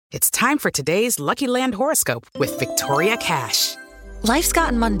It's time for today's Lucky Land horoscope with Victoria Cash. Life's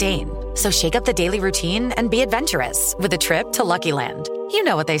gotten mundane, so shake up the daily routine and be adventurous with a trip to Lucky Land. You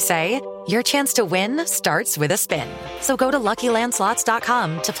know what they say, your chance to win starts with a spin. So go to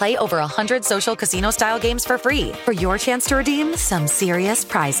LuckyLandSlots.com to play over 100 social casino-style games for free for your chance to redeem some serious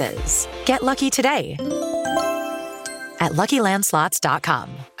prizes. Get lucky today at LuckyLandSlots.com.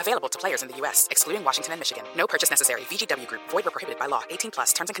 Available to players in the U.S., excluding Washington and Michigan. No purchase necessary. VGW Group. Void or prohibited by law.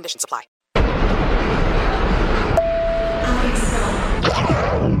 18+. Terms and conditions apply.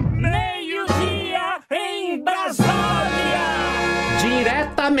 Meio-dia em Brasília.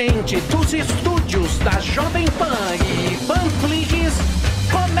 Diretamente dos estúdios da Jovem Pan e Panflix,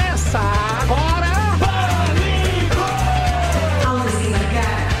 começa agora... Pânico! Ao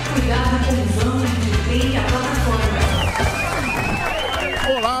desembarcar, cuidado com os homens de trem à plataforma.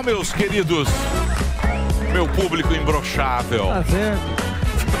 Olá, meus queridos, meu público imbrochável. Tá certo.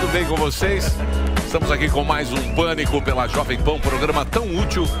 Tudo bem com vocês? Estamos aqui com mais um Pânico pela Jovem Pan, um programa tão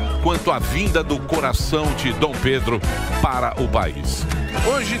útil quanto a vinda do coração de Dom Pedro para o país.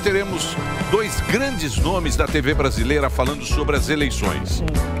 Hoje teremos dois grandes nomes da TV brasileira falando sobre as eleições.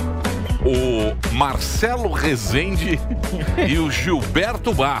 O Marcelo Rezende e o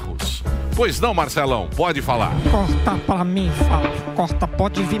Gilberto Barros. Pois não, Marcelão, pode falar. Corta pra mim, fala. Corta,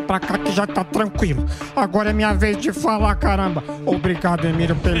 pode vir pra cá que já tá tranquilo. Agora é minha vez de falar, caramba. Obrigado,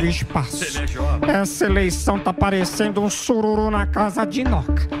 Emílio, pelo espaço. Essa eleição tá parecendo um sururu na casa de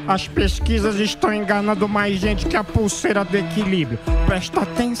Noca. As pesquisas estão enganando mais gente que a pulseira do equilíbrio. Presta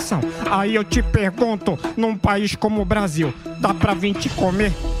atenção. Aí eu te pergunto, num país como o Brasil, dá pra vir te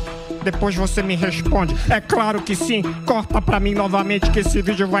comer? Depois você me responde. É claro que sim. Corta pra mim novamente que esse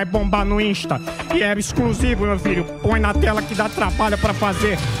vídeo vai bombar no Insta. E é exclusivo, meu filho. Põe na tela que dá trabalho pra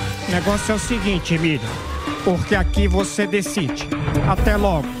fazer. O negócio é o seguinte, Emílio. Porque aqui você decide. Até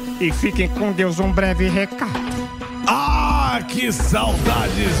logo. E fiquem com Deus, um breve recado. Ah, que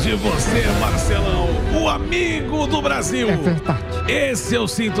saudades de você, Marcelão. O amigo do Brasil. É verdade. Esse eu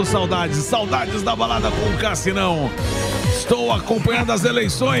sinto saudades. Saudades da balada com o Cassinão. Estou acompanhando as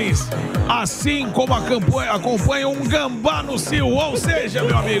eleições, assim como acompanho um gambá no cio, ou seja,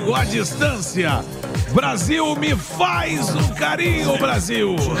 meu amigo, à distância. Brasil, me faz um carinho,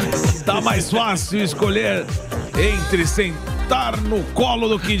 Brasil. Tá mais fácil escolher entre sentar no colo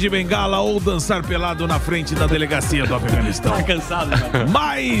do Kid Bengala ou dançar pelado na frente da delegacia do Afeganistão. Tá cansado, né?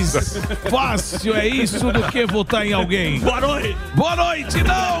 Mais fácil é isso do que votar em alguém. Boa noite. Boa noite,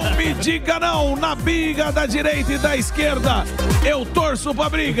 não me diga não. Na briga da direita e da esquerda, eu torço pra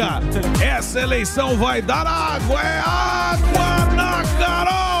briga. Essa eleição vai dar água, é água na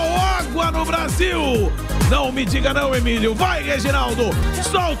Carol, água no Brasil. Não me diga não, Emílio. Vai, Reginaldo,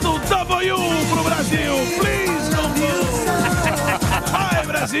 solta um W pro Brasil, please, não go. Vai,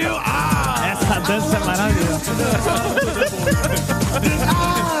 Brasil. Essa dança é maravilhosa.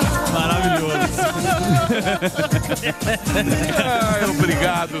 Maravilhoso. Ai,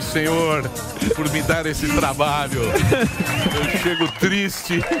 obrigado, Senhor, por me dar esse trabalho. Eu chego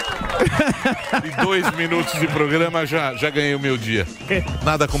triste. Em 2 minutos de programa já ganhei o meu dia.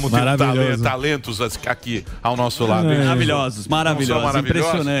 Nada como ter talentos aqui ao nosso lado. Maravilhosos, maravilhosos.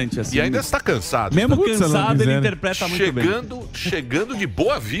 Impressionante. Assim. E ainda está cansado. Mesmo cansado, ele interpreta muito bem. Chegando de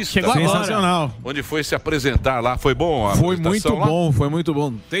Boa Vista. Chegou sensacional. Agora. Onde foi se apresentar lá. Foi bom a Foi muito lá? bom, foi muito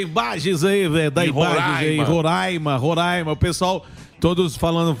bom. Tem imagens aí, velho, da imagens aí. Roraima. O pessoal... Todos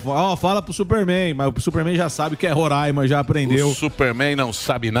falando, fala pro Superman, mas o Superman já sabe que é Roraima, já aprendeu. O Superman não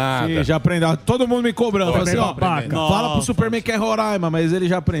sabe nada. Sim, já aprendeu. Todo mundo me cobrando. Assim, fala pro Superman que é Roraima, mas ele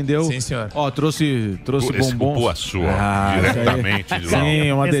já aprendeu. Sim, senhor. Trouxe bombom. A sua, diretamente de lá.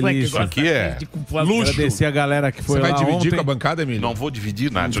 Sim, uma delícia. Isso aqui é luxo. Agradecer a galera que foi lá. Você vai dividir ontem. com a bancada, Emílio? Não vou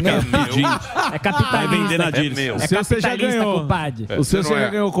dividir nada. Eu quero medir. É capitalista. É meu. É você já ganhou. Compadre. O seu você já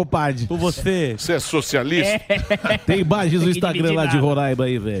ganhou, compadre. Por você. Você é socialista? Tem imagens no Instagram lá de Roraima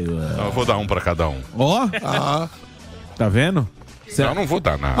aí, velho. Eu vou dar um pra cada um. Ó. Tá vendo? Eu não vou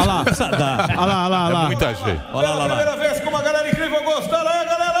dar nada. Olha lá. É muita gente. Olha lá. Primeira vez com uma galera incrível. Gostaram aí,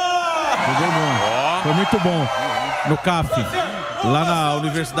 galera? Foi muito bom. No CAF. Lá na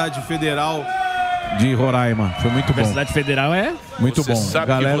Universidade Federal de Roraima. Foi muito bom. Universidade Federal é? Muito bom. Sabe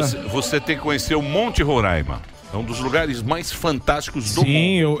galera... que você tem que conhecer o Monte Roraima. É um dos lugares mais fantásticos do mundo.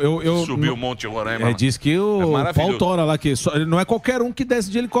 Sim, eu subiu o Monte Roraima. Diz que o Pautora lá, que não é qualquer um que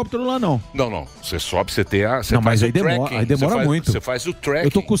desce de helicóptero lá, não. Não. Você sobe, você tem a... Não, mas aí demora muito. Você faz o trekking.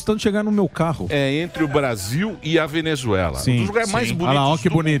 Eu tô custando chegar no meu carro. É entre o Brasil e a Venezuela. Sim. Um dos lugares mais bonitos. Olha lá, ó que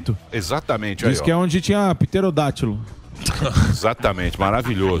bonito. Exatamente. Diz que é onde tinha pterodátilo. Exatamente,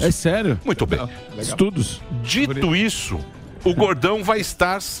 maravilhoso. É sério? Muito bem. Estudos. Dito isso, o Gordão vai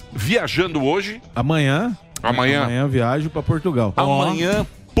estar viajando hoje. Amanhã Amanhã viajo para Portugal. Amanhã,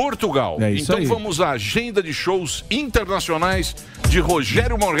 Portugal. É isso então aí. vamos à agenda de shows internacionais de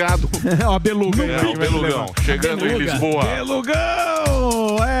Rogério Morgado. Ó, Beluga. O Belugão, chegando em Lisboa.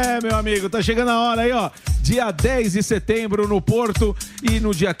 Belugão! Meu amigo, tá chegando a hora aí, ó. Dia 10 de setembro no Porto e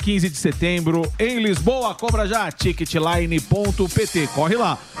no dia 15 de setembro em Lisboa. Compra já, ticketline.pt. Corre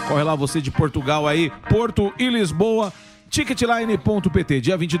lá você de Portugal aí, Porto e Lisboa. Ticketline.pt.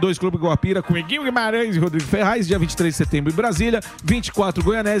 Dia 22, Clube Guapira, com Eguinho Guimarães e Rodrigo Ferraz. Dia 23 de setembro em Brasília. 24,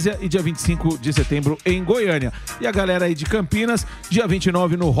 Goianésia. E dia 25 de setembro em Goiânia. E a galera aí de Campinas, dia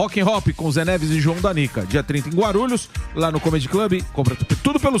 29 no Rock and Hop, com Zé Neves e João Danica. Dia 30 em Guarulhos, lá no Comedy Club. Compra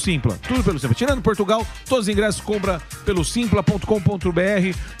tudo pelo Simpla. Tirando Portugal, todos os ingressos compra pelo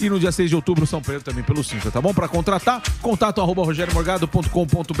simpla.com.br. E no dia 6 de outubro, São Pedro também pelo Simpla, tá bom? Para contratar, contato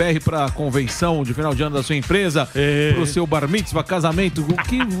 @rogeriomorgado.com.br para convenção de final de ano da sua empresa, pro seu bar mitzvah, casamento, o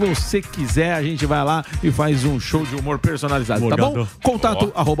que você quiser, a gente vai lá e faz um show de humor personalizado, tá bom?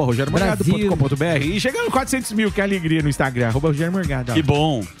 Contato @rogeriomorgado.com.br. E chegando 400 mil, que é alegria no Instagram, @rogeriomorgado. Que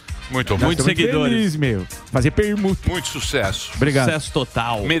bom. Muito seguidores. Feliz, meu. Fazer permuta. Muito sucesso. Obrigado. Sucesso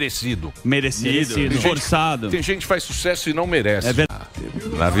total. Merecido. Esforçado. Tem gente que faz sucesso e não merece. É verdade.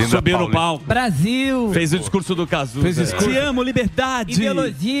 Na Avenida Subiu no Paulista. palco. Brasil. Fez o discurso do Cazuza. Fez discurso. Te amo, liberdade.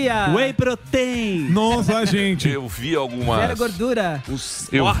 Ideologia. Whey protein. Nossa, gente. Eu vi algumas... Zero gordura. Os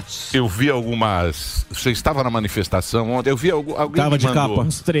Eu, fortes. eu vi algumas... Você estava na manifestação ontem, eu vi alguém Tava me de mandou. capa.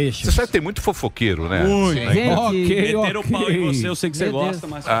 Uns trechos. Você sabe que tem muito fofoqueiro, né? Gente, Ok, Meteram o pau em você, eu sei que você Meu gosta,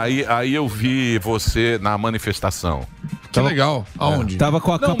 Deus. mas... Aí eu vi você na manifestação. Que legal. Aonde? Tava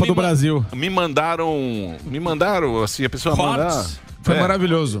com a capa do Brasil. Me mandaram assim, a pessoa mandar. Foi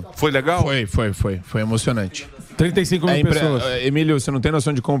maravilhoso. Foi legal? Foi emocionante. 35 mil pessoas. Emílio, você não tem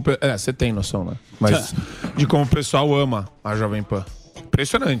noção de como... você tem noção, né? Mas de como o pessoal ama a Jovem Pan.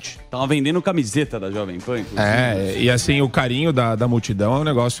 Impressionante. Tava vendendo camiseta da Jovem Pan, inclusive. E assim, o carinho da multidão é um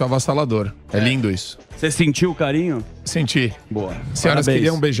negócio avassalador. É lindo isso. Você sentiu o carinho? Senti. Boa. Senhoras Parabéns.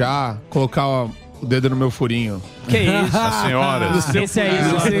 queriam beijar, colocar o dedo no meu furinho. Que isso? As senhoras. Esse aí,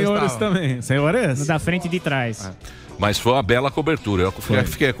 Os ó. senhores também. Senhores? Da frente e de trás. Mas foi uma bela cobertura. Eu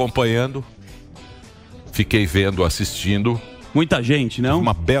fiquei acompanhando, fiquei vendo, assistindo. Muita gente, não?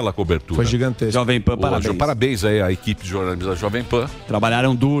 Uma bela cobertura. Foi gigantesco. Jovem Pan, parabéns. Parabéns aí à equipe de jornalismo da Jovem Pan.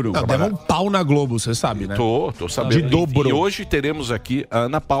 Trabalharam duro. Não, demos um pau na Globo, você sabe, né? Tô sabendo. De dobro. E hoje teremos aqui a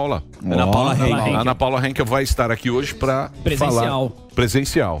Ana Paula. Ana Paula Henkel. A Ana Paula Henkel vai estar aqui hoje para Presencial. falar.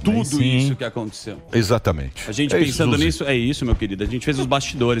 Presencial. Tudo isso que aconteceu. Exatamente. A gente É pensando isso, nisso, é isso, meu querido. A gente fez os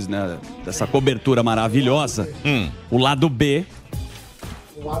bastidores, né? Dessa cobertura maravilhosa. O lado B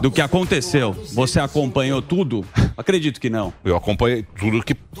do que aconteceu. Você acompanhou tudo? Acredito que não. Eu acompanhei tudo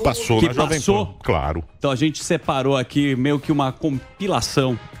que passou Que na Jovem passou? Pan. Claro. Então a gente separou aqui meio que uma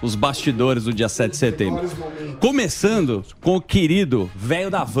compilação, os bastidores do dia 7 de setembro. Começando com o querido Velho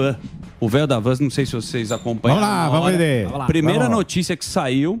da Van. O Velho da Van, não sei se vocês acompanham. Vamos lá, vamos ver. Primeira notícia que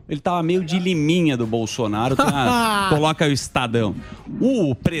saiu, ele tava meio de liminha do Bolsonaro. Coloca aí o Estadão.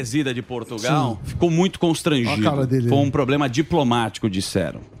 O presida de Portugal ficou muito constrangido. Olha a cara dele. Foi um problema diplomático,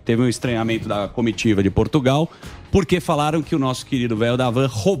 disseram. Teve um estranhamento da comitiva de Portugal, porque falaram que o nosso querido Velho da Van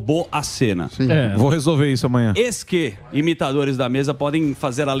roubou a cena. Vou resolver isso amanhã. Eis que imitadores da mesa podem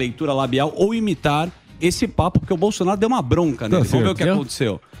fazer a leitura labial ou imitar esse papo, porque o Bolsonaro deu uma bronca nele. Vamos ver o que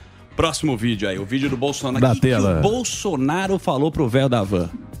aconteceu. Próximo vídeo aí, o vídeo do Bolsonaro. Da O que tela. o Bolsonaro falou pro Velho da Van?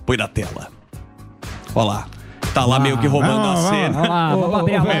 Põe na tela. Olha lá. Tá lá meio que roubando a cena. Vamos lá, vamos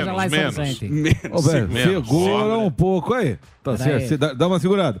abrir a loja lá em São menos. Vicente. Ô, velho, menos. segura um pouco aí. Tá Pera certo? aí. Você dá uma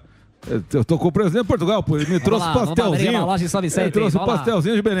segurada. Eu tô com o presidente de Portugal, pô. Ele me trouxe lá, vamos abrir pastelzinho. uma loja em São Vicente, Ele trouxe vamos lá.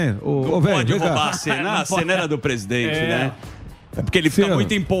 pastelzinho de Belém. Ô, velho, Pode vem cá. roubar a cena. A cena era do presidente, né? É porque ele fica Segura.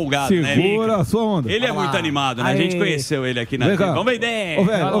 muito empolgado, né? Segura a sua onda. Ele é muito animado, né? A gente Aí. conheceu ele aqui na Vem cá. TV. Vamos vender! Ô,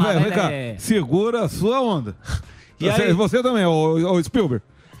 velho, Vai lá, vem cá. Dedé. Segura a sua onda. E aí? Você também, ô Spielberg.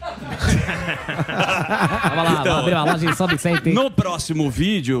 Vamos lá, Então, vamos abrir uma loja em São Vicente. No próximo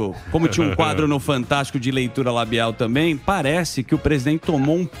vídeo, como tinha um quadro no Fantástico de leitura labial também, parece que o presidente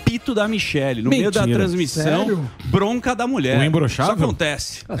tomou um pito da Michelle no meio da Mentira. transmissão. Sério? Bronca da mulher. Um imbrochável? Isso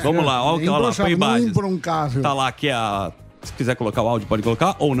acontece. Vamos lá, olha lá, põe imagens. Tá lá que a... Se quiser colocar o áudio, pode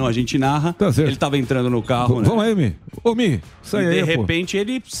colocar. Ou não, a gente narra. Tá certo. Ele tava entrando no carro, né? Vamos aí, Mi. Ô, Mi, sai E aí, de pô. repente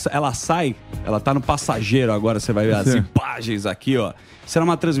ela sai, ela tá no passageiro agora, você vai ver as Certo. imagens aqui, ó. Isso era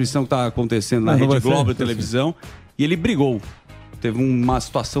uma transmissão que tá acontecendo na Não, não Rede vai ser, Globo vai de televisão. E ele brigou. Teve uma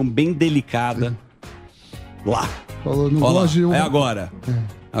situação bem delicada lá. Falou, não Ó lá, gosto de um... é agora.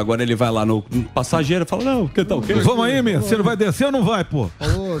 Agora ele vai lá no passageiro e fala, não, que tal, que? Vamos aí, meu. Você não vai descer ou não vai, pô?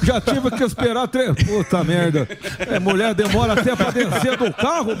 Já tive que esperar 3... Puta merda. Mulher demora até pra descer do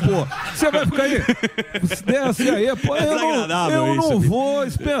carro, pô. Você vai ficar aí? Desce aí, pô. Eu não vou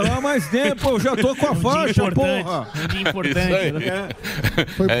esperar mais tempo. Eu já tô com a faixa, porra. Um dia importante, né?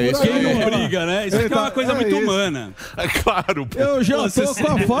 Quem não briga, né? Isso aqui é uma coisa muito humana. É claro, pô. Eu já tô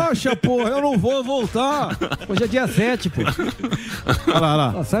com a faixa, porra. Eu não vou voltar. Hoje é dia 7, pô. Olha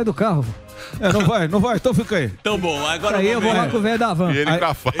lá. Sai do carro. Não vai, então fica aí. Então bom, agora aí eu vou lá com o velho da van. E ele com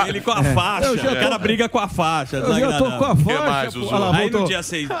a faixa. Ele com a faixa. O cara briga com a faixa. Eu já tô com a faixa. Mais, aí no dia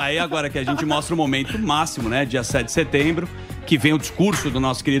 6, aí agora que a gente mostra o momento máximo, né? Dia 7 de setembro, que vem o discurso do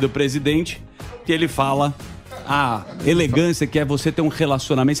nosso querido presidente, que ele fala a elegância que é você ter um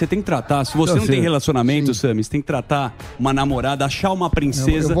relacionamento. Você tem que tratar, se você não tem relacionamento, Sami, você tem que tratar uma namorada, achar uma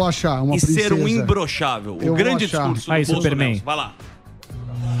princesa eu vou achar uma princesa. ser um imbrochável. O grande discurso do Bolsonaro. Superman. Vai lá.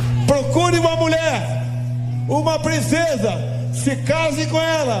 Procure uma mulher, uma princesa, se case com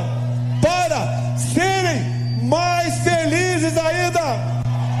ela, para serem mais felizes ainda.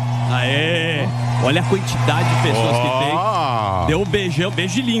 Aê! Olha a quantidade de pessoas que tem. Deu um beijão,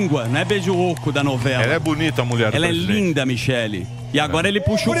 beijo de língua, não é beijo oco da novela. Ela é bonita, a mulher. Ela é linda, Michele. E agora ele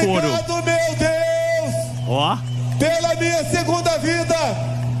puxa o couro. Obrigado, meu Deus! Ó. Pela minha segunda vida.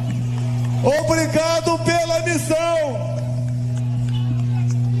 Obrigado pela missão.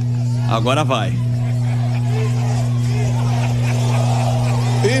 Agora vai.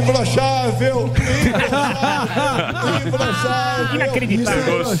 Imbrochável.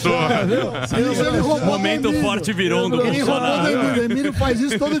 Inacreditável. Gostou. Momento forte virou do Bolsonaro. O Emílio faz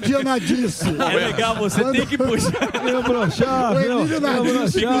isso todo dia na Dice. É legal, você tem que puxar. O Emílio na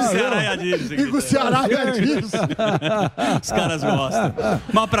Dice. Fica o Ceará e a Dice. Os caras gostam.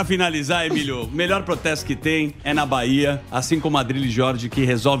 Mas pra finalizar, Emílio, o melhor protesto que tem é na Bahia, assim como a Adrilho Jorge, que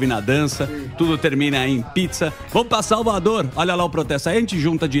resolve na dança. Tudo termina em pizza. Vamos pra Salvador. Olha lá o protesto. Aí a gente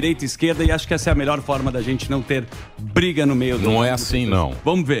junta direita e esquerda e acho que essa é a melhor forma da gente não ter briga no meio do... Não é assim, não.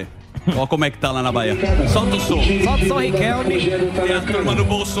 Vamos ver. Olha como é que tá lá na Bahia. Solta o som. Solta o som, Riquelme. Tem a turma do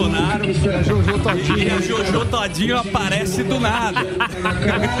Bolsonaro. E a Jojo Todinho aparece do nada.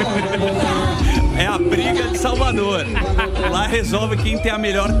 É a briga de Salvador. Lá resolve quem tem a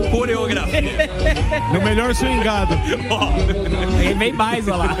melhor coreografia. No melhor swingado. Ele vem mais,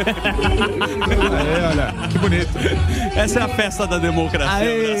 olha lá. Olha, que bonito. Essa é a festa da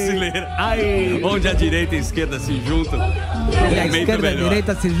democracia brasileira. Onde a direita e a esquerda se juntam. E a esquerda e a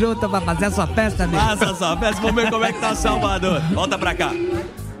direita se juntam pra fazer a sua festa, né? Faça a sua festa, vamos ver como é que tá Salvador. Volta pra cá.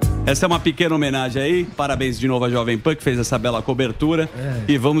 Essa é uma pequena homenagem aí. Parabéns de novo à Jovem Pan, que fez essa bela cobertura.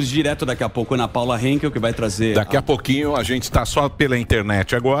 E vamos direto daqui a pouco na Paula Henkel, que vai trazer... Daqui a pouquinho, a gente está só pela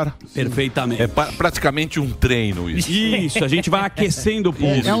internet agora. Perfeitamente. É praticamente um treino isso. Isso, a gente vai aquecendo o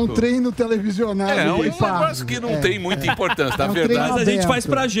público. É um treino televisionado. É um negócio que não tem muita importância. Na verdade, mas a gente faz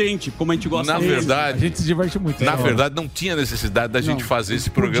pra gente, como a gente gosta. Na verdade, a gente se diverte muito. Na verdade, não tinha necessidade da gente fazer esse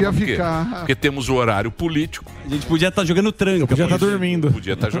programa. Porque temos o horário político. A gente podia estar jogando tranca. Podia estar dormindo.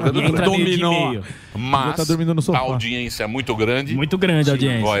 Podia estar jogando dominó. Mas tá dormindo no sofá. A audiência é muito grande. Muito grande a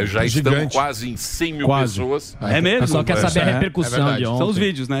audiência. Olha, já estamos quase em 100 mil pessoas. É mesmo? Só quer saber a repercussão de ontem. São os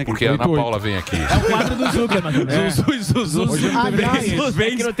vídeos, né? Porque a Ana Paula vem aqui. É o quadro do Zuckerman. Aliás,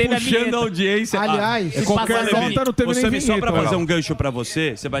 vem puxando a audiência. Aliás, qualquer nota não teve nem Sami, só vinheta. pra fazer um gancho pra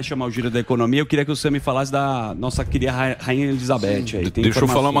você, você vai chamar o Giro da Economia. Eu queria que o Sami falasse da nossa querida Rainha Elizabeth. Aí. Deixa eu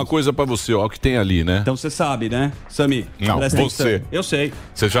falar uma coisa pra você, ó, o que tem ali, né? Então você sabe, né, Sami? Não, você. Eu sei.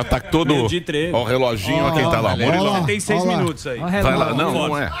 Você já tá todo... Ó, o reloginho, ó, quem tá lá, Murilão. Tem 6 minutos aí. Vai lá,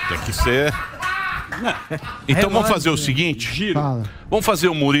 não é. Tem que ser... Então vamos fazer o seguinte. Giro. Vamos fazer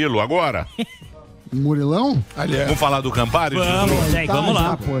o Murilo agora? Murilão? Vamos falar do Campari? Vamos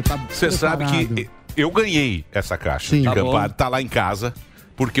lá. Você sabe que eu ganhei essa caixa de Tá Campari, tá lá em casa,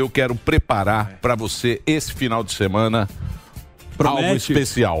 porque eu quero preparar pra você esse final de semana algo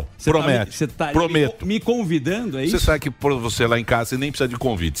especial. Promete. Você tá Prometo. me convidando, é isso? Você sabe que por você lá em casa você nem precisa de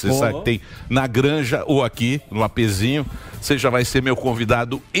convite. Você sabe que tem na granja ou aqui, no apezinho, você já vai ser meu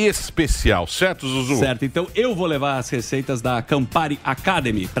convidado especial, certo, Zuzu? Certo, então eu vou levar as receitas da Campari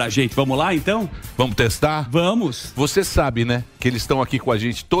Academy pra gente. Vamos lá, então? Vamos testar? Vamos. Você sabe, né, que eles estão aqui com a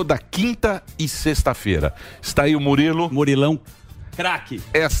gente toda quinta e sexta-feira. Está aí o Murilo. Murilão, craque.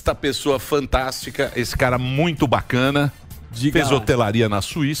 Esta pessoa fantástica, esse cara muito bacana. Fez lá. hotelaria na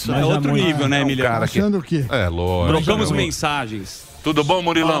Suíça. É outro nível, né, Emílio? Achando o quê? É, lógico. Trocamos mensagens. Tudo bom,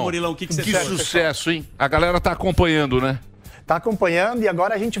 Murilão? Fala, Murilão, o que você Que faz? sucesso, hein? A galera tá acompanhando, né? Tá acompanhando e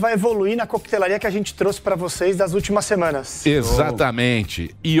agora a gente vai evoluir na coquetelaria que a gente trouxe para vocês das últimas semanas.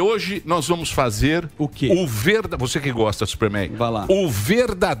 Exatamente. E hoje nós vamos fazer o quê? Você que gosta, Superman. Vai lá. O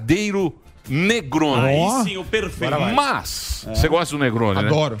verdadeiro Negroni. Aí sim, o perfeito. Mas, você gosta do Negroni,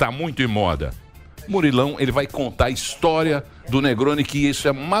 Adoro. né? Tá muito em moda. Murilão, ele vai contar a história do Negroni, que isso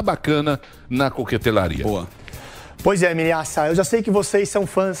é mais bacana na coquetelaria. Boa. Pois é, Miniaça, eu já sei que vocês são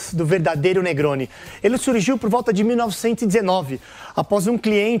fãs do verdadeiro Negroni. Ele surgiu por volta de 1919, após um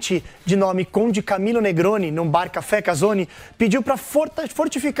cliente de nome Conde Camilo Negroni, num bar Café Casone, pediu para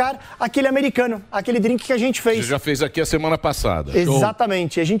fortificar aquele americano, aquele drink que a gente fez. Você já fez aqui a semana passada.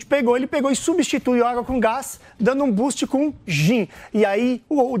 Exatamente. A gente pegou e substituiu a água com gás, dando um boost com gin. E aí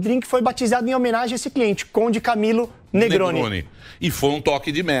o drink foi batizado em homenagem a esse cliente, Conde Camilo Negroni. E foi um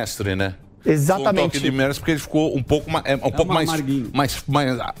toque de mestre, né? Exatamente. Foi um toque de mestre porque ele ficou um pouco mais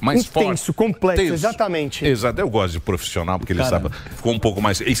forte. Intenso, complexo, exatamente. Exato, eu gosto de profissional porque ele sabe. Ficou um pouco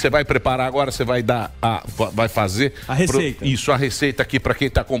mais. E você vai preparar agora, você vai vai fazer a receita. Isso, a receita aqui para quem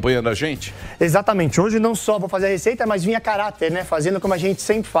está acompanhando a gente? Exatamente. Hoje não só vou fazer a receita, mas vim a caráter, né? Fazendo como a gente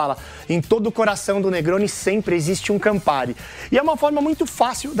sempre fala. Em todo o coração do Negroni sempre existe um Campari. E é uma forma muito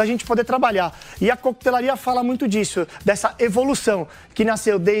fácil da gente poder trabalhar. E a coquetelaria fala muito disso, dessa evolução que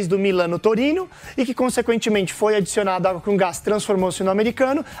nasceu desde o Milano Torino e que, consequentemente, foi adicionada água com gás, transformou-se no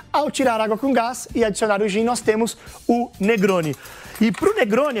americano. Ao tirar água com gás e adicionar o gin, nós temos o Negroni. E para o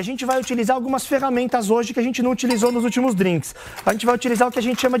Negroni, a gente vai utilizar algumas ferramentas hoje que a gente não utilizou nos últimos drinks. A gente vai utilizar o que a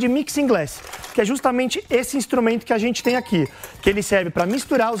gente chama de mixing glass, que é justamente esse instrumento que a gente tem aqui, que ele serve para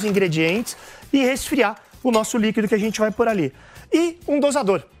misturar os ingredientes e resfriar o nosso líquido que a gente vai pôr ali. E um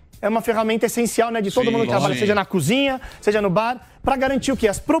dosador. É uma ferramenta essencial, né, de todo mundo que trabalha, seja na cozinha, seja no bar, para garantir o quê?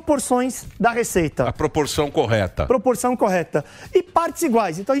 As proporções da receita. A proporção correta. Proporção correta. E partes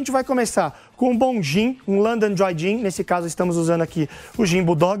iguais. Então a gente vai começar com um bom gin, um London Dry Gin. Nesse caso estamos usando aqui o gin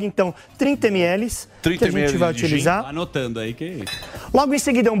Bulldog. Então 30 ml que a gente vai utilizar. Anotando aí que... Logo em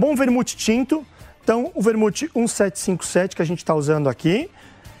seguida um bom vermute tinto. Então o vermute 1757 que a gente está usando aqui.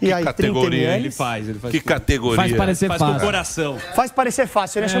 E que aí, categoria ele faz? Que categoria? Faz parecer faz fácil. com o coração. Faz parecer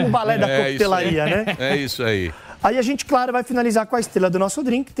fácil, né? Chama o balé da coquetelaria, né? É isso aí. Aí a gente, claro, vai finalizar com a estrela do nosso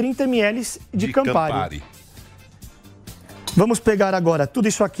drink, 30 ml de Campari. Vamos pegar agora tudo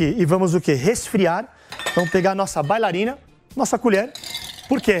isso aqui e vamos o quê? Resfriar. Vamos pegar a nossa bailarina, nossa colher.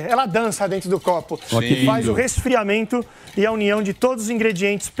 Por quê? Ela dança dentro do copo. Que faz o resfriamento e a união de todos os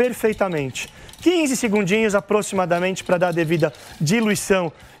ingredientes perfeitamente. 15 segundinhos aproximadamente para dar a devida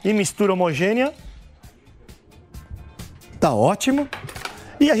diluição e mistura homogênea. Tá ótimo.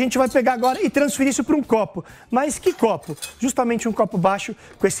 E a gente vai pegar agora e transferir isso para um copo. Mas que copo? Justamente um copo baixo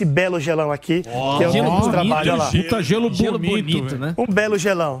com esse belo gelão aqui. Que é o que a gente trabalha lá. Puta gelo bonito, né? Um belo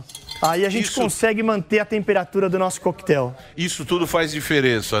gelão. Aí a gente consegue manter a temperatura do nosso coquetel. Isso tudo faz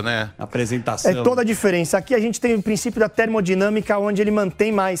diferença, né? Apresentação. É toda a diferença. Aqui a gente tem o princípio da termodinâmica, onde ele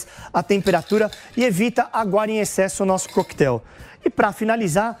mantém mais a temperatura e evita aguar em excesso o nosso coquetel. E para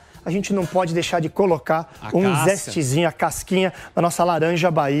finalizar, a gente não pode deixar de colocar zestezinho, a casquinha da nossa laranja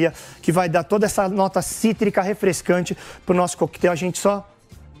Bahia, que vai dar toda essa nota cítrica refrescante pro nosso coquetel. A gente só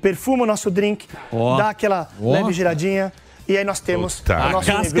perfuma o nosso drink, dá aquela leve giradinha. E aí nós temos o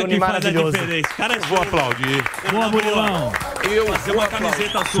nosso Negroni maravilhoso. Cara, vou aplaudir. Boa, Murilão. Eu fazer uma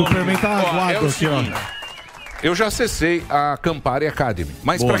camiseta sua. Superman tá aguado aqui, ó. Eu já acessei a Campari Academy.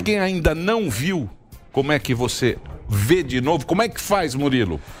 Mas para quem ainda não viu, como é que você vê de novo? Como é que faz,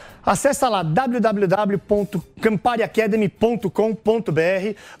 Murilo? Acesse lá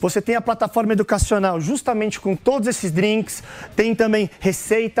www.campariacademy.com.br. Você tem a plataforma educacional justamente com todos esses drinks. Tem também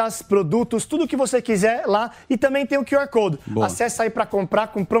receitas, produtos, tudo que você quiser lá. E também tem o QR Code. Acesse aí para comprar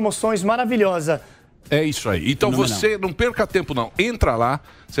com promoções maravilhosas. É isso aí. Então você não perca tempo não. Entra lá.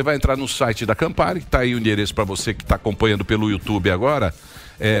 Você vai entrar no site da Campari. Tá aí o endereço para você que está acompanhando pelo YouTube agora.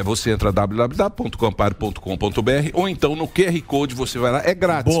 Você entra www.campari.com.br ou então no QR Code você vai lá, é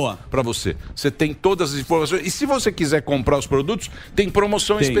grátis para você. Você tem todas as informações e se você quiser comprar os produtos, tem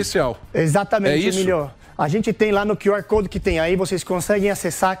promoção especial. Exatamente, Emílio. A gente tem lá no QR Code que tem aí, vocês conseguem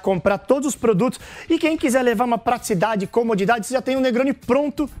acessar, comprar todos os produtos. E quem quiser levar uma praticidade, comodidade, você já tem um Negroni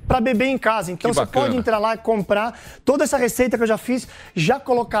pronto para beber em casa. Então você pode entrar lá e comprar toda essa receita que eu já fiz, já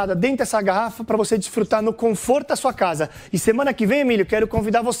colocada dentro dessa garrafa para você desfrutar no conforto da sua casa. E semana que vem, Emílio, quero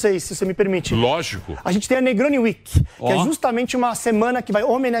convidar vocês, se você me permite. Lógico. A gente tem a Negroni Week, que é justamente uma semana que vai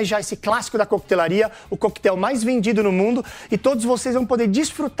homenagear esse clássico da coquetelaria, o coquetel mais vendido no mundo. E todos vocês vão poder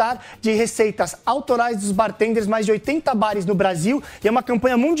desfrutar de receitas autorais dos nossos bartenders, mais de 80 bares no Brasil. E é uma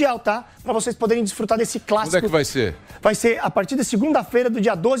campanha mundial, tá? Para vocês poderem desfrutar desse clássico. Onde é que vai ser? Vai ser a partir de segunda-feira, do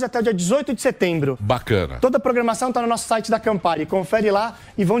dia 12 até o dia 18 de setembro. Bacana. Toda a programação está no nosso site da Campari. Confere lá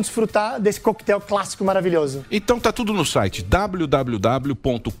e vão desfrutar desse coquetel clássico maravilhoso. Então tá tudo no site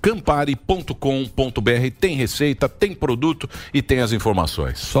www.campari.com.br. Tem receita, tem produto e tem as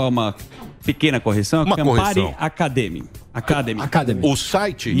informações. Só uma pequena correção. Uma Campari correção. Academy. O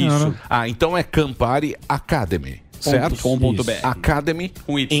site? Isso. Ah, então é Campari Academy. Certo? .com.br. Academy,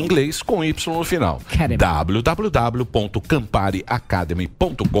 em inglês, com Y no final.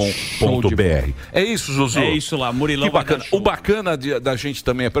 www.campariacademy.com.br. É isso, Zuzu? É isso lá, Murilão. Que bacana. O bacana da gente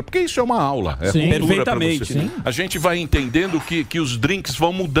também é... Porque isso é uma aula. É Sim, cultura pra perfeitamente. você. Sim. A gente vai entendendo que os drinks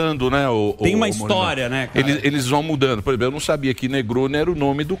vão mudando, né? Tem uma Murilão? história, né, cara? Eles vão mudando. Por exemplo, eu não sabia que Negroni era o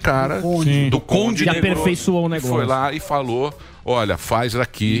nome do cara. Do Conde Que Negroni. aperfeiçoou o negócio. Foi lá e falou... Olha, faz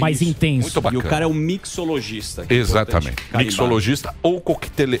aqui. Mais intenso. Muito bacana. E o cara é um mixologista. que é Exatamente. importante carimbar. Mixologista ou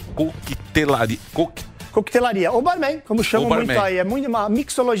Coquetelaria, ou barman, como chamam Ou barman. muito aí. É muito uma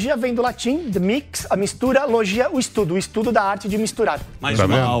mixologia, vem do latim, the mix, a mistura, logia, o estudo da arte de misturar. Mais Tá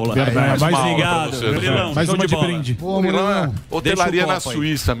uma vendo? aula. Verdade. Mais Mais uma aula ligado. pra você, Murilão, Mais show uma de bola. brinde. Murilão é hotelaria na Deixa o copo aí.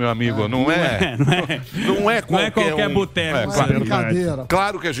 Suíça, meu amigo. Não é qualquer boteco. Claro,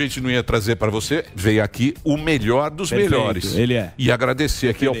 claro que a gente não ia trazer para você. Veio aqui o melhor dos Perfeito, melhores. ele é. E agradecer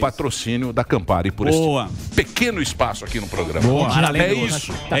aqui ao patrocínio da Campari por Boa. esse pequeno espaço aqui no programa. Boa. É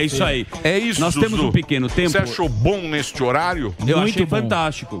isso. É isso aí. É isso, Nós temos Zuzu. um pequeno tempo. Você achou bom neste horário? Eu achei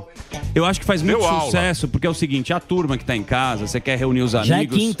fantástico. Eu acho que faz muito Deu aula. sucesso, porque é o seguinte, a turma que tá em casa, você quer reunir os Já é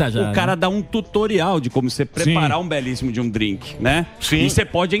amigos, quinta, já, o cara dá um tutorial de como você preparar um belíssimo de um drink, né? Sim. E você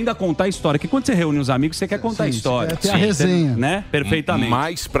pode ainda contar a história, que quando você reúne os amigos, você quer contar a história. quer ter a resenha. Né? Perfeitamente.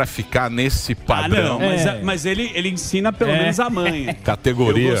 Mas para ficar nesse padrão. Mas ele ensina pelo menos a manha.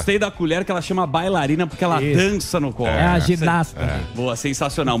 Categoria. Eu gostei da colher que ela chama bailarina, porque ela dança no copo. É a ginasta. Boa,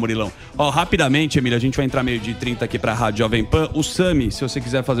 sensacional, Murilão. Ó, rapidamente, Emília, a gente vai entrar meio de 30 aqui pra Rádio Jovem Pan. O Sami, se você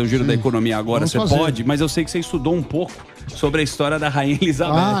quiser fazer o giro da economia agora, Vamos você fazer. pode, mas eu sei que você estudou um pouco sobre a história da Rainha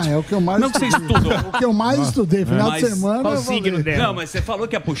Elizabeth. Ah, é o que eu mais Não que você estudou. O que eu mais estudei. Final Mas- de semana. Qual o eu falei. signo dela? Não, mas você falou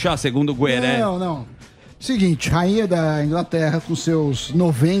que ia puxar, segundo o Gueré. Não. Seguinte, rainha da Inglaterra com seus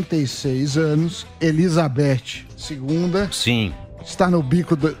 96 anos, Elizabeth II, Sim. está no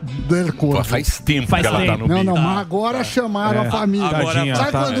bico do corpo. Pô, faz tempo Faz que ela tá tempo. no Não, bico. mas agora chamaram a família. Agora- Tadinha,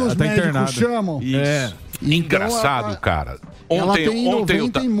 Sabe tá- quando os tá médicos internada. chamam? É. Então, Engraçado, ela- cara. ela tem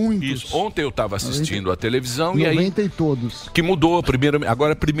 90 e muitos. Isso, ontem eu tava assistindo a televisão e 90 aí e todos. que mudou a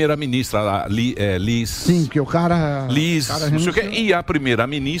agora a primeira-ministra, a Liz. Sim, porque o cara... Liz, o cara não sei o quê. renunciou. E a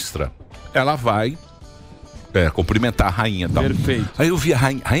primeira-ministra, ela vai cumprimentar a rainha. Tal. Perfeito. Aí eu vi a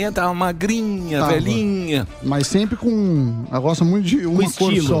rainha tava magrinha, Tava. velhinha. Mas sempre com... Ela gosta muito de uma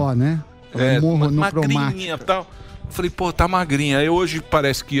cor estilo. só, né? No magrinha cromático. e tal. Falei, pô, tá magrinha. Aí hoje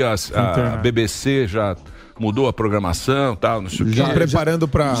parece que a BBC já mudou a programação e tal, não sei o quê. Preparando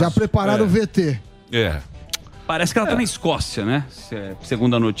pra... Já prepararam o VT. É. Parece que ela tá na Escócia, né?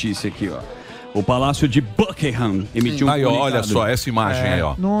 Segundo a notícia aqui, ó. O Palácio de Buckingham emitiu um Aí, ó, comunicado. olha só, essa imagem aí,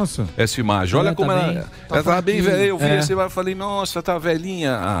 ó. Nossa. Essa imagem. Olha Ela como tá ela. bem- Ela tá bem velha. Eu vi É. esse e falei, nossa, tá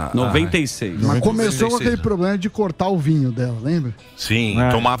velhinha. 96. Mas começou com 96. aquele problema de cortar o vinho dela, lembra? Sim, É.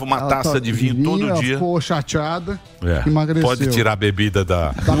 tomava uma Ela taça tá- de vinho todo ela dia. ficou chateada, É. emagreceu. Pode tirar a bebida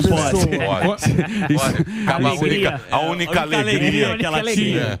da. Da pessoa. Pode. Acaba a única alegria que ela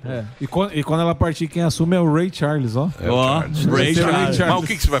tinha. E quando ela partir, quem assume é o Ray Charles, ó. Ó, Ray Charles. Mas o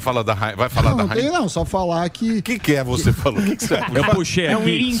que você vai falar da rainha? Vai falar da Não tem rainha? não, só falar que... O que é você falou? O que você Eu puxei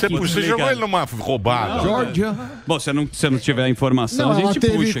aqui. Você jogou ele numa roubada. Georgia. Bom, se não tiver a informação, Não, a gente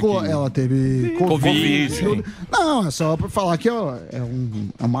puxa aqui. ela teve Covid. tudo. Não, é só pra falar que ó, é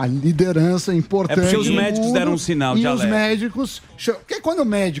uma liderança importante. É porque os no médicos mundo, deram um sinal de e os alerta. médicos... Porque quando o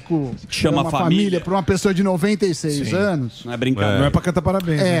médico Chama uma a família. para uma pessoa de 96 anos... Não é brincadeira. Não é pra cantar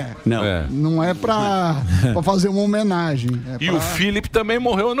parabéns. né? Não. Não é pra fazer uma homenagem. É E pra... o Philip também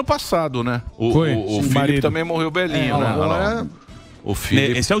morreu ano passado, né? Foi. O Sim, Philip marido. também morreu belinho, né? agora Olha lá. O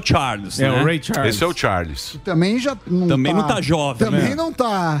Philip. Esse é o Charles, É né? o Ray Charles. Esse é o Charles. Também já não Também tá, não tá jovem, Também né? não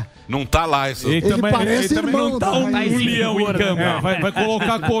tá... Não tá lá esse. Ele também, parece ele também irmão não tá da um rainha. leão em cama. É, vai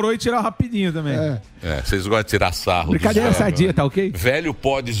colocar a coroa e tirar rapidinho também. Vocês gostam de tirar sarro. Brincadeira dos velhos, sadia, né? tá ok? Velho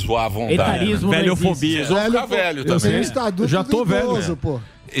pode zoar à vontade. Etarismo não Velhofobia. existe. Vocês vão ficar velho Eu também. sei. Você está adulto Já tô do velho, idoso, né? pô.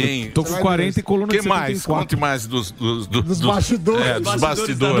 Hein? Tô com 40 e coluna O que de mais? 74. Conte mais dos bastidores. Dos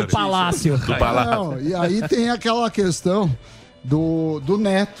bastidores. Do palácio. Do palácio. Não, e aí tem aquela questão do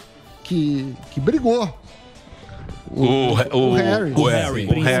Neto, que brigou. O Harry. O Harry.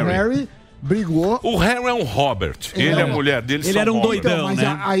 O Harry brigou. O Harry é um Robert. Ele e a mulher dele Ele são era um Robert. doidão, Mas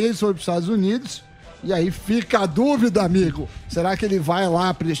né? aí eles foram para os Estados Unidos E aí fica a dúvida, amigo. Será que ele vai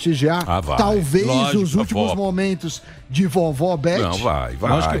lá prestigiar vai. talvez Lógico, os últimos vovó. momentos de vovó Beth? Não, vai.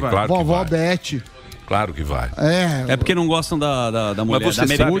 Lógico que vai. Claro que Vovó vai. Beth. Claro que vai. É porque não gostam da mulher. Mas da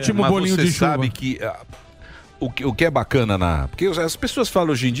você americana. sabe, você sabe que o que é bacana porque as pessoas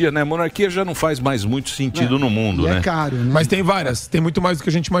falam hoje em dia, né? Monarquia já não faz mais muito sentido no mundo, né? É caro, né? Mas tem várias, tem muito mais do que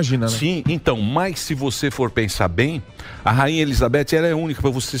a gente imagina, né? Sim, então, mas se você for pensar bem, a Rainha Elizabeth ela é única.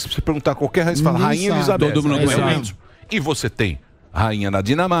 Para você se perguntar qualquer rainha, você fala Ninguém Rainha sabe. Elizabeth. Todo mundo é conhece. mesmo. E você tem a Rainha da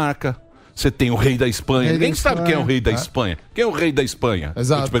Dinamarca. Você tem o rei da Espanha. Ninguém sabe quem é o rei da Espanha. Quem é o rei da Espanha?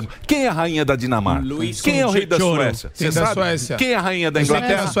 Exato. Eu te pergunto, quem é a rainha da Dinamarca? Quem é o rei da Suécia? Tem Você da sabe? Suécia. Quem é a rainha da Tem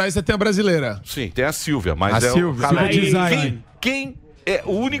Inglaterra? a Suécia, tem a brasileira. Sim, tem a Silvia, mas A é Silvia, o cara Silvia Design. Quem é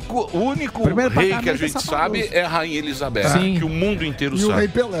o único Primeiro rei pagamento que a gente é sabe é a Rainha Elizabeth, Sim. que o mundo inteiro E sabe. o Rei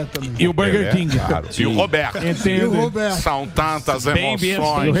Pelé também. E o Burger Pelé, King. claro. E o Roberto. E o Roberto. São tantas Bem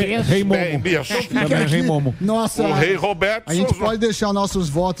emoções. Rei Momo. Bem bicho. Fica aqui. Nossa, O rei Roberto a gente Souza. pode deixar nossos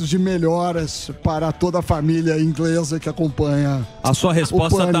votos de melhoras para toda a família inglesa que acompanha. A sua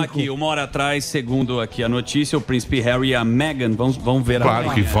resposta o tá Pânico. aqui. Uma hora atrás, segundo aqui a notícia, o príncipe Harry e a Meghan vão ver a Claro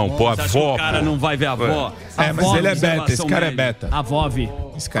rainha. que vão. Pô, a Você acha que avó, o cara pô. não vai ver a avó? A mas avó, ele é beta, observação esse cara é médica. beta. A Vove.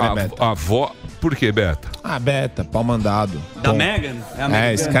 Esse cara é beta. A avó, por que beta? Ah, beta, pau mandado. Da Tom. Meghan? É, a É,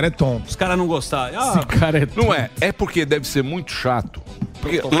 Meghan. esse cara é tonto. Os caras não gostaram. Não é, é porque deve ser muito chato.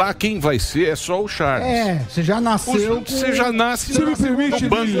 Porque lá quem vai ser é só o Charles. É, você já nasceu. Você já nasce Você me permite no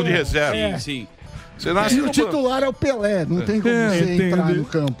banco dizer. de reserva. É. Sim. Você nasce E no o banco. titular é o Pelé, não tem como você entrar no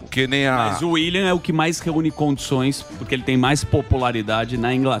campo. Que nem a... Mas o William é o que mais reúne condições, porque ele tem mais popularidade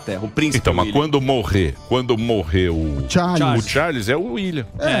na Inglaterra. O príncipe Então, mas William. quando morrer o Charles. o Charles é o William.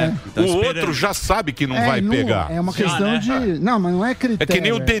 É. Então, o esperando. outro já sabe que não É, vai pegar. É uma questão de. Não, mas não é É critério. que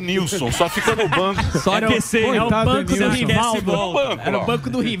nem o Denilson, só fica no banco. Só aquecer. É o banco do Denilson. Rivaldo. Banco, Era ó. o banco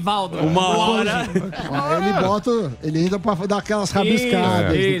do Rivaldo. Uma hora. Ele bota. Ele entra pra dar aquelas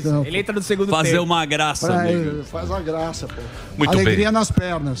rabiscadas. Isso, no campo. ele entra no segundo Fazer tempo. uma graça, Pra amigo. ele, faz a graça, pô. Muito Alegria bem. nas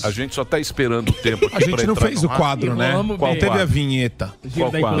pernas. A gente só tá esperando o tempo aqui A gente pra não entrar fez no o quadro, né? Vamos Qual ver. teve a quadro? vinheta?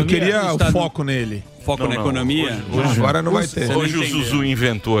 Qual da quadro? Eu queria A gente o tá no- foco nele. Foco na economia. Agora não vai ter. Você não Hoje o entendeu. Zuzu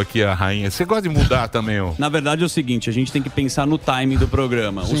inventou aqui a rainha. Você gosta de mudar também, ó. Na verdade é o seguinte, a gente tem que pensar no timing do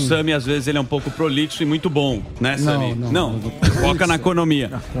programa. O Sami, às vezes, ele é um pouco prolixo e muito bom, né, Sami? não. Foca na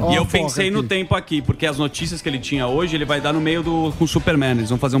economia. Ó, E eu foca pensei no aqui. tempo aqui, porque as notícias que ele tinha hoje, ele vai dar no meio com o Superman. Eles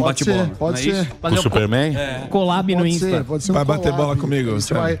vão fazer um Pode bate-bola. ser, pode não é ser. isso? O Superman? Collab no Pode Insta. ser, pode ser um Vai bater collab. bola comigo, A gente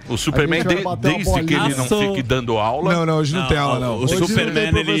Sérgio. vai- O Superman, a gente vai bater uma desde que ele não bolinha. fique dando aula, Não, hoje não tem aula, não. O Hoje não tem Superman,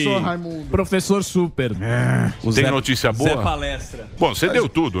 ele... professor Raimundo. Professor Super. O tem Zé- notícia Zé boa. Palestra. Bom, você deu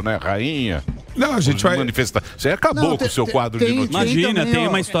tudo, né? Rainha, Não, a gente vai. manifestar. Você acabou Não, com o seu quadro de tem- notícias. Imagina, também, tem ó.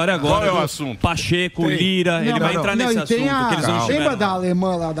 uma história agora. Qual é o do assunto? Pacheco, Lira, ele vai entrar nesse e tem assunto. Que eles não lembra tiveram. da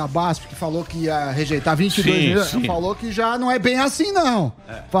alemã lá da BASF que falou que ia rejeitar 22 Sim, milhões? sim. Falou que já não é bem assim, não.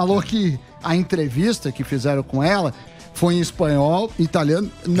 Falou que a entrevista que fizeram com ela foi em espanhol,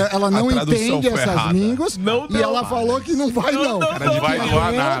 italiano. Ela não A tradução entende foi essas errada. línguas. Não, e não. ela falou que não vai, não. Não vai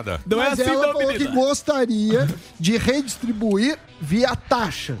doar nada. Não é Mas assim, ela não, falou que menina. gostaria de redistribuir via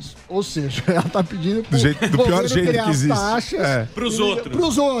taxas. Ou seja, ela tá pedindo pro Do pior governo jeito criar que existe. taxas É. Pros outros.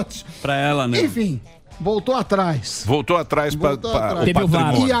 Pros outros. Pra ela, né? Enfim, voltou atrás. Voltou atrás para Voltou atrás. o Teve o VAR.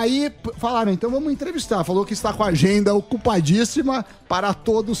 patrimônio. E aí falaram, então vamos entrevistar. Falou que está com a agenda ocupadíssima para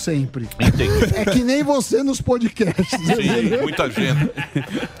todo sempre. Entendi. É que nem você nos podcasts. Sim, muita gente.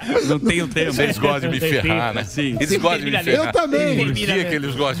 Não tenho tempo. Vocês gostam de me ferrar, né? Sim. Eles gostam de me ferrar. Eu também. Por que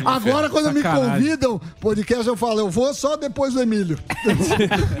eles gostam de me Agora, ferrar? quando me Sacanagem. convidam podcast, eu falo, eu vou só depois do Emílio.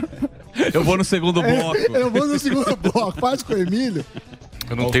 Eu vou no segundo bloco. Eu vou no segundo bloco. Faz com o Emílio.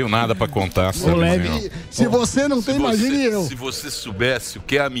 Eu não tenho nada para contar. E se você não tem, imagine eu. Se você soubesse o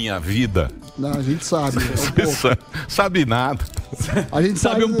que é a minha vida, Não, a gente sabe. você sabe nada. A gente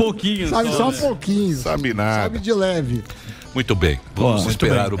Sabe um pouquinho Sabe só, só um né? pouquinho. Sabe nada. Sabe de leve. Muito bem. Vamos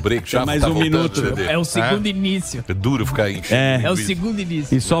esperar o break. Já mais tá um voltando minuto. o CD. É o segundo início. É duro ficar enchendo. É. É o segundo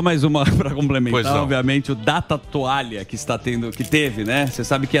início. E só mais uma para Pois complementar, não. obviamente, o Data Toalha que está tendo, que teve, né? Você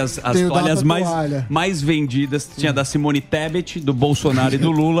sabe que as Tem o toalhas Data Toalha. mais vendidas tinha da Simone Tebet, do Bolsonaro e do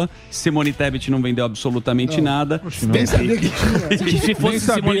Lula. Simone Tebet não vendeu absolutamente nada. Nem sabia que tinha. Se fosse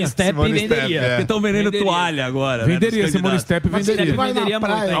Simone Step, Simone venderia. Step, é. Porque estão vendendo Venderia. toalha agora. né, Venderia, dos Simone candidatos. Step Mas ele venderia. vai Venderia na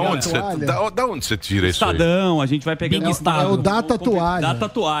muito, praia. hein? Da onde, toalha. da onde você tira isso aí? Estadão, a gente vai pegar Big Star. É o Data Toalha. Data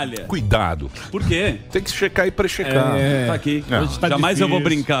Toalha. Cuidado. Por quê? Tem que checar e prechecar. Tá aqui. Não. Hoje Jamais eu vou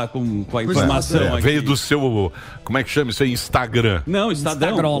brincar com a informação aqui. Veio do seu. Como é que chama isso aí? Instagram. Não, Estadão.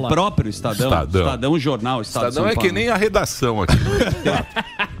 Instagrola. O próprio Estadão. Estadão. Jornal, Estado de Estadão São é Paulo. que nem a redação aqui.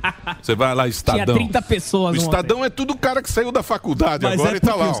 Você Você vai lá, Estadão. Tinha 30 pessoas O Estadão é tudo cara que saiu da faculdade Mas agora é e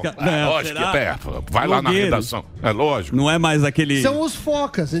tá porque lá. os ca- ó. Não, Lógico que será? vai lá na Blogueiros. redação. É lógico. Não é mais aquele... São os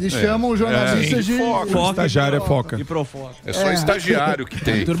focas, eles chamam os jornalistas de... Estagiário é foca. E profoca. É só estagiário que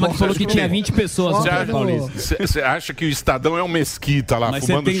tem. A turma que falou que tinha 20 pessoas no Teatro Paulista. Você acha que o Estadão é um Mesquita lá, Mas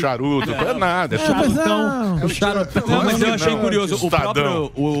fumando você tem- charuto? Não é nada. É Charutão. É o charutão. Não, mas eu Não, achei curioso. O Estadão.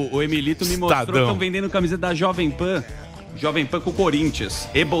 próprio o Emilito me mostrou que Estadão. estão vendendo camiseta da Jovem Pan. Jovem Pan com Corinthians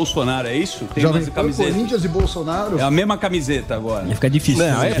e Bolsonaro, é isso? Tem Jovem umas Pan, camisetas. Corinthians e Bolsonaro. É a mesma camiseta agora. Fica difícil.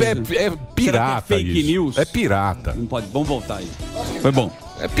 Não, é pirata. Será que é fake isso. news? É pirata. Não pode. Vamos voltar aí. Foi bom.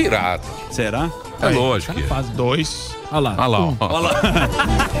 É pirata. Será? É lógico. que é. Fase 2. Olha lá. Olha lá, ó. Olha lá.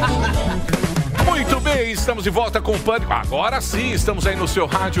 Muito bem, estamos de volta com o Pânico. Agora sim, estamos aí no seu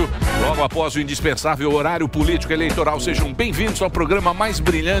rádio, logo após o indispensável horário político eleitoral. Sejam bem-vindos ao programa mais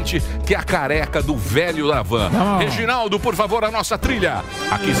brilhante que a careca do velho da van. Reginaldo, por favor, a nossa trilha.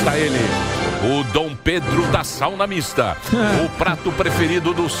 Aqui está ele, o Dom Pedro da sauna mista, o prato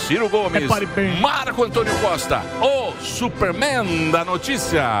preferido do Ciro Gomes, Marco Antônio Costa, o Superman da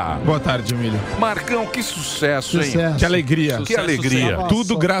notícia. Boa tarde, Emílio. Marcão, que sucesso, hein? Sucesso. Que alegria. Que alegria.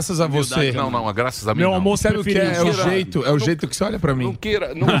 Tudo graças a você. Não, graças a mim. Meu não. almoço Sabe o que é? preferido. É o jeito que você olha pra Não mim.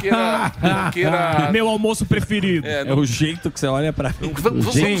 queira. Meu almoço preferido. É o jeito que você olha pra mim.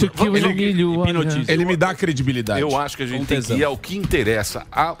 Gente, Hipnotiza. ele me dá credibilidade. Eu acho que a gente Com tem que tesão. ir ao que interessa.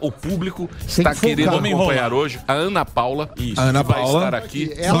 O público está que focar. querendo Vamos acompanhar hoje a Ana Paula. A Ana vai Paula. estar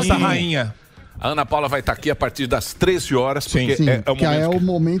aqui. Nossa rainha. A Ana Paula vai estar aqui a partir das 13 horas, porque Sim, é o que é momento o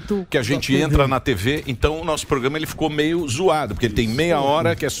momento que a gente da TV. entra na TV. Então o nosso programa ele ficou meio zoado, porque ele tem meia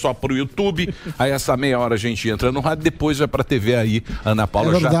hora que é só pro YouTube. Aí essa meia hora a gente entra no rádio, depois vai pra TV aí. Ana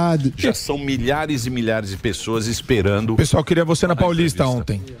Paula É verdade. já são milhares e milhares de pessoas esperando. O pessoal queria você na Paulista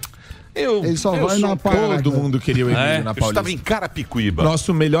ontem. Ele só vai na parada. Todo mundo queria o Emílio na Eu Paulista. estava em Carapicuíba.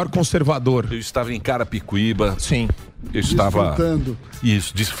 Nosso melhor conservador. Eu estava em Carapicuíba. Sim. Eu estava Desfrutando.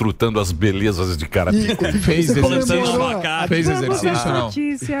 isso, desfrutando as belezas de Carapicuíba. Fez Você exercício. comemorou. Fez exercício ou não?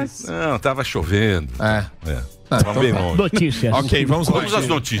 Notícias. Não, tava chovendo. É. Tava bem longe. Notícias. Ok, vamos lá. Vamos às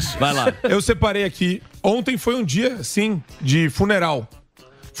notícias. Vai lá. Eu separei aqui. Ontem foi um dia, sim, de funeral.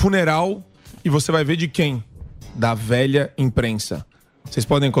 Funeral, e você vai ver de quem? Da velha imprensa. Vocês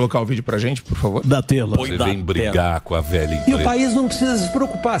podem colocar o vídeo pra gente, por favor? Da tela. Você vem brigar com a velha E o imprensa. país não precisa se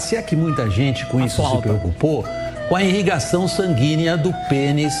preocupar, se é que muita gente com isso se preocupou, com a irrigação sanguínea do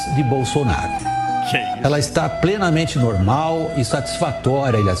pênis de Bolsonaro. Ela está plenamente normal e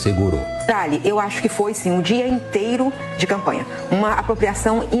satisfatória, ele assegurou. Dali, eu acho que foi sim um dia inteiro de campanha. Uma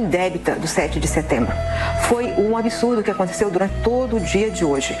apropriação indébita do 7 de setembro. Foi um absurdo que aconteceu durante todo o dia de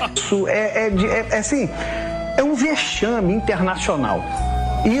hoje. Isso assim, é um vexame internacional.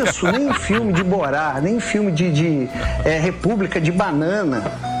 Isso, nem filme de Borá, nem filme de República de Banana.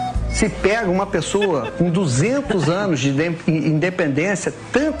 Se pega uma pessoa com 200 anos de independência,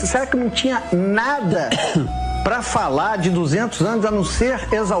 será que não tinha nada para falar de 200 anos a não ser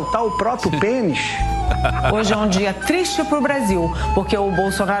exaltar o próprio pênis? Hoje é um dia triste para o Brasil, porque o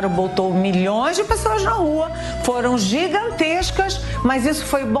Bolsonaro botou milhões de pessoas na rua, foram gigantescas, mas isso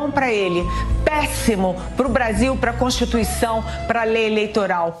foi bom para ele. Péssimo para o Brasil, para a Constituição, para a lei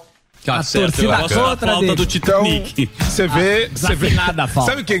eleitoral. A torcida outra falta do Titanic. Você vê. Desafinada a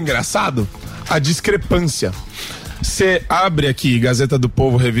falta. Sabe o que é engraçado? A discrepância. Você abre aqui Gazeta do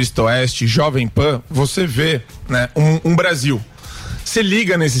Povo, Revista Oeste, Jovem Pan, você vê, né, um Brasil. Você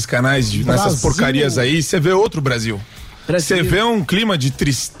liga nesses canais, nessas porcarias aí, você vê outro Brasil. Você vê um clima de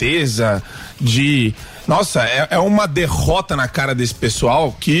tristeza, de... Nossa, é uma derrota na cara desse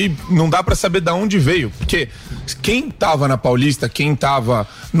pessoal que não dá pra saber de onde veio. Porque quem tava na Paulista, quem tava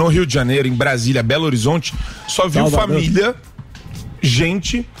no Rio de Janeiro, em Brasília, Belo Horizonte, só viu família,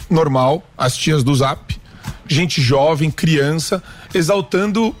 gente normal, as tias do Zap, gente jovem, criança,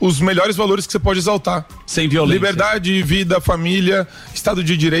 exaltando os melhores valores que você pode exaltar. Sem violência. Liberdade, vida, família, Estado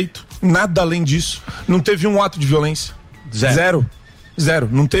de Direito, nada além disso. Não teve um ato de violência. Zero.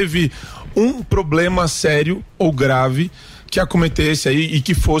 Não teve um problema sério ou grave que acometesse aí e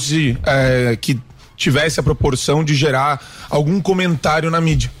que fosse, que tivesse a proporção de gerar algum comentário na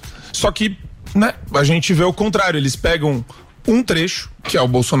mídia. Só que, né, a gente vê o contrário, eles pegam um trecho, que é o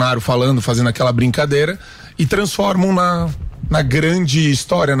Bolsonaro falando, fazendo aquela brincadeira, e transformam na grande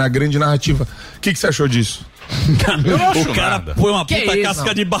história, na grande narrativa. O que você achou disso? Eu não acho O cara nada. põe uma puta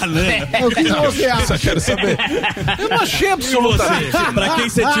casca de banana. O que você acha? Só quero saber. Eu não achei E absolutamente. você? Pra quem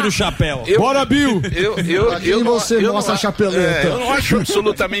você tira o chapéu? Bora, Bill! Quem você mostra a chapeleta? Eu não acho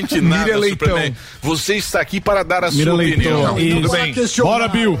absolutamente nada. Mira Leitão. Superman. Você está aqui para dar a Mira sua Leitão. opinião. Tudo bem. Bora,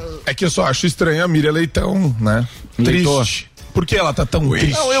 Bill! É que eu só acho estranho a Miriam Leitão, né? Leitor. Triste. Por que ela tá tão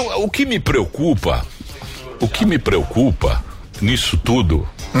triste? Não, o que me preocupa nisso tudo...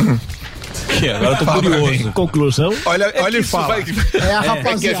 Agora eu tô curioso. Conclusão? Olha e fala. É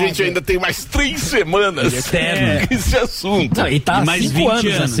que a gente ainda tem mais 3 semanas esse assunto. Não, e tá mais 20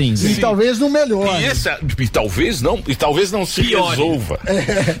 anos assim. E talvez não melhore. E talvez não se resolva.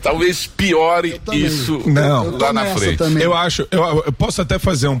 Talvez piore isso lá na frente. Também. Eu acho, eu posso até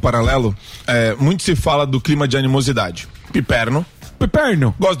fazer um paralelo. Muito se fala do clima de animosidade. Piperno.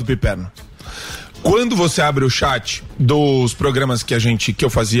 Gosto do piperno. Quando você abre o chat dos programas que eu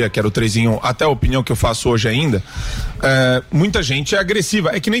fazia, que era o 3 em 1, até a opinião que eu faço hoje ainda, muita gente é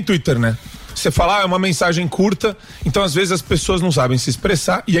agressiva. É que nem Twitter, né? Você fala, é uma mensagem curta, então às vezes as pessoas não sabem se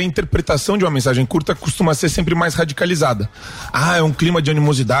expressar e a interpretação de uma mensagem curta costuma ser sempre mais radicalizada. É um clima de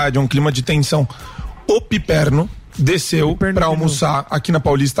animosidade, é um clima de tensão. O Piperno desceu pra almoçar aqui na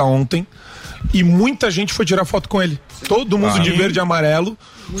Paulista ontem e muita gente foi tirar foto com ele. Todo mundo de verde e amarelo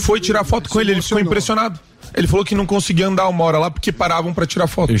foi tirar foto com ele ficou impressionado. Ele falou que não conseguia andar uma hora lá porque paravam pra tirar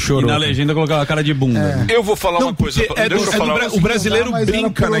foto. E na legenda colocava a cara de bunda. Eu vou falar uma coisa. O brasileiro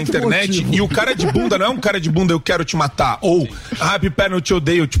brinca na internet e o cara de bunda não é um cara de bunda, eu quero te matar. Ou, Piperno, eu te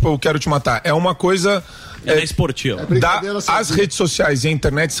odeio, tipo, eu quero te matar. É uma coisa... esportiva. As redes sociais e a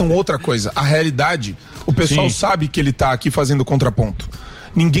internet são outra coisa. A realidade, o pessoal sabe que ele tá aqui fazendo contraponto.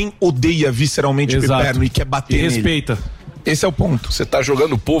 Ninguém odeia visceralmente o Piperno e quer bater nele. Respeita. Esse é o ponto. Você tá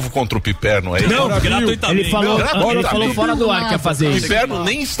jogando o povo contra o Piperno aí? Não, gratuitamente. Ele falou fora do ar que ia fazer isso. O Piperno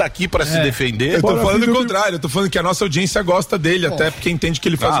nem está aqui para se defender. Eu tô falando o contrário, eu tô falando que a nossa audiência gosta dele, até porque entende que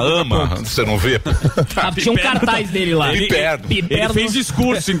ele faz ama, você não vê? Tinha um cartaz dele lá. Piperno. Ele fez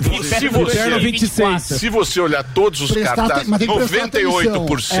discurso, se você olhar todos os cartazes,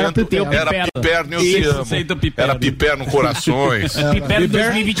 98% era Piperno, eu te amo. Era Piperno Corações. Piperno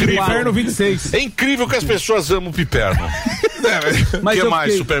 2024. Piperno 26. É incrível que as pessoas amam o Piperno. O que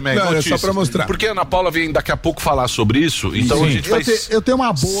mais, Superman? Não, é só pra mostrar. Porque a Ana Paula vem daqui a pouco falar sobre isso, então a gente vai eu tenho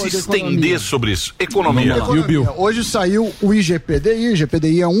uma boa se estender sobre isso. Economia. Hoje saiu o IGPDI. O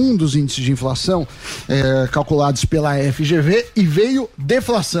IGPDI é um dos índices de inflação calculados pela FGV e veio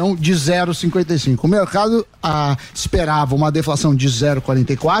deflação de 0,55. O mercado esperava uma deflação de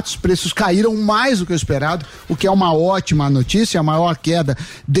 0,44. Os preços caíram mais do que o esperado, o que é uma ótima notícia, a maior queda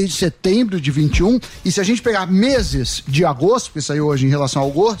desde setembro de 21. E se a gente pegar meses de agosto, porque saiu hoje em relação ao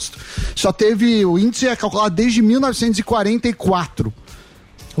agosto, só teve o índice calculado desde 1944.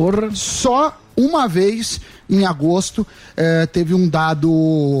 Só uma vez em agosto teve um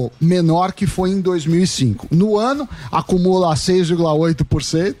dado menor que foi em 2005. No ano, acumula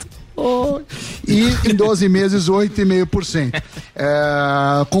 6,8%. E em 12 meses 8,5%.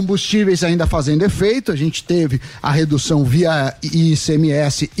 Combustíveis ainda fazendo efeito. A gente teve a redução via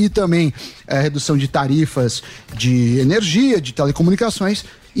ICMS e também a redução de tarifas de energia, de telecomunicações.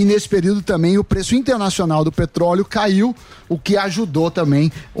 E nesse período também o preço internacional do petróleo caiu, o que ajudou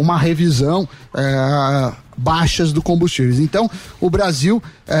também uma revisão baixas do combustíveis. Então o Brasil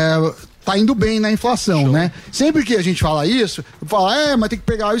tá indo bem na inflação, né? Sempre que a gente fala isso, fala, mas tem que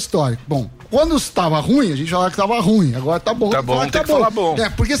pegar o histórico. Bom, quando estava ruim, a gente falava que estava ruim. Agora tá bom. Tá bom, tem que falar bom.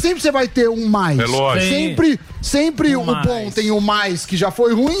 Porque sempre você vai ter um mais. É lógico. Sempre o bom tem o mais que já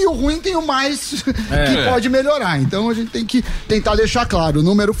foi ruim e o ruim tem o mais que pode melhorar. Então a gente tem que tentar deixar claro. O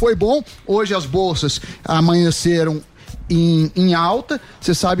número foi bom. Hoje as bolsas amanheceram em alta.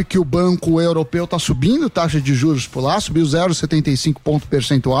 Você sabe que o Banco Europeu está subindo taxa de juros por lá, subiu 0,75 ponto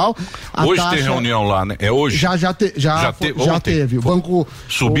percentual. Hoje tem reunião lá, né? É hoje? Já teve. O banco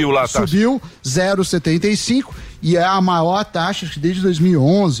subiu lá, subiu 0,75 e é a maior taxa desde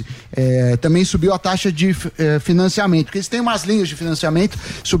 2011. Também subiu a taxa de financiamento, porque eles têm umas linhas de financiamento,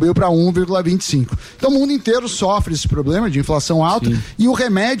 subiu para 1,25. Então o mundo inteiro sofre esse problema de inflação alta. Sim. E o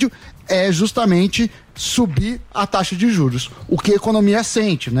remédio é justamente subir a taxa de juros, o que a economia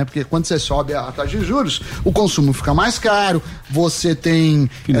sente, né? Porque quando você sobe a taxa de juros, o consumo fica mais caro, você tem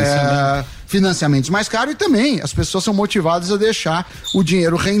financiamentos mais caros e também as pessoas são motivadas a deixar o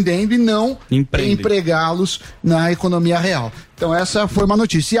dinheiro rendendo e não empregá-los na economia real. Então essa foi uma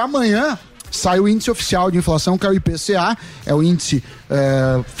notícia. E amanhã sai o índice oficial de inflação, que é o IPCA, é o índice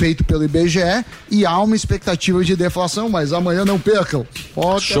feito pelo IBGE, e há uma expectativa de deflação, mas amanhã não percam.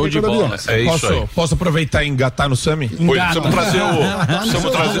 Show de bola, é isso aí. Posso aproveitar e engatar no Sami?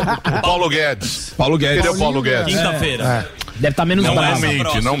 Precisamos trazer o Paulo Guedes. Cadê o Paulo Guedes? Deve estar menos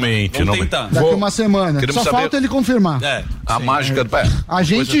Não mente. Daqui uma semana. Só falta ele confirmar. A mágica... A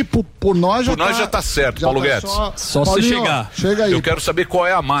gente, por nós já já tá certo, Paulo Guedes. Só se Paulinho, chegar. Chega aí. Eu quero saber qual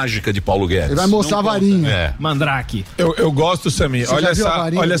é a mágica de Paulo Guedes. Ele vai mostrar a varinha. Mandrake. Eu gosto, Samir. Você já viu a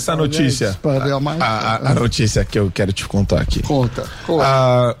varinha Olha do essa Paulo notícia. Guedes para ver a mágica? A notícia que eu quero te contar aqui. Conta.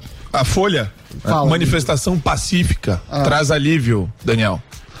 A Folha, a manifestação pacífica, traz alívio, Daniel.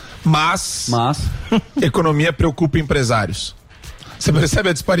 Mas economia preocupa empresários. Você percebe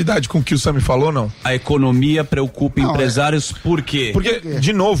a disparidade com o que o Sami falou, não? A economia preocupa empresários por quê? Porque,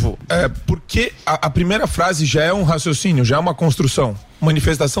 de novo, porque a primeira frase já é um raciocínio, já é uma construção.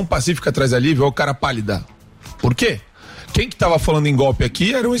 Manifestação pacífica traz alívio, é o cara pálida. Por quê? Quem que tava falando em golpe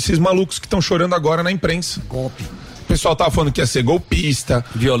aqui eram esses malucos que estão chorando agora na imprensa. Golpe. O pessoal tava falando que ia ser golpista.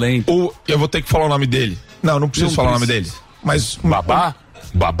 Violento. Eu vou ter que falar o nome dele. Não preciso falar o nome dele. Mas...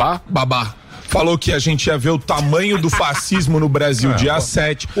 Babá. Falou que a gente ia ver o tamanho do fascismo no Brasil dia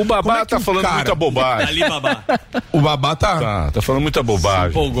 7. O Babá tá falando muita bobagem. Ali, Babá. O Babá tá falando muita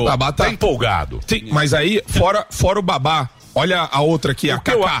bobagem. O Babá tá empolgado. Sim, mas aí, fora o Babá, olha a outra aqui, a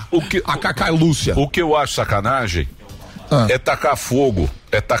Cacá Lúcia. O que eu acho sacanagem é tacar fogo.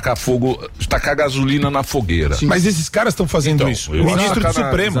 Tacar gasolina na fogueira. Sim. Mas esses caras estão fazendo isso. O ministro do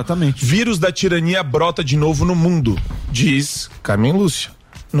Supremo, vírus da tirania brota de novo no mundo, diz Carmen Lúcia.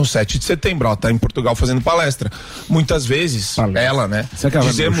 No 7 de setembro, ela tá em Portugal fazendo palestra. Muitas vezes, ela, né?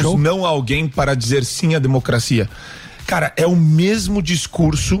 Dizemos não a alguém para dizer sim à democracia. Cara, é o mesmo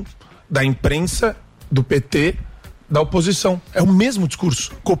discurso da imprensa, do PT, da oposição. É o mesmo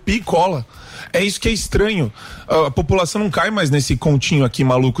discurso. Copia e cola. É isso que é estranho. A população não cai mais nesse continho aqui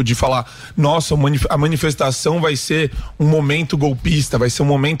maluco de falar, nossa, a manifestação vai ser um momento golpista, vai ser um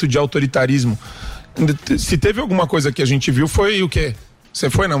momento de autoritarismo. Se teve alguma coisa que a gente viu, foi o quê? Você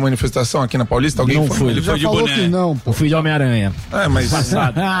foi na manifestação aqui na Paulista? Alguém não foi? Fui. Ele foi de boné. Eu fui de Homem-Aranha. Mas você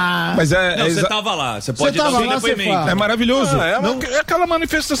tava lá. Você pode dar um depoimento. É maravilhoso. É aquela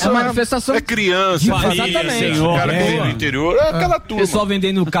manifestação. É manifestação. É criança, Exatamente. Cara que vem do interior. É aquela turma. Pessoal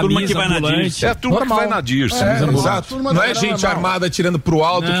vendendo camisa que vai na ambulante. É a turma que vai na Dirce. Exato. Não é gente armada atirando pro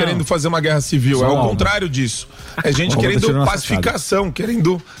alto, querendo fazer uma guerra civil. É o contrário disso. É gente querendo pacificação,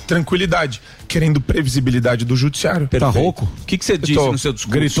 querendo tranquilidade, querendo previsibilidade do judiciário. Tá rouco? O que você disse no seu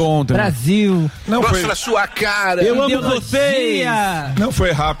discurso? Gritou ontem. Brasil. Não foi. Mostra a sua cara. Eu amo vocês. Não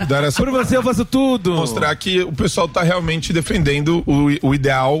foi rápido, era só por você eu faço tudo. Mostrar que o pessoal tá realmente defendendo o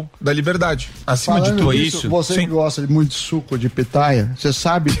ideal da liberdade. Acima Falando de tudo isso. Você que gosta muito de suco de pitaia, você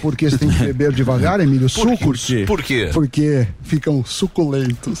sabe por que você tem que beber devagar, Emílio? Sucos? Por quê? Porque ficam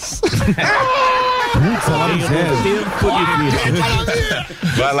suculentos.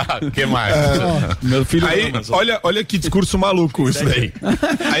 Vai lá, o que mais? Meu filho. Aí, olha que discurso maluco isso daí.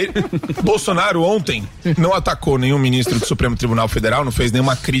 Aí, Bolsonaro ontem não atacou nenhum ministro do Supremo Tribunal Federal, não fez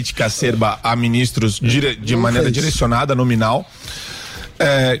nenhuma crítica acerba a ministros de maneira direcionada, nominal.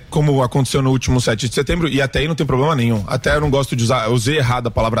 Como aconteceu no último 7 de setembro, e até aí não tem problema nenhum. Até eu não gosto de usar, eu usei errado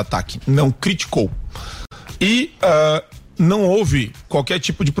a palavra ataque. Não criticou. E não houve qualquer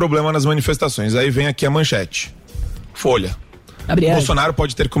tipo de problema nas manifestações. Aí vem aqui a manchete. Folha. Bolsonaro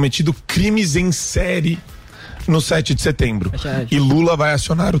pode ter cometido crimes em série no 7 de setembro. E Lula vai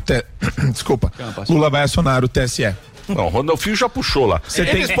acionar o Lula vai acionar o TSE. Não, o Randolfinho já puxou lá.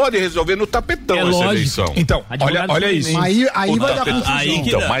 Eles podem resolver no tapetão essa eleição. Então, olha isso. Aí vai dar confusão.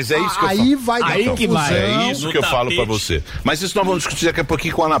 Então, mas é isso que eu falo. Aí vai dar confusão. É isso que eu falo pra você. Mas isso nós vamos discutir daqui a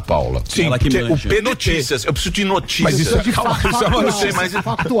pouquinho com a Ana Paula. Sim, porque o PDT... Notícias, eu preciso de notícias. Mas isso é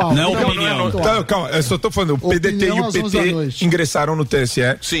factual. Não é opinião. Calma, eu só tô falando, o PDT e o PT ingressaram no TSE.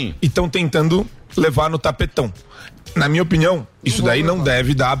 Sim. E estão tentando levar no tapetão. Na minha opinião, isso daí não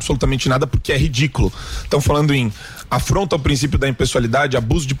deve dar absolutamente nada porque é ridículo. Estão falando em afronta ao princípio da impessoalidade,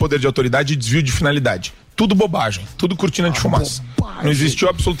 abuso de poder de autoridade e desvio de finalidade. Tudo bobagem, tudo cortina de fumaça. Não existiu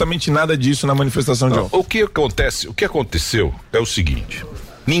absolutamente nada disso na manifestação de ontem. O que aconteceu é o seguinte: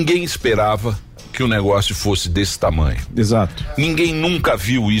 ninguém esperava que o negócio fosse desse tamanho. Exato. Ninguém nunca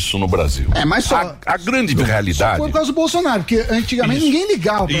viu isso no Brasil. Mas só a grande realidade... Só por causa do Bolsonaro, porque antigamente ninguém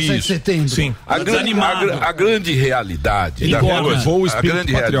ligava para 7 de setembro. Sim. A grande realidade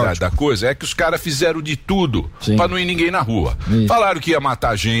da coisa é que os caras fizeram de tudo para não ir ninguém na rua. Falaram que ia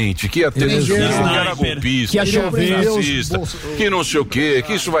matar gente, que ia ter que era golpista, que ia chover, racista, que não sei o quê,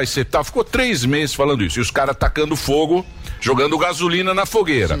 que isso vai ser tal. Ficou 3 meses falando isso. E os caras tacando fogo, jogando gasolina na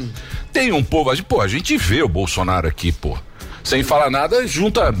fogueira. Sim. Tem um povo, a gente vê o Bolsonaro aqui, sem falar nada,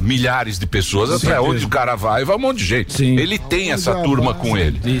 junta milhares de pessoas, até onde o cara vai um monte de gente. Sim. Ele tem essa turma com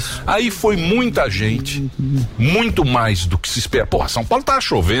ele. Isso. Aí foi muita gente, muito mais do que se espera. São Paulo tava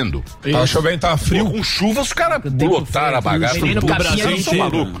chovendo. Tava chovendo, tava frio. Com chuva, os caras lotaram a bagaça. O Brasil são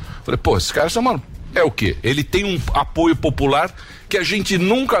malucos. Falei, esses caras são malucos. é o quê? Ele tem um apoio popular que a gente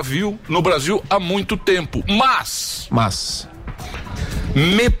nunca viu no Brasil há muito tempo. Mas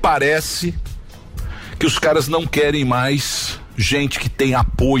me parece que os caras não querem mais gente que tem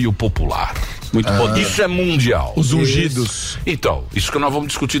apoio popular. Muito poder. Isso é mundial. Os ungidos. Então, isso que nós vamos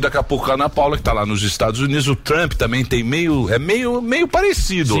discutir daqui a pouco com a Ana Paula, que tá lá nos Estados Unidos. O Trump também tem meio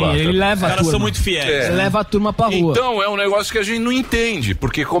parecido. Sim, lá. ele leva a Os caras turma. são muito fiéis. Ele leva a turma pra rua. Então, é um negócio que a gente não entende.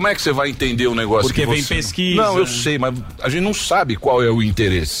 Porque como é que você vai entender um negócio Porque que vem você... pesquisa. Não, eu sei, mas a gente não sabe qual é o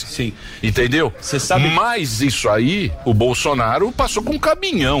interesse. Sim. Entendeu? Você sabe... Mas isso aí, o Bolsonaro passou com um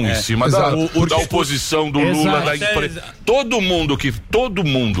caminhão em cima da oposição do Lula, da imprensa. Todo mundo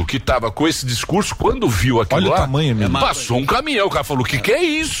que tava com esse discurso, quando viu aquilo lá, passou um caminhão. O cara falou, o que é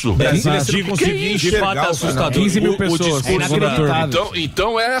isso? De fato é assustador. 15 mil pessoas.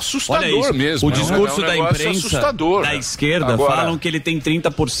 Então é assustador Olha isso, mesmo. o discurso é um da negócio imprensa assustador, da né? esquerda Agora, falam que ele tem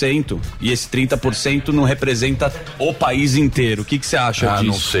 30% e esse 30% não representa o país inteiro. O que você acha disso?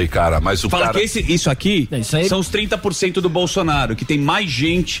 Não sei, cara, mas o Fala cara... que isso aqui são os 30% do Bolsonaro, que tem mais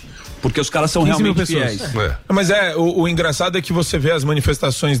gente, porque os caras são realmente fiéis. Mas o engraçado é que você vê as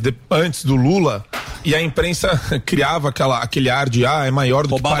manifestações antes do Lula e a imprensa criava aquele ar de é maior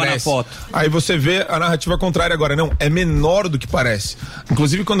do Roubava que parece. na foto. Aí você vê a narrativa contrária agora, não, é menor do que parece.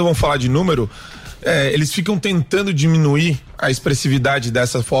 Inclusive quando vão falar de número, eles ficam tentando diminuir a expressividade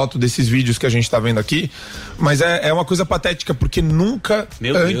dessa foto, desses vídeos que a gente tá vendo aqui, mas é uma coisa patética, porque nunca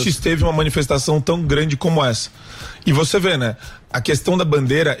antes teve uma manifestação tão grande como essa. E você vê, né? A questão da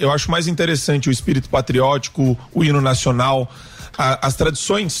bandeira, eu acho mais interessante o espírito patriótico, o hino nacional, as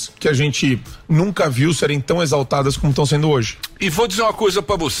tradições que a gente nunca viu serem tão exaltadas como estão sendo hoje. E vou dizer uma coisa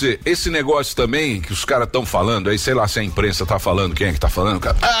pra você, esse negócio também que os caras estão falando, aí sei lá se a imprensa tá falando, quem é que tá falando,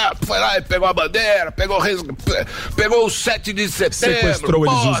 cara? Foi lá e pegou a bandeira, pegou o 7 de setembro,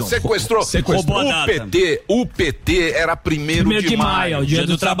 sequestrou. O PT era 1º de maio, o dia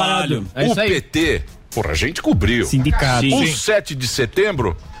do trabalho. O PT, a gente cobriu. Sindicato. O 7 de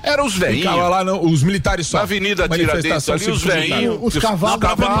setembro eram os veinhos. Ficava lá, os militares só. Na Avenida Tiradentes ali, os veinhos. Os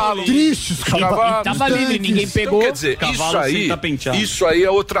cavalos tristes, os cavalos. Tava livre, ninguém pegou. Então, quer dizer, isso aí é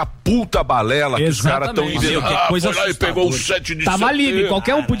outra puta balela que os caras estão inventando. Foi lá e pegou o 7 de setembro. Tava livre,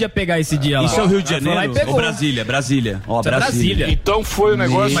 qualquer um podia pegar esse dia lá. Isso é o Rio de Janeiro ou Brasília? Ó, Brasília. Então foi o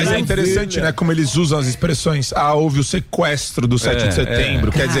negócio... Mas é interessante, né, como eles usam as expressões. Houve o sequestro do 7 de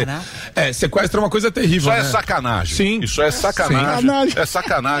setembro. Quer dizer, sequestro é uma coisa terrível, Isso né? é sacanagem. Sim. Isso é sacanagem. É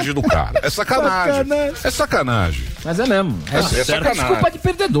sacanagem do cara. É sacanagem. É sacanagem. Mas é mesmo. É sacanagem. Desculpa de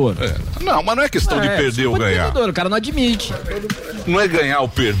perdedor. Não, mas não é questão de perder ou ganhar. Perdedor, o cara não admite. Não é ganhar ou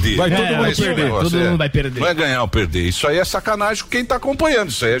perder. Vai todo mundo perder. Todo mundo vai perder. Não é ganhar ou perder. Isso aí é sacanagem com quem tá acompanhando.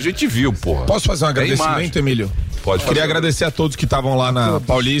 Isso aí a gente viu, porra. Posso fazer um agradecimento, Emílio? Pode fazer. Queria agradecer a todos que estavam lá na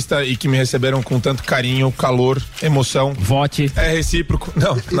Paulista e que me receberam com tanto carinho, calor, emoção. Vote. É recíproco.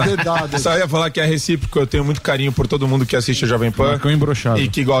 Não, só ia falar que é recíproco. Eu tenho muito carinho por todo mundo que assiste a Jovem Pan e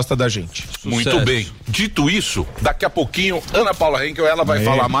que gosta da gente. Muito bem. Dito isso, daqui a pouquinho, Ana Paula Henkel, ela vai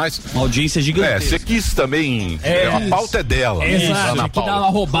falar mais. Uma audiência gigantesca. Você quis também. A pauta é dela. Exato. Ana Que dá Paula. uma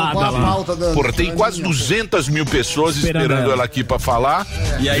roubada lá. Porra, tem quase 200 mil pessoas esperando ela aqui pra falar.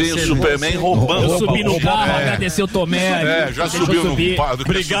 E aí vem o Superman roubando. Eu subi no carro, agradecer o Tomé. Já subiu no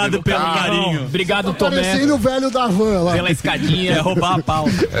Obrigado pelo carinho. Obrigado, Tomé. Parecendo o velho da van lá. Pela escadinha. É roubar a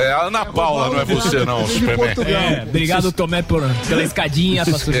pauta. É a Ana Paula, não é você não, Superman. Obrigado, Tomé, pela escadinha,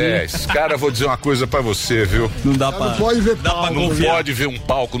 pra subir. Esse cara, vou dizer uma coisa pra você, viu? Não dá pra... Não pode ver palco. Não pode ver um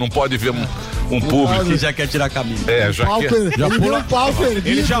palco, não pode ver um público. Que já quer tirar a camisa. Já quer. Ele pula um palco erguido.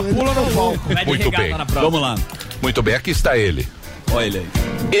 Ele já pula no palco. Muito bem. Vamos lá. Muito bem, aqui está ele. Olha ele aí.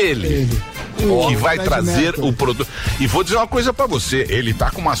 Ele que vai trazer o produto. E vou dizer uma coisa pra você, ele tá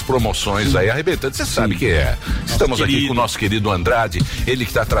com umas promoções aí arrebentando, você sabe que é. Estamos aqui com o nosso querido Andrade, ele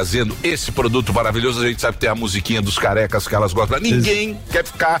que tá trazendo esse produto maravilhoso. A gente sabe que tem a musiquinha dos carecas que elas gostam. Ninguém quer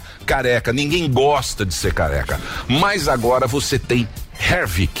ficar careca, ninguém gosta de ser careca. Mas agora você tem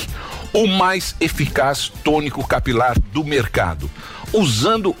Hervik, o mais eficaz tônico capilar do mercado.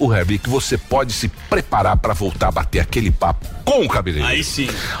 Usando o Hervik, você pode se preparar para voltar a bater aquele papo com o cabeleireiro. Aí sim.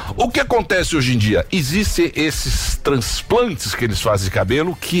 O que acontece hoje em dia? Existem esses transplantes que eles fazem de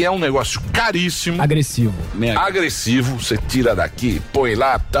cabelo, que é um negócio caríssimo. Agressivo. Agressivo. Você tira daqui, põe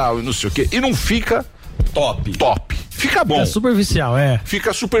lá, tal, e não sei o quê. E não fica top. Fica bom. É superficial,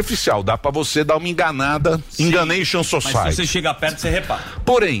 Fica superficial. Dá pra você dar uma enganada. Enganation Society. Mas se você chegar perto, você repara.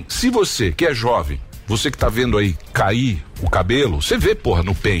 Porém, se você que é jovem, você que tá vendo aí cair o cabelo, você vê, porra,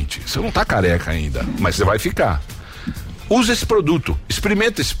 no pente. Você não tá careca ainda, mas você vai ficar. Usa esse produto,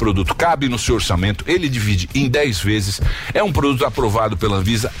 experimenta esse produto, cabe no seu orçamento, ele divide em 10 vezes, é um produto aprovado pela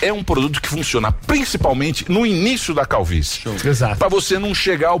Anvisa, é um produto que funciona principalmente no início da calvície. Exato. Para você não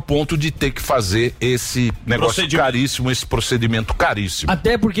chegar ao ponto de ter que fazer esse negócio caríssimo, esse procedimento caríssimo.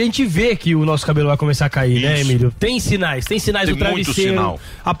 Até porque a gente vê que o nosso cabelo vai começar a cair, né, Emílio? Tem sinais do travesseiro, muito sinal.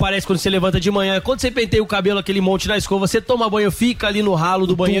 Aparece quando você levanta de manhã, quando você penteia o cabelo, aquele monte na escova, você toma banho, fica ali no ralo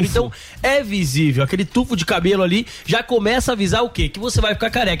do banheiro, então é visível, aquele tufo de cabelo ali já começa a avisar o quê? Que você vai ficar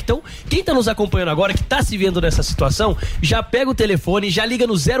careca. Então, quem tá nos acompanhando agora, que tá se vendo nessa situação, já pega o telefone, já liga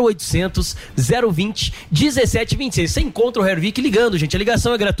no 0800 020 1726. Você encontra o Hervik ligando, gente, a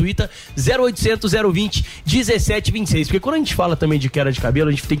ligação é gratuita, 0800 020 1726, porque quando a gente fala também de queda de cabelo,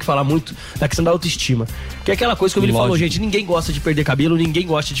 a gente tem que falar muito da questão da autoestima, que é aquela coisa que o Emílio falou, gente, ninguém gosta de perder cabelo, ninguém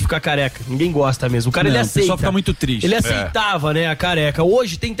gosta de ficar careca, ninguém gosta mesmo, o cara ele aceita. O pessoal fica muito triste. Ele aceitava, né, a careca.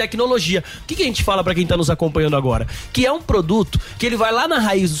 Hoje tem tecnologia. O que a gente fala pra quem tá nos acompanhando agora? Que é um produto que ele vai lá na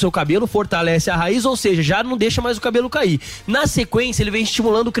raiz do seu cabelo, fortalece a raiz, ou seja, já não deixa mais o cabelo cair. Na sequência, ele vem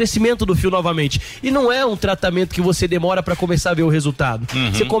estimulando o crescimento do fio novamente. E não é um tratamento que você demora pra começar a ver o resultado.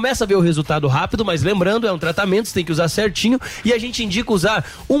 Você começa a ver o resultado rápido, mas lembrando, é um tratamento, você tem que usar certinho, e a gente indica usar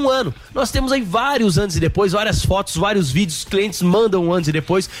 1 ano. Nós temos aí vários antes e depois, várias fotos, vários vídeos, os clientes mandam antes e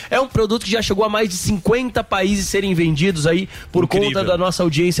depois. É um produto que já chegou a mais de 50 países serem vendidos aí por conta da nossa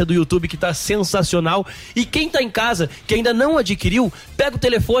audiência do YouTube, que tá sensacional. E quem tá em casa, que ainda não adquiriu, pega o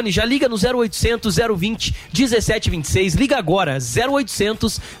telefone, já liga no 0800 020 1726, liga agora,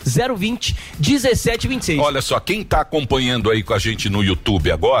 0800 020 1726. Olha só, quem tá acompanhando aí com a gente no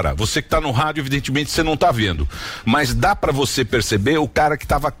YouTube agora, você que tá no rádio, evidentemente você não tá vendo, mas dá pra você perceber o cara que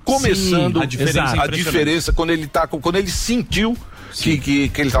tava começando. Sim, a diferença quando ele sentiu que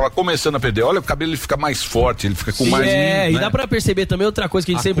ele tava começando a perder. Olha, o cabelo ele fica mais forte, ele fica com mais... e dá pra perceber também outra coisa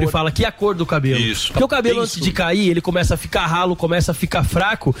que a gente sempre fala, que é a cor do cabelo. Isso. Porque o cabelo antes de cair, ele começa a ficar ralo, começa a ficar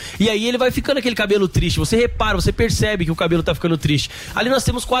fraco, e aí ele vai ficando aquele cabelo triste. Você repara, você percebe que o cabelo tá ficando triste. Ali nós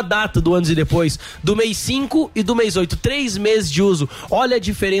temos com a data do antes e depois, do mês 5 e do mês 8, 3 meses de uso. Olha a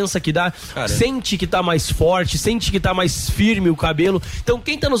diferença que dá. Caramba. Sente que tá mais forte, sente que tá mais firme o cabelo. Então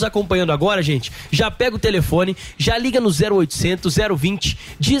quem tá nos acompanhando agora, gente, já pega o telefone, já liga no 0800 020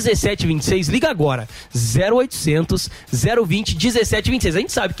 1726, liga agora, 0800 020 1726. A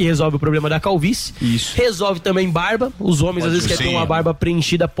gente sabe que resolve o problema da calvície. Isso. Resolve também barba. Os homens às vezes querem ter uma barba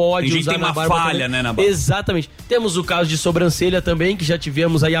preenchida, pode usar na barba. Tem uma falha, né, na barba. Exatamente. Temos o caso de sobrancelha também, que já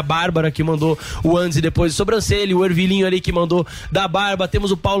tivemos aí a Bárbara que mandou o antes e depois de sobrancelha, o Ervilinho ali que mandou da barba.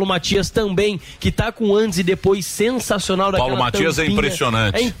 Temos o Paulo Matias também, que tá com antes e depois sensacional daquela Paulo Matias tampinha. É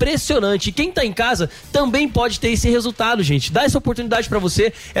impressionante. É impressionante. E quem tá em casa também pode ter esse resultado, gente. Dá essa oportunidade pra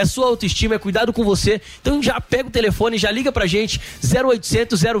você, é sua autoestima, é cuidado com você. Então já pega o telefone, já liga pra gente,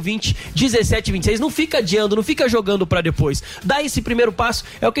 0800 020 1726. Não fica adiando, não fica jogando pra depois. Dá esse primeiro passo.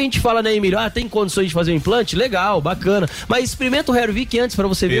 É o que a gente fala, né, Emílio? Tem condições de fazer um implante? Legal, bacana. Mas experimenta o Hervik antes pra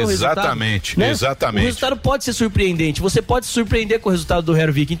você ver o resultado. Exatamente, né? exatamente. O resultado pode ser surpreendente. Você pode se surpreender com o resultado do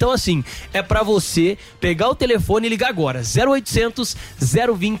Hervik. Então, assim, é pra você pegar o telefone e ligar agora. 0800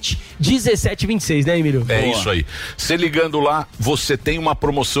 020 1726, né, Emílio? É isso aí. Você ligando lá, você tem uma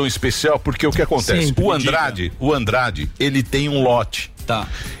promoção especial, porque o que acontece? Sempre. O Andrade, ele tem um lote. Tá.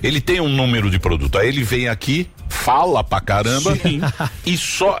 Ele tem um número de produto. Aí ele vem aqui, fala pra caramba e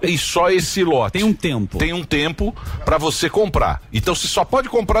só esse lote. Tem um tempo. Tem um tempo pra você comprar. Então você só pode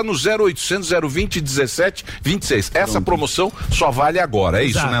comprar no 0800 020 1726. Essa promoção só vale agora. É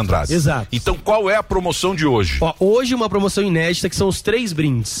isso, né, Andrade? Exato. Então qual é a promoção de hoje? Ó, hoje uma promoção inédita que são os 3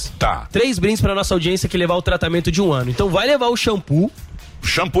 brindes. Tá. 3 brindes pra nossa audiência que levar o tratamento de 1 ano. Então vai levar o shampoo.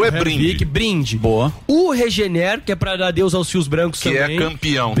 Shampoo é brinde. Brinde. Boa. O Regener, que é pra dar adeus aos fios brancos que também. Que é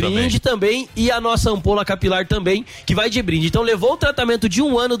campeão brinde também. E a nossa ampola capilar também, que vai de brinde. Então levou o tratamento de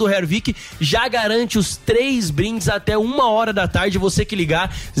 1 ano do Hervik, já garante os 3 brindes até 1h da tarde. Você que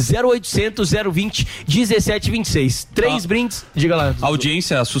ligar, 0800 020 1726. 3 brindes, diga lá. A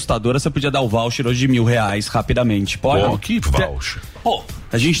audiência assustadora, você podia dar o voucher hoje de R$1.000 rapidamente. Pode? Pô, que voucher? Pô,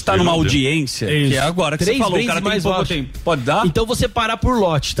 a gente tá numa audiência que é agora que 3 você falou, o cara tem mais pouco tempo. Pode dar? Então você parar por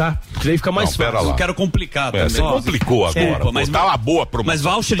lote, tá? Que daí fica mais fácil. Eu quero complicar também. Você complicou agora. Mas tá uma boa promoção. Mas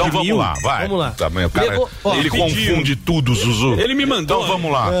voucher então de vamos 1.000? lá, vai. Vamos lá. Também, o cara, ele confunde tudo, Zuzu. Ele me mandou. Então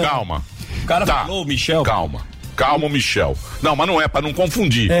vamos lá, calma. O cara falou, Michel. Calma. Calma, Michel. Não, mas não é pra não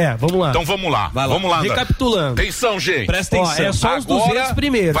confundir. Vamos lá. Então vamos lá. Vamos lá. Recapitulando. Atenção, gente. Presta atenção. É só os 200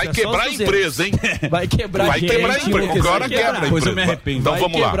 primeiros. Vai quebrar a empresa, hein? Vai quebrar a empresa. Agora quebra a empresa. Pois eu me arrependo. Então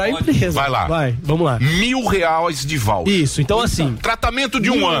vamos lá. Vai quebrar a empresa. Vai lá. Vai, vamos lá. R$1.000 de voucher. Isso, então assim. Tratamento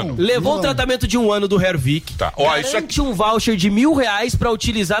de 1 ano. Levou o tratamento de 1 ano do Hervik. Tá. Ó, isso aqui. Um voucher de R$1.000 pra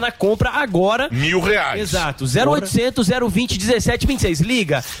utilizar na compra agora. R$1.000. Exato. 0800 020 1726.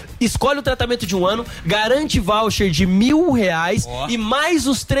 Liga. Escolhe o tratamento de 1 ano. Garante voucher de R$1.000 e mais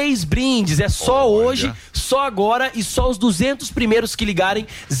os 3 brindes. É só hoje, só agora e só os 200 primeiros que ligarem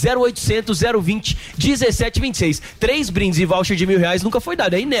 0800 020 1726. 3 brindes e voucher de R$1.000 nunca foi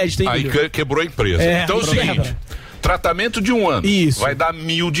dado. É inédito, hein? Aí quebrou a empresa. Então é o seguinte. Tratamento de 1 ano. Isso. Vai dar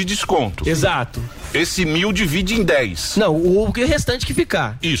 1.000 de desconto. Exato. Esse 1.000 divide em 10. Não, o restante que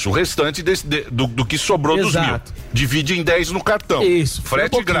ficar. Isso, o restante do que sobrou dos 1.000. Divide em 10 no cartão. Isso.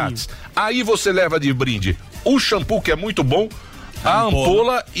 Frete grátis. Aí você leva de brinde o shampoo, que é muito bom, a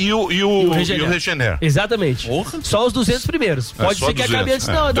ampola e o Regener. Exatamente. Só os 200 primeiros. Pode ser que acabe antes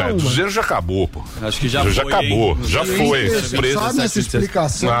da uma. 200 já acabou, pô. Acho que já foi. Já acabou. Já foi. Só nessa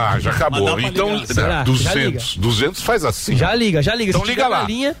explicação. Já acabou. Então, 200 faz assim. Já liga. Então liga lá.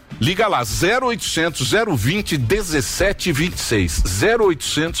 Liga lá, 0800 020 1726.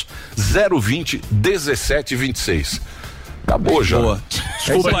 0800 020 1726. Acabou já. Boa.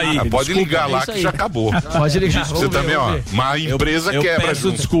 Desculpa aí. Pode ligar lá que já acabou. Pode ligar. Você também, ó. Mas a empresa quebra.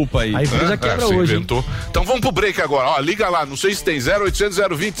 Peço desculpa aí. A empresa quebra hoje. Inventou. Então vamos pro break agora. Ó, liga lá. Não sei se tem 0800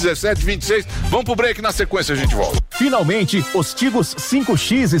 020 1726. Vamos pro break, na sequência a gente volta. Finalmente, os Tigos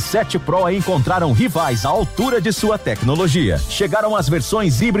 5X e 7 Pro encontraram rivais à altura de sua tecnologia. Chegaram as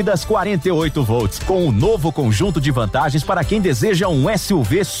versões híbridas 48 volts, com um novo conjunto de vantagens para quem deseja um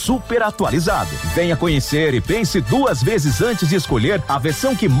SUV super atualizado. Venha conhecer e pense 2 vezes antes de escolher a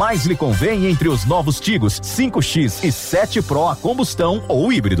versão que mais lhe convém entre os novos Tigos 5X e 7 Pro a combustão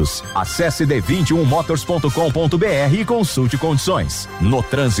ou híbridos. Acesse d21motors.com.br e consulte condições. No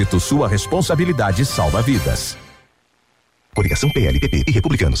trânsito, sua responsabilidade salva vidas. Coligação PLPP e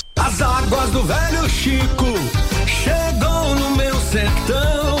Republicanos. As águas do Velho Chico chegou no meu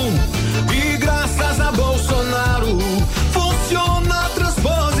sertão e graças a Bolsonaro funciona a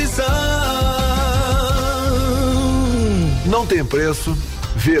transposição. Não tem preço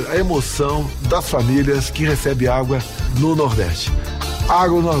ver a emoção das famílias que recebem água no Nordeste. A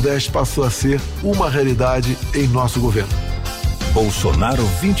Água Nordeste passou a ser uma realidade em nosso governo. Bolsonaro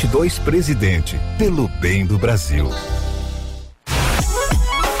 22 presidente, pelo bem do Brasil.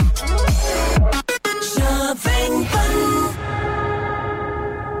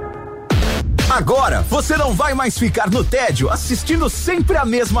 Agora, você não vai mais ficar no tédio assistindo sempre a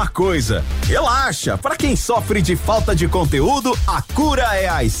mesma coisa. Relaxa, para quem sofre de falta de conteúdo, a cura é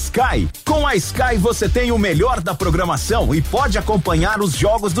a Sky. Com a Sky você tem o melhor da programação e pode acompanhar os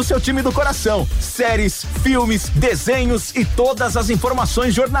jogos do seu time do coração, séries, filmes, desenhos e todas as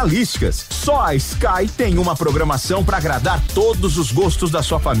informações jornalísticas. Só a Sky tem uma programação para agradar todos os gostos da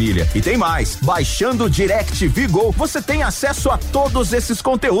sua família. E tem mais, baixando o DirecTV Go, você tem acesso a todos esses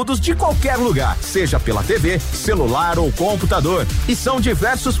conteúdos de qualquer lugar, seja pela TV, celular ou computador. E são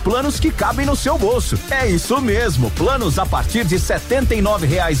diversos planos que cabem no seu bolso. É isso mesmo, planos a partir de R$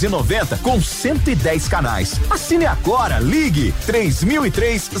 79,90 com 110 canais. Assine agora, ligue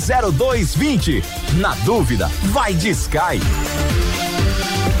 3003-0220. Na dúvida, vai de Sky.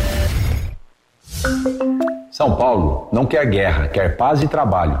 São Paulo não quer guerra, quer paz e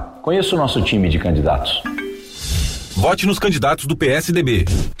trabalho. Conheça o nosso time de candidatos. Vote nos candidatos do PSDB.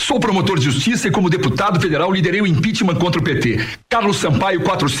 Sou promotor de justiça e como deputado federal liderei o impeachment contra o PT. Carlos Sampaio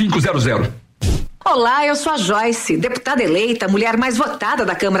 4500. Olá, eu sou a Joyce, deputada eleita, mulher mais votada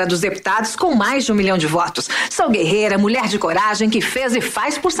da Câmara dos Deputados com mais de 1 milhão de votos. Sou guerreira, mulher de coragem que fez e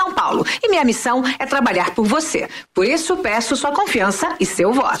faz por São Paulo. E minha missão é trabalhar por você. Por isso peço sua confiança e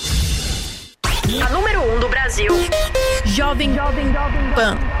seu voto. A número 1 do Brasil. Jovem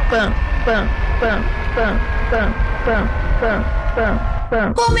Pan.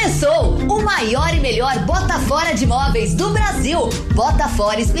 Começou o maior e melhor Bota Fora de móveis do Brasil. Bota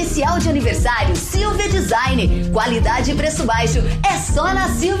Fora especial de aniversário Silvia Design. Qualidade e preço baixo é só na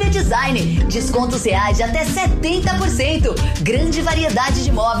Silvia Design. Descontos reais de até 70%. Grande variedade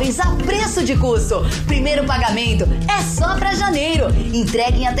de móveis a preço de custo. Primeiro pagamento é só para janeiro.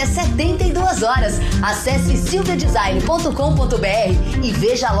 Entregue em até 72 horas. Acesse silviadesign.com.br e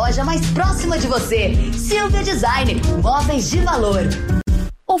veja a loja mais próxima de você. Silvia Design, móveis de valor.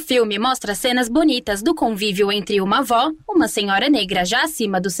 O filme mostra cenas bonitas do convívio entre uma avó, uma uma senhora negra já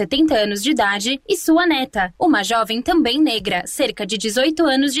acima dos 70 anos de idade e sua neta, uma jovem também negra, cerca de 18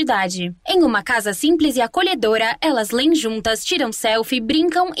 anos de idade. Em uma casa simples e acolhedora, elas leem juntas, tiram selfie,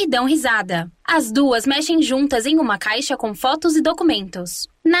 brincam e dão risada. As duas mexem juntas em uma caixa com fotos e documentos.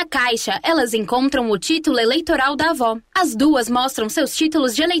 Na caixa, elas encontram o título eleitoral da avó. As duas mostram seus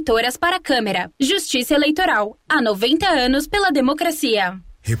títulos de eleitoras para a câmera. Justiça Eleitoral. Há 90 anos pela democracia.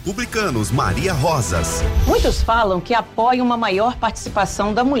 Republicanos Maria Rosas. Muitos falam que apoiam uma maior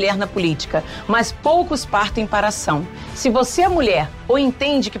participação da mulher na política, mas poucos partem para a ação. Se você é mulher ou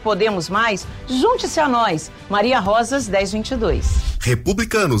entende que podemos mais, junte-se a nós. Maria Rosas, 1022.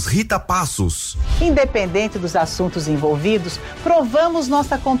 Republicanos Rita Passos. Independente dos assuntos envolvidos, provamos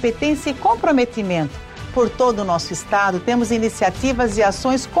nossa competência e comprometimento. Por todo o nosso estado, temos iniciativas e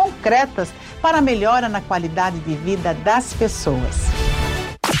ações concretas para a melhora na qualidade de vida das pessoas.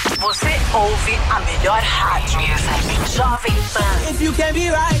 Você ouve a melhor rádio. Jovem Pan. If you can be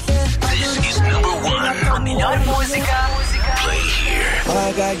right, This is number one. A melhor música. play here.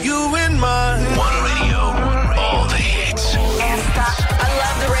 I got you in mind. One radio. All the hits. Esta, I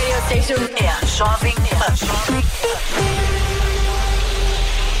love the radio station. É a Jovem Pan.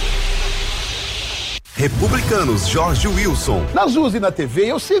 Republicanos Jorge Wilson. Nas ruas e na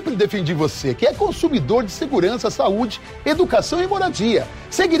TV, eu sempre defendi você, que é consumidor de segurança, saúde, educação e moradia.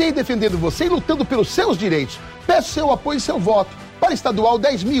 Seguirei defendendo você e lutando pelos seus direitos. Peço seu apoio e seu voto. Para estadual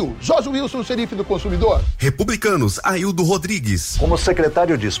 10.000, Jorge Wilson, xerife do consumidor. Republicanos Aildo Rodrigues. Como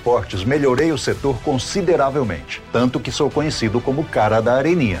secretário de esportes, melhorei o setor consideravelmente. Tanto que sou conhecido como cara da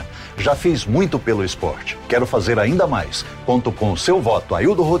areninha. Já fiz muito pelo esporte. Quero fazer ainda mais. Conto com o seu voto.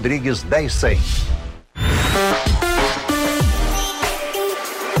 Aildo Rodrigues, 10-100.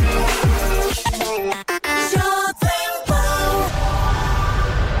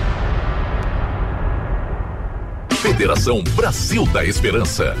 Federação Brasil da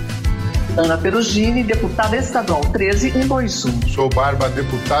Esperança. Ana Perugini, deputada estadual 13121. Sou Barba,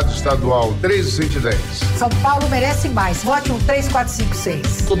 deputado estadual 13110. São Paulo merece mais. Vote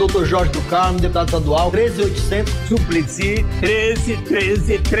 13456. Sou Dr. Jorge do Carmo, deputado estadual 13800. Suplicy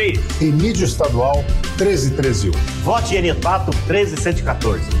 13113. Emílio estadual 13131. Vote Enepato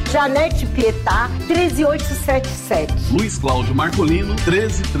 13114. Janete Pietá 13877. Luiz Cláudio Marcolino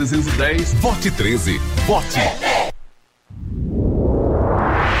 13310. Vote 13. Vote.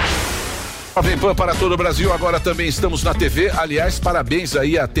 Jovem Pan para todo o Brasil, agora também estamos na TV. Aliás, parabéns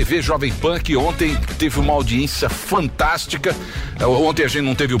aí à TV Jovem Pan, que ontem teve uma audiência fantástica. Ontem a gente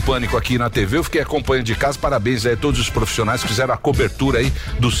não teve o pânico aqui na TV, eu fiquei acompanhando de casa. Parabéns aí a todos os profissionais que fizeram a cobertura aí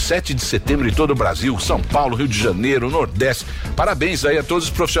do 7 de setembro em todo o Brasil, São Paulo, Rio de Janeiro, Nordeste. Parabéns aí a todos os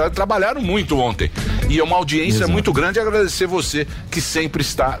profissionais que trabalharam muito ontem. E é uma audiência muito grande. Agradecer você que sempre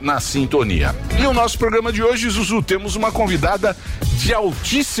está na sintonia. E o nosso programa de hoje, Zuzu, temos uma convidada de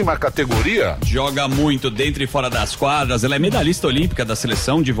altíssima categoria. Joga muito dentro e fora das quadras. Ela é medalhista olímpica da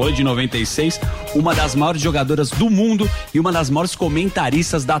seleção de vôlei de 96, uma das maiores jogadoras do mundo e uma das maiores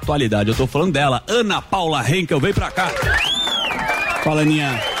comentaristas da atualidade. Eu tô falando dela, Ana Paula Henkel. Vem pra cá. Fala,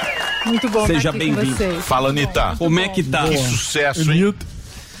 Aninha. Muito bom. Seja bem-vindo. Fala, Anitta. Como é que tá? Que sucesso, hein?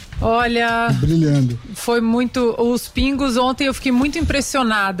 Olha, brilhando. Foi muito. Os pingos ontem eu fiquei muito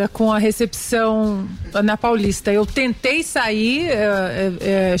impressionada com a recepção na Paulista. Eu tentei sair,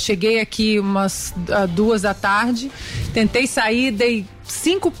 cheguei aqui umas 2 da tarde, tentei sair, dei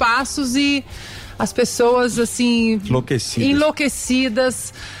 5 passos e as pessoas assim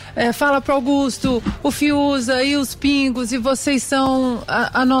enlouquecidas. Fala pro Augusto, o Fiuza e os pingos, e vocês são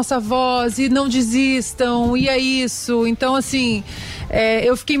a nossa voz, e não desistam, e é isso. Então, assim,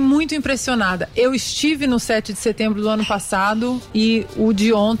 eu fiquei muito impressionada. Eu estive no 7 de setembro do ano passado e o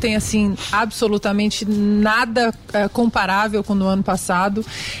de ontem, assim, absolutamente nada comparável com o do ano passado.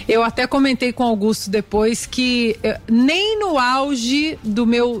 Eu até comentei com o Augusto depois que nem no auge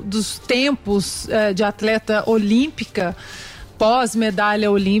dos tempos de atleta olímpica, pós-medalha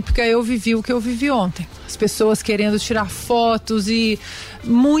olímpica, eu vivi o que eu vivi ontem. As pessoas querendo tirar fotos e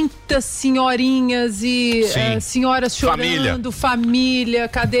muitas senhorinhas e senhoras chorando, família,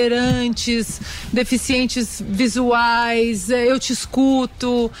 cadeirantes, deficientes visuais, eu te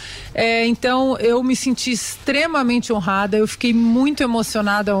escuto. Então eu me senti extremamente honrada, eu fiquei muito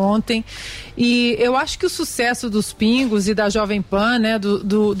emocionada ontem e eu acho que o sucesso dos pingos e da Jovem Pan, né,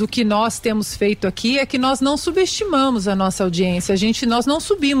 do que nós temos feito aqui, é que nós não subestimamos a nossa audiência, nós não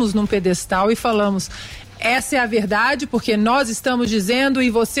subimos num pedestal e falamos: essa é a verdade, porque nós estamos dizendo, e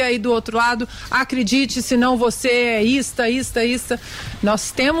você aí do outro lado, acredite, senão você é ista.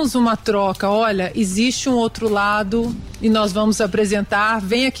 Nós temos uma troca, olha, existe um outro lado e nós vamos apresentar,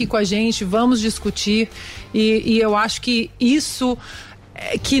 vem aqui com a gente, vamos discutir, e eu acho que isso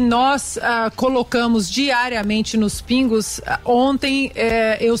que nós colocamos diariamente nos pingos, ontem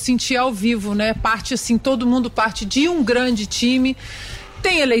eu senti ao vivo, né? Parte assim, todo mundo parte de um grande time.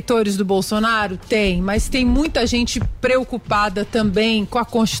 Tem eleitores do Bolsonaro? Tem, mas tem muita gente preocupada também com a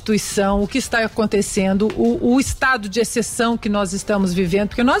Constituição, o que está acontecendo, o estado de exceção que nós estamos vivendo,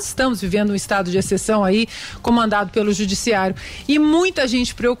 porque nós estamos vivendo um estado de exceção aí, comandado pelo Judiciário, e muita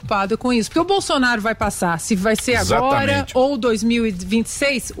gente preocupada com isso, porque o Bolsonaro vai passar, se vai ser agora ou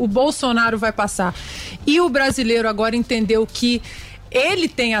 2026, o Bolsonaro vai passar. E o brasileiro agora entendeu que ele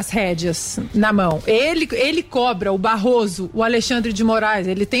tem as rédeas na mão, ele cobra o Barroso, o Alexandre de Moraes,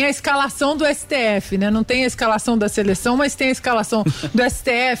 ele tem a escalação do STF, né? Não tem a escalação da seleção, mas tem a escalação do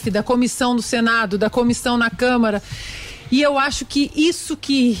STF, da comissão do Senado, da comissão na Câmara. E eu acho que isso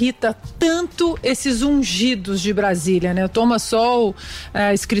que irrita tanto esses ungidos de Brasília, né? O Thomas Sowell,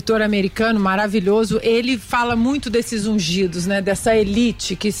 escritor americano maravilhoso, ele fala muito desses ungidos, né? Dessa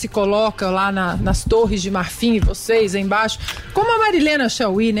elite que se coloca lá nas torres de marfim, e vocês aí embaixo. Como a Marilena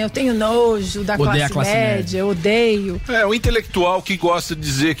Chauí, né? Eu tenho nojo da classe média, odeio. O intelectual que gosta de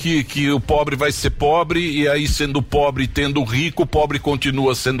dizer que o pobre vai ser pobre, e aí sendo pobre e tendo rico, o pobre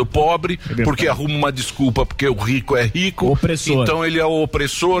continua sendo pobre, porque arruma uma desculpa porque o rico é rico. Opressor. Então ele é o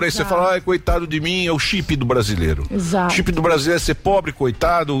opressor, aí você fala, ai, coitado de mim, é o chip do brasileiro. Exato. O chip do brasileiro é ser pobre,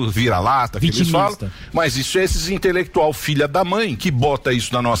 coitado, vira-lata, que eles falam. Mas isso é esses intelectual filha da mãe que bota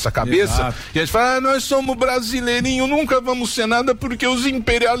isso na nossa cabeça. Exato. E a gente fala, nós somos brasileirinho, nunca vamos ser nada porque os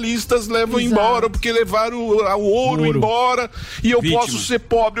imperialistas levam embora, porque levaram o ouro embora, e eu posso ser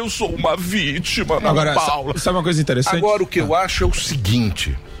pobre, eu sou uma vítima. Agora, Paula. sabe uma coisa interessante? Agora, o que eu acho é o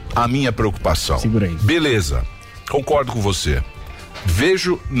seguinte, a minha preocupação. Segura aí. Beleza, concordo com você.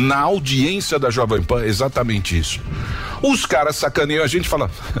 Vejo na audiência da Jovem Pan exatamente isso. Os caras sacaneiam, a gente fala,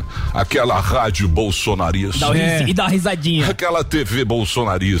 aquela rádio bolsonarista. E dá uma risadinha. Aquela TV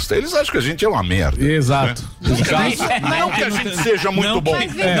bolsonarista. Eles acham que a gente é uma merda. Exato. Né? Não que a gente seja muito bom.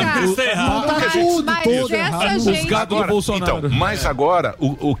 Mas agora,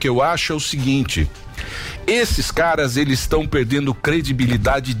 o que eu acho é o seguinte: esses caras, eles estão perdendo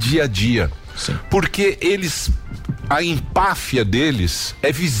credibilidade dia a dia. Sim. Porque a empáfia deles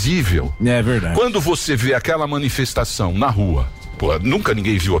é visível. É verdade. Quando você vê aquela manifestação na rua, pô, nunca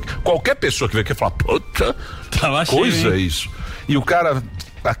ninguém viu aqui. Qualquer pessoa que vê aqui fala, puta, coisa é isso. E o cara,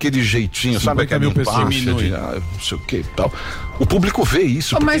 aquele jeitinho, sabe aquela empáfia de, não sei o que e tal. O público vê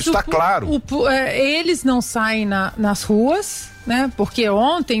isso, porque isso tá claro. Eles não saem nas ruas, né? Porque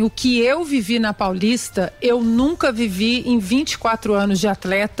ontem, o que eu vivi na Paulista, eu nunca vivi em 24 anos de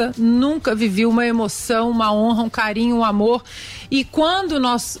atleta, nunca vivi uma emoção, uma honra, um carinho, um amor. E quando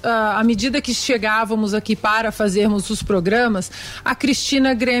nós, à medida que chegávamos aqui para fazermos os programas, a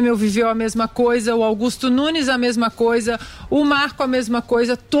Cristina Grêmio viveu a mesma coisa, o Augusto Nunes a mesma coisa, o Marco a mesma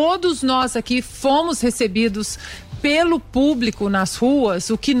coisa, todos nós aqui fomos recebidos pelo público nas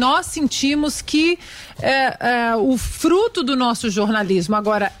ruas, o que nós sentimos que é o fruto do nosso jornalismo.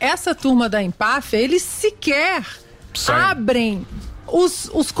 Agora, essa turma da empáfia, eles sequer abrem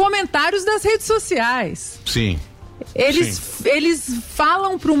os comentários das redes sociais. Sim. Eles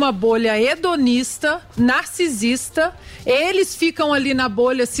falam para uma bolha hedonista, narcisista, eles ficam ali na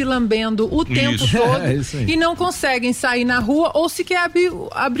bolha se lambendo o tempo todo e não conseguem sair na rua ou sequer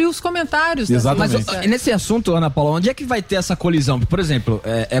abrir os comentários. Exatamente. Mas nesse assunto, Ana Paula, onde é que vai ter essa colisão? Por exemplo,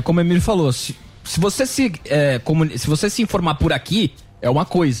 como o Emílio falou, se você se informar por aqui, é uma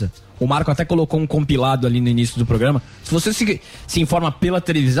coisa. O Marco até colocou um compilado ali no início do programa. Se você se informa pela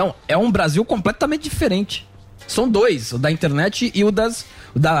televisão, é um Brasil completamente diferente. São dois, o da internet e o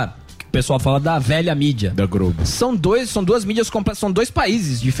o pessoal fala da velha mídia. Da Globo. São duas mídias completas, são dois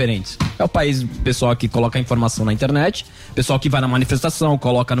países diferentes. É o país, pessoal que coloca a informação na internet, pessoal que vai na manifestação,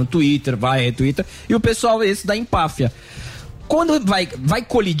 coloca no Twitter, retweeta, e o pessoal esse da empáfia. Quando vai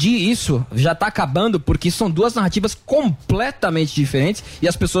colidir isso, já tá acabando, porque são duas narrativas completamente diferentes e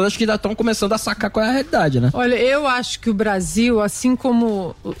as pessoas acho que já estão começando a sacar qual é a realidade, né? Olha, eu acho que o Brasil, assim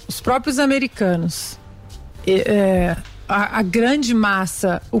como os próprios americanos, a grande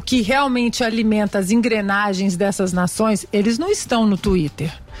massa, o que realmente alimenta as engrenagens dessas nações, eles não estão no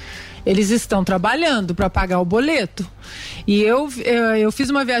Twitter. Eles estão trabalhando para pagar o boleto. E eu fiz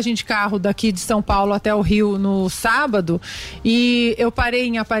uma viagem de carro daqui de São Paulo até o Rio no sábado e eu parei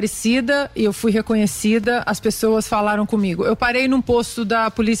em Aparecida e eu fui reconhecida, as pessoas falaram comigo. Eu parei num posto da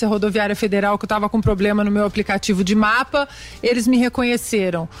Polícia Rodoviária Federal que eu estava com problema no meu aplicativo de mapa, eles me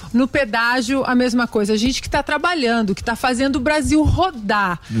reconheceram. No pedágio, a mesma coisa. A gente que está trabalhando, que está fazendo o Brasil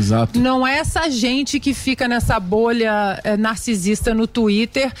rodar. Exato. Não é essa gente que fica nessa bolha narcisista no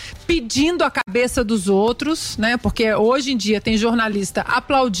Twitter pedindo a cabeça dos outros, né? Porque hoje em dia tem jornalista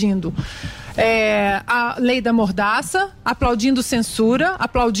aplaudindo a lei da mordaça, aplaudindo censura,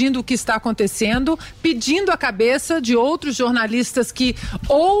 aplaudindo o que está acontecendo, pedindo a cabeça de outros jornalistas que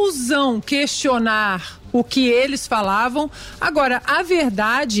ousam questionar o que eles falavam. Agora, a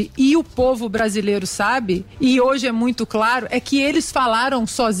verdade, e o povo brasileiro sabe, e hoje é muito claro, é que eles falaram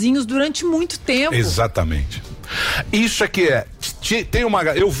sozinhos durante muito tempo. Exatamente. Isso é que tem uma,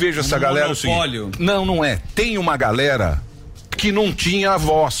 eu vejo essa galera monopólio. Assim, não é, tem uma galera que não tinha a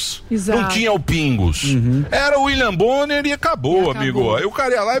voz, Exato. Não tinha o Pingos. Era o William Bonner e acabou, amigo. Aí o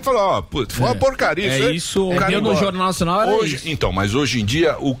cara ia lá e falou, ó, putz, foi uma porcaria. Isso no Jornal Nacional era hoje, isso. Então, mas hoje em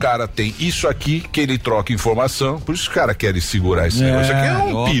dia o cara tem isso aqui, que ele troca informação, por isso que os caras querem segurar esse negócio aqui.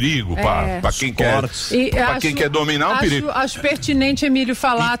 É um perigo pra quem quer. Pra quem quer dominar, é um perigo. Acho pertinente, Emílio,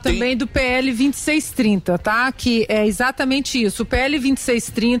 falar também do PL 2630, tá? Que é exatamente isso. O PL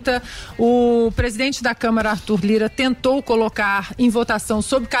 2630, o presidente da Câmara, Arthur Lira, tentou colocar em votação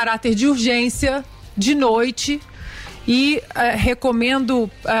sob caráter de urgência, de noite, e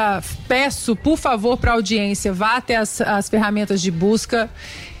peço, por favor, para a audiência, vá até as ferramentas de busca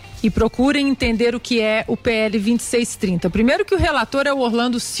e procurem entender o que é o PL 2630. Primeiro que o relator é o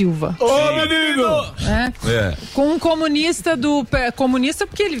Orlando Silva. Ô, menino! Com um comunista comunista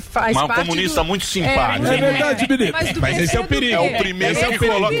porque ele faz parte um comunista muito simpático. É verdade, menino. Mas esse é o perigo. É o primeiro que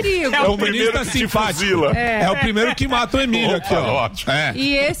coloca. É o primeiro que fuzila. É o primeiro que mata o Emílio aqui, ó.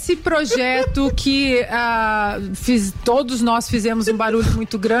 E esse projeto que todos nós fizemos um barulho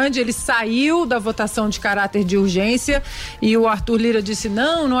muito grande, ele saiu da votação de caráter de urgência e o Arthur Lira disse,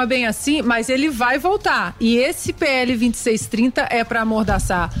 não é bem assim, mas ele vai voltar. E esse PL 2630 é para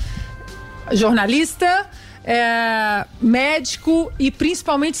amordaçar jornalista, médico e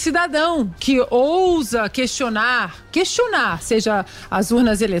principalmente cidadão que ousa questionar, seja as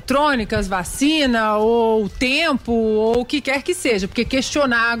urnas eletrônicas, vacina ou o tempo ou o que quer que seja, porque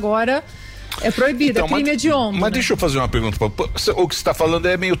questionar agora é proibido, é crime hediondo. Mas deixa eu fazer uma pergunta. O que você está falando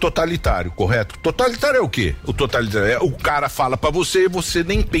é meio totalitário, correto? Totalitário é o quê? O totalitário é o cara fala pra você, você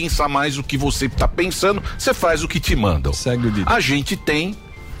nem pensa mais o que você tá pensando, você faz o que te mandam. Segue o A gente tem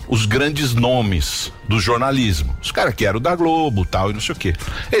os grandes nomes do jornalismo. Os caras que eram da Globo, tal, e não sei o quê.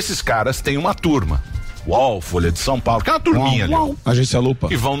 Esses caras têm uma turma. UOL, Folha de São Paulo, que é uma turminha ali. Agência Lupa.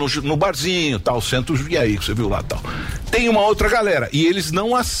 E vão no barzinho, tal, centro, e aí, que você viu lá, tal. Tem uma outra galera, e eles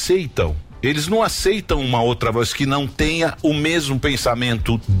não aceitam uma outra voz que não tenha o mesmo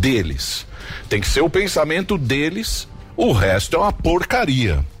pensamento deles. Tem que ser o pensamento deles, o resto é uma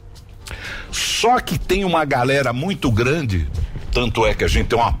porcaria. Só que tem uma galera muito grande, tanto é que a gente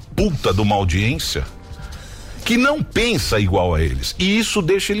tem uma puta de uma audiência, que não pensa igual a eles. E isso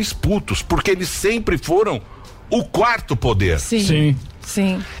deixa eles putos, porque eles sempre foram o quarto poder. Sim.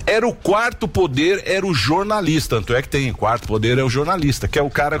 Era o quarto poder, era o jornalista. Tanto é que tem quarto poder, é o jornalista, que é o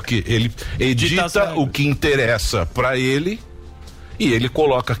cara que ele edita o que interessa pra ele e ele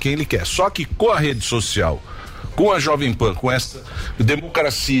coloca quem ele quer. Só que com a rede social, com a Jovem Pan, com essa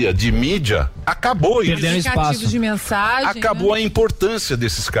democracia de mídia, acabou isso. Aplicativos de mensagem. Acabou a importância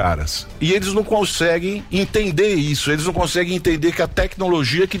desses caras. E eles não conseguem entender isso. Eles não conseguem entender que a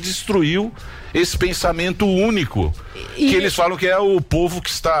tecnologia que destruiu esse pensamento único. Que eles falam que é o povo que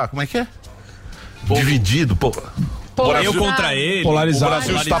está. Como é que é? Dividido. Eu contra ele. Polarizado. O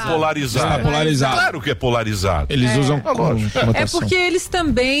Brasil está polarizado. Claro que é polarizado. Eles usam É porque eles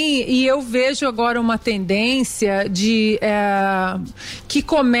também, e eu vejo agora uma tendência de que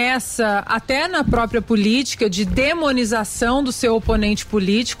começa até na própria política de demonização do seu oponente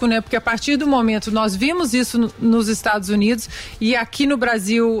político, né? Porque a partir do momento nós vimos isso nos Estados Unidos e aqui no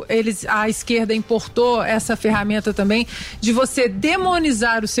Brasil a esquerda importou essa ferramenta também de você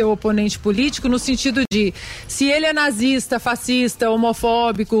demonizar o seu oponente político no sentido de se ele é nazista, fascista,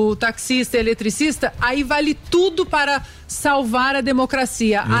 homofóbico, taxista, eletricista, aí vale tudo para salvar a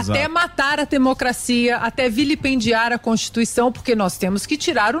democracia, Exato. até matar a democracia, até vilipendiar a Constituição, porque nós temos que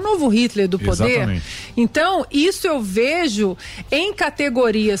tirar o novo Hitler do poder. Exatamente. Então, isso eu vejo em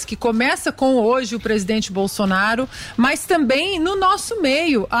categorias que começa com hoje o presidente Bolsonaro, mas também no nosso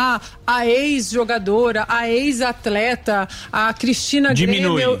meio, a ex-jogadora, a ex-atleta, a Cristina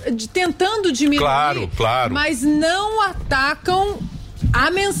Grêmio, tentando diminuir, Claro. mas não atacam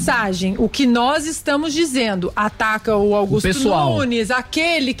a mensagem, o que nós estamos dizendo. Ataca o Augusto Nunes,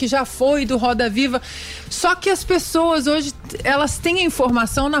 aquele que já foi do Roda Viva. Só que as pessoas hoje, elas têm a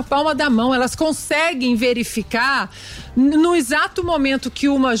informação na palma da mão, elas conseguem verificar no exato momento que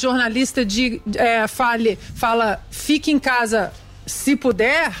uma jornalista fala, fique em casa se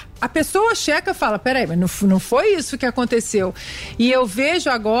puder, a pessoa checa e fala, peraí, mas não foi isso que aconteceu. E eu vejo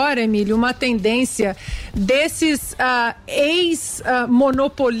agora, Emílio, uma tendência desses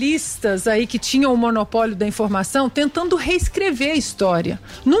ex-monopolistas aí que tinham o monopólio da informação tentando reescrever a história.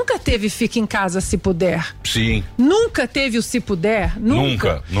 Nunca teve fique em casa se puder. Sim. Nunca teve o se puder.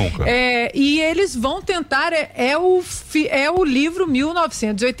 Nunca. E eles vão tentar, é o livro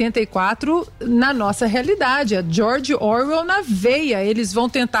 1984 na nossa realidade, é George Orwell na veia. Eles vão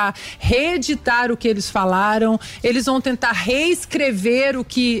tentar reeditar o que eles falaram, eles vão tentar reescrever o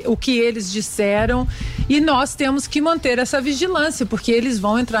que eles disseram, e nós temos que manter essa vigilância, porque eles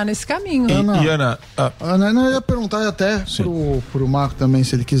vão entrar nesse caminho. Ana, eu ia perguntar até pro Marco também,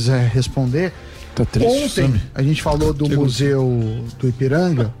 se ele quiser responder. Tá triste. Ontem a gente falou do Museu do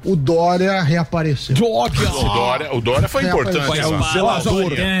Ipiranga, o Dória reapareceu. O Dória foi importante. É o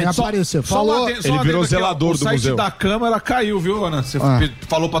zelador. Reapareceu. Ele virou zelador do museu. O site da Câmara caiu, viu, Ana? Você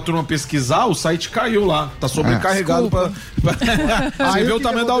falou pra turma pesquisar, o site caiu lá. Tá sobrecarregado Você vê o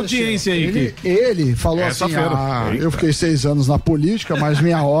tamanho da audiência aí. Ele falou assim, eu fiquei 6 anos na política, mas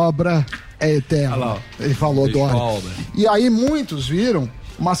minha obra é eterna. Ele falou, Dória. E aí muitos viram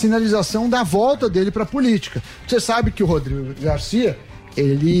uma sinalização da volta dele para a política. Você sabe que o Rodrigo Garcia,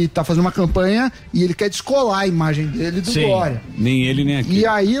 ele tá fazendo uma campanha e ele quer descolar a imagem dele do Dória. Nem ele, nem aqui. E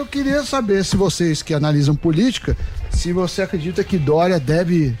aí eu queria saber, se vocês que analisam política, se você acredita que Dória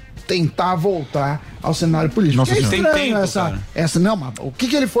deve tentar voltar ao cenário político. Nossa, é estranho tem tempo, essa não, mas o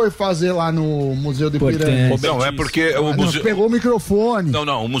que ele foi fazer lá no Museu do Ipiranga? Não, é porque o museu pegou o microfone.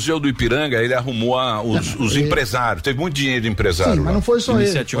 Não, o Museu do Ipiranga, ele arrumou os empresários, teve muito dinheiro de empresário. Sim, lá. mas não foi só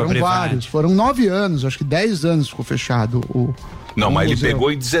ele, foram vários, foram 9 anos, acho que 10 anos ficou fechado o mas museu. ele pegou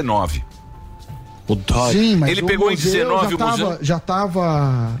em 19. Sim, mas ele pegou em 19 o museu já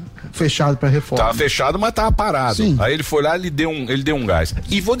tava fechado para reforma. Tava fechado, mas tava parado. Sim. Aí ele foi lá, ele deu um gás.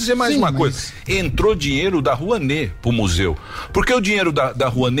 E vou dizer mais uma coisa, entrou dinheiro da Rouanet pro museu, porque o dinheiro da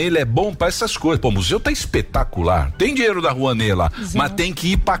Rouanet, ele é bom para essas coisas. Pô, o museu tá espetacular, tem dinheiro da Rouanet lá, mas tem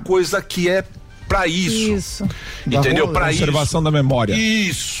que ir pra coisa que é pra isso. Entendeu? Pra isso. Conservação da memória.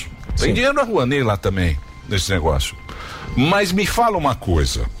 Isso. Tem dinheiro da Rouanet lá também, nesse negócio. Mas me fala uma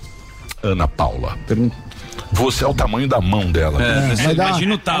coisa, Ana Paula. Você é o tamanho da mão dela.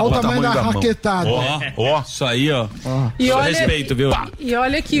 Imagina o tapa. Olha o tamanho da raquetada. Ó. Isso aí, ó. E olha, respeito, viu? E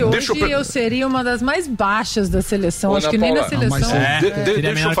olha que hoje eu seria uma das mais baixas da seleção. Acho que nem na seleção.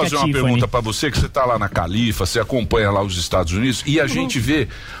 Deixa eu fazer uma pergunta pra você, que você tá lá na Califa, você acompanha lá os Estados Unidos, e a gente vê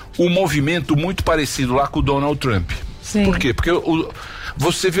um movimento muito parecido lá com o Donald Trump. Sim. Por quê? Porque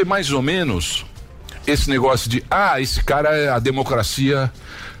você vê mais ou menos esse negócio de, esse cara é a democracia.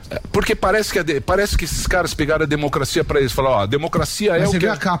 Porque parece que esses caras pegaram a democracia pra eles, falaram, a democracia é o que... Você vê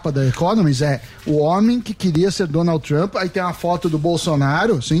a capa da Economist, o homem que queria ser Donald Trump, aí tem uma foto do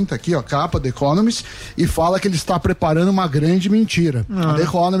Bolsonaro, sim, tá aqui, ó, capa da Economist, e fala que ele está preparando uma grande mentira. A The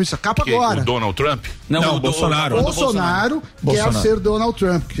Economist, a capa agora. O Donald Trump? Não, o Bolsonaro. Bolsonaro quer ser Donald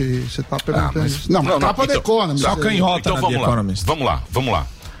Trump, que você tá perguntando isso. Não, capa da Economist. Só canhota então, na The Economist. Vamos lá.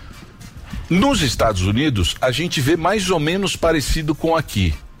 Nos Estados Unidos, a gente vê mais ou menos parecido com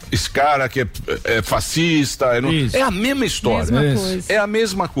aqui. Esse cara que é fascista, é a mesma história. É a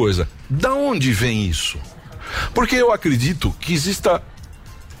mesma coisa. Da onde vem isso? Porque eu acredito que exista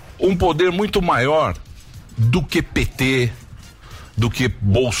um poder muito maior do que PT, do que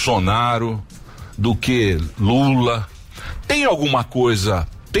Bolsonaro, do que Lula. Tem alguma coisa,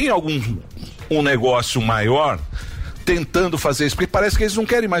 um negócio maior tentando fazer isso? Porque parece que eles não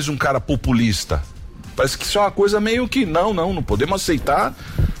querem mais um cara populista. Parece que isso é uma coisa meio que não podemos aceitar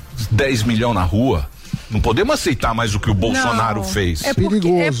 10 milhões na rua. Não podemos aceitar mais o que o Bolsonaro fez. É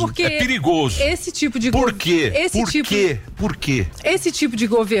perigoso. Esse tipo de Por quê? Por quê? Esse tipo de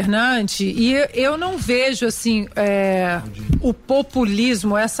governante, e eu não vejo assim o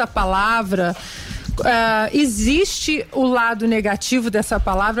populismo, essa palavra, Existe o lado negativo dessa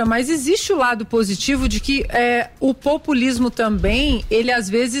palavra, mas existe o lado positivo de que o populismo também, ele às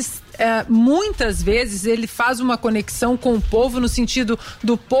vezes, muitas vezes, ele faz uma conexão com o povo no sentido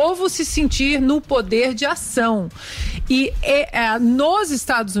do povo se sentir no poder de ação. E nos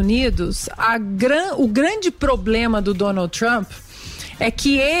Estados Unidos, o grande problema do Donald Trump é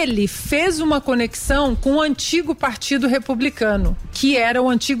que ele fez uma conexão com o antigo Partido Republicano, que era o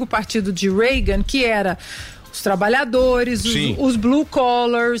antigo partido de Reagan, que era os trabalhadores, os blue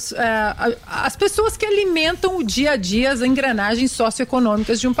collars, as pessoas que alimentam o dia a dia, as engrenagens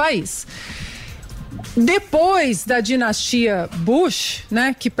socioeconômicas de um país. Depois da dinastia Bush,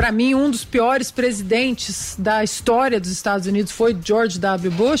 né, que para mim um dos piores presidentes da história dos Estados Unidos foi George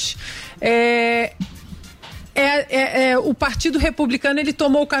W. Bush, o Partido Republicano, ele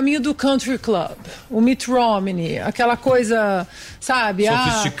tomou o caminho do country club, o Mitt Romney, aquela coisa, sabe,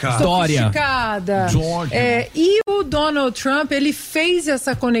 sofisticada. E o Donald Trump, ele fez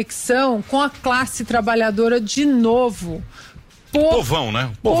essa conexão com a classe trabalhadora de novo. Povão,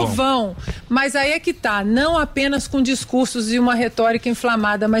 né? Povão. Mas aí é que tá, não apenas com discursos e uma retórica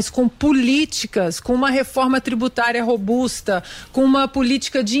inflamada, mas com políticas, com uma reforma tributária robusta, com uma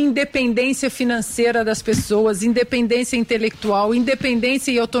política de independência financeira das pessoas, independência intelectual,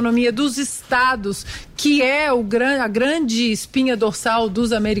 independência e autonomia dos estados, que é a grande espinha dorsal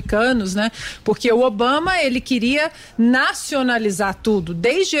dos americanos, né? Porque o Obama, ele queria nacionalizar tudo,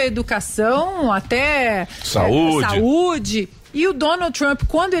 desde a educação até saúde. E o Donald Trump,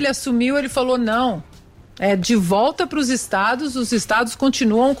 quando ele assumiu, ele falou não, de volta para os estados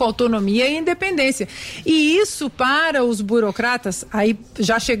continuam com autonomia e independência. E isso para os burocratas, aí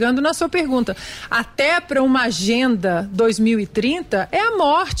já chegando na sua pergunta, até para uma agenda 2030 é a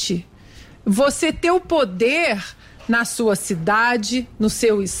morte. Você ter o poder na sua cidade, no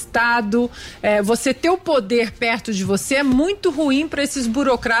seu estado, você ter o poder perto de você é muito ruim para esses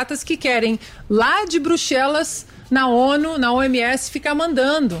burocratas que querem lá de Bruxelas, na ONU, na OMS, ficar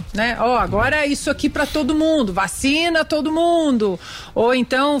mandando, né? Agora é isso aqui para todo mundo, vacina todo mundo, ou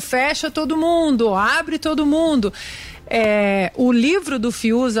então fecha todo mundo, abre todo mundo. O livro do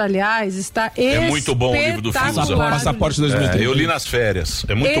Fiuza, aliás, está espetacular. É muito bom o livro do Fiuza. Passaporte 2030. Eu li nas férias.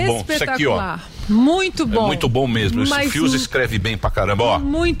 É muito bom. Isso aqui, ó. Muito bom. É muito bom mesmo. Esse Fiuza escreve bem pra caramba, ó.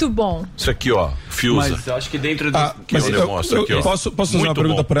 Muito bom. Isso aqui, ó. Fiuza. Mas eu acho que dentro do... eu mostro aqui, ó. Posso fazer uma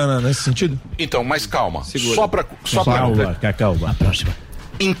pergunta pra Ana nesse sentido? Então, mas calma. Segura. Calma. A próxima.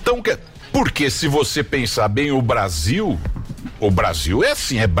 Então, porque se você pensar bem, o Brasil é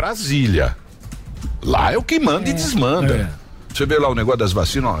assim, é Brasília. Lá é o que manda e desmanda. Você vê lá o negócio das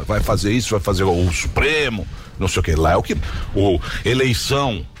vacinas, ó, vai fazer isso, vai fazer o Supremo, não sei o que. Lá é o que...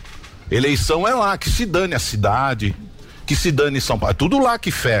 Eleição é lá, que se dane a cidade, que se dane São Paulo. É tudo lá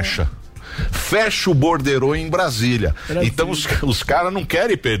que fecha. Fecha o borderô em Brasília. Então os caras não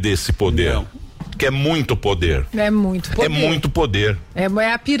querem perder esse poder. Não. Que é muito poder. É muito poder. É muito poder. É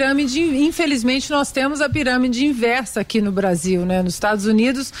a pirâmide, infelizmente nós temos a pirâmide inversa aqui no Brasil, né? Nos Estados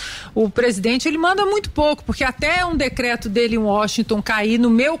Unidos, o presidente, ele manda muito pouco, porque até um decreto dele em Washington cair no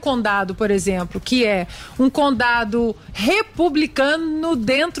meu condado, por exemplo, que é um condado republicano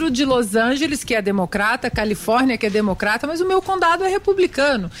dentro de Los Angeles, que é democrata, Califórnia, que é democrata, mas o meu condado é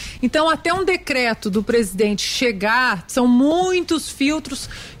republicano. Então, até um decreto do presidente chegar, são muitos filtros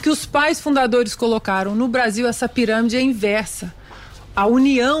que os pais fundadores colocaram. No Brasil, essa pirâmide é inversa. A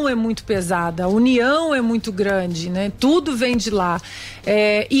união é muito pesada, a união é muito grande, né? Tudo vem de lá.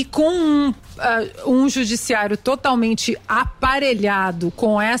 E com um judiciário totalmente aparelhado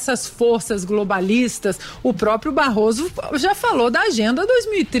com essas forças globalistas, o próprio Barroso já falou da Agenda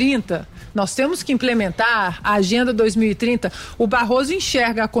 2030. Nós temos que implementar a Agenda 2030. O Barroso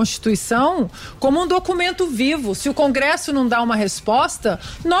enxerga a Constituição como um documento vivo. Se o Congresso não dá uma resposta,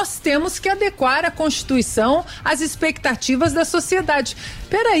 nós temos que adequar a Constituição às expectativas da sociedade.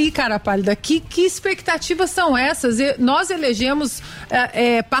 Peraí, cara pálida, que expectativas são essas? Nós elegemos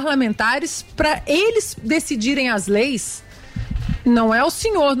parlamentares para eles decidirem as leis. Não é o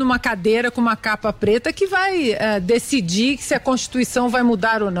senhor numa cadeira com uma capa preta que vai decidir se a Constituição vai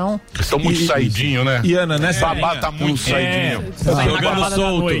mudar ou não. Estão muito saidinho, né? E Ana, nessa Babá tá muito saidinho. Jogando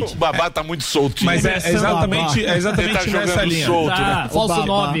solto. O Babá tá muito soltinho. Mas é exatamente nessa linha. Solto, né? Falso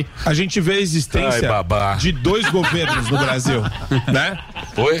 9. A gente vê a existência de dois governos no Brasil, né?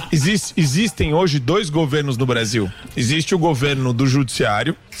 Oi? Existem hoje dois governos no Brasil. Existe o governo do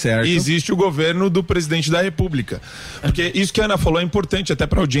judiciário, certo, e existe o governo do presidente da República. Porque isso que a Ana falou é importante até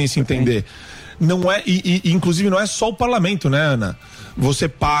para a audiência entender. Não é, inclusive não é só o parlamento, né, Ana? Você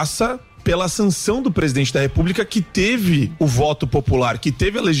passa pela sanção do presidente da República, que teve o voto popular, que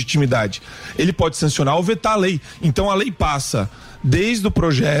teve a legitimidade. Ele pode sancionar ou vetar a lei. Então a lei passa desde o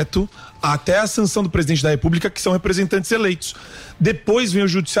projeto até a sanção do presidente da República, que são representantes eleitos. Depois vem o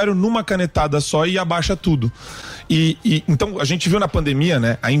judiciário numa canetada só e abaixa tudo. Então a gente viu na pandemia,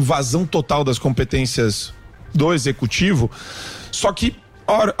 né, a invasão total das competências do executivo. Só que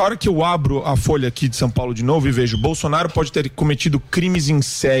a hora que eu abro a folha aqui de São Paulo de novo e vejo Bolsonaro pode ter cometido crimes em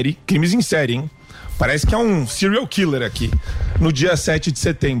série, hein? Parece que é um serial killer aqui, no dia 7 de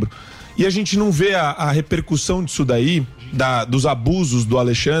setembro. E a gente não vê a repercussão disso daí, dos abusos do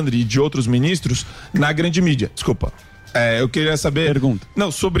Alexandre e de outros ministros na grande mídia. Desculpa. Eu queria saber... Pergunta.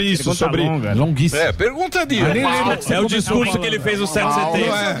 Não, sobre isso, pergunta sobre... longa, longuíssima. Pergunta de... É o discurso que ele fez no 7 de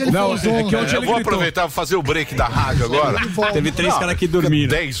setembro. Eu vou aproveitar para fazer o break da rádio agora. Teve 3 caras que dormiram.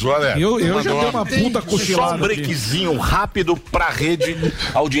 10 horas. Eu já dei uma puta cochilada. Só um breakzinho rápido pra rede.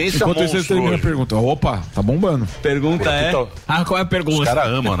 Audiência Enquanto monstro. você termina a pergunta. Opa, tá bombando. Pergunta é... qual é a pergunta? Os caras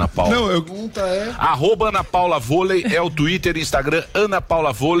amam a Ana Paula. Não, pergunta é... @Ana Paula Vôlei é o Twitter, Instagram, Ana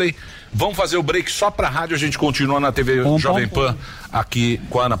Paula Vôlei. Vamos fazer o break só pra rádio, a gente continua na TV Jovem Pan aqui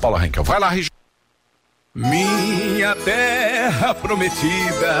com a Ana Paula Henkel. Vai lá, Regi. Minha terra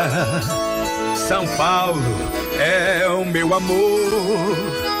prometida, São Paulo é o meu amor,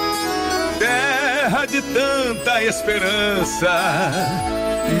 terra de tanta esperança,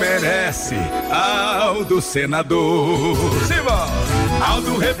 merece Aldo Senador. Simbora!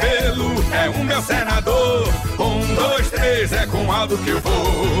 Aldo Rebelo é o meu senador, 1, 2, 3 é com Aldo que eu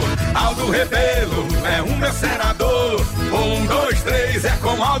vou. Aldo Rebelo é o meu senador, 1, 2, 3 é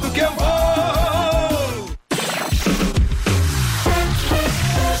com Aldo que eu vou.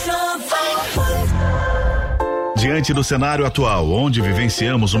 Diante do cenário atual, onde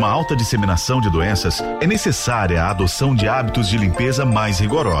vivenciamos uma alta disseminação de doenças, é necessária a adoção de hábitos de limpeza mais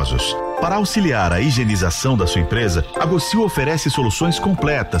rigorosos. Para auxiliar a higienização da sua empresa, a Gocil oferece soluções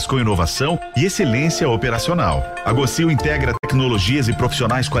completas com inovação e excelência operacional. A Gocil integra tecnologias e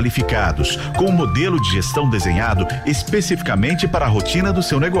profissionais qualificados, com um modelo de gestão desenhado especificamente para a rotina do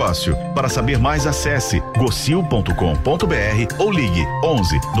seu negócio. Para saber mais, acesse gocil.com.br ou ligue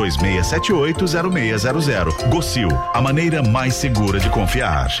 11 2678 0600. Gocil, a maneira mais segura de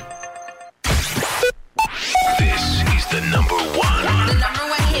confiar. This is the number one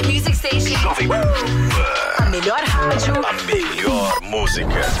hit music station. Jovem Pan. A melhor rádio. A melhor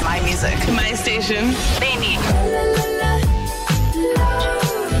música. My music. My station. Baby.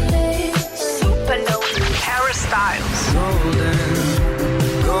 Supernova. Harry Styles.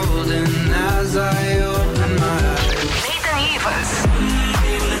 Golden as I open my eyes. Nathan Ivas.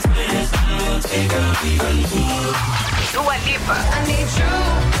 Dua Lipa. I need you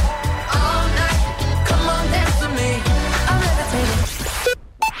all night. Come on, dance with me. I'm levitating.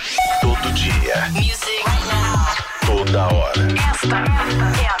 Todo dia. Music right now. Toda hora. Esta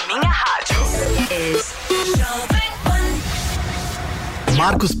é a minha rádio.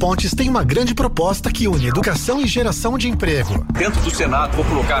 Marcos Pontes tem uma grande proposta que une educação e geração de emprego. Dentro do Senado, vou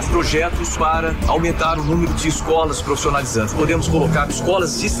colocar projetos para aumentar o número de escolas profissionalizantes. Podemos colocar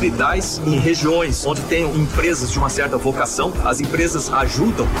escolas distritais em regiões onde tenham empresas de uma certa vocação. As empresas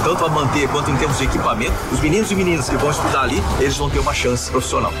ajudam tanto a manter quanto em termos de equipamento. Os meninos e meninas que vão estudar ali, eles vão ter uma chance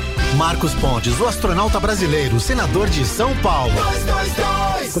profissional. Marcos Pontes, o astronauta brasileiro, senador de São Paulo.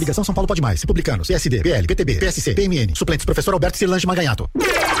 222. Coligação São Paulo Pode Mais, Republicanos, PSD, PL, PTB, PSC, PMN, suplentes, professor Alberto Cirlange Maganhato.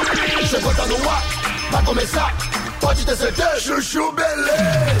 Chegou, tá no ar, vai começar, pode ter certeza. Chuchu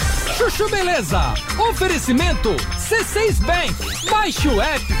Beleza. Chuchu Beleza. Oferecimento C6 Bank. Baixe o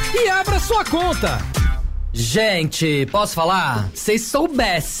app e abra sua conta. Gente, posso falar? Vocês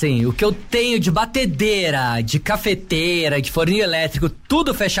soubessem o que eu tenho de batedeira, de cafeteira, de forninho elétrico,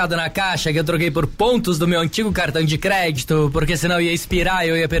 tudo fechado na caixa que eu troquei por pontos do meu antigo cartão de crédito, porque senão ia expirar e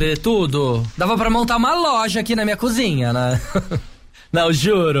eu ia perder tudo. Dava pra montar uma loja aqui na minha cozinha, né? Não,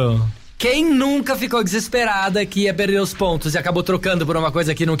 juro. Quem nunca ficou desesperada que ia perder os pontos e acabou trocando por uma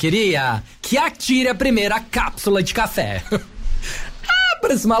coisa que não queria? Que atire a primeira cápsula de café.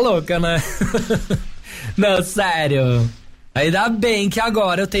 Parece maluca, né? Não, sério. Ainda bem que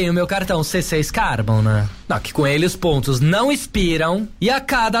agora eu tenho meu cartão C6 Carbon, né? Não, que com ele os pontos não expiram e a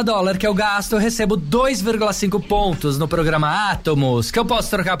cada dólar que eu gasto eu recebo 2,5 pontos no programa Atomos, que eu posso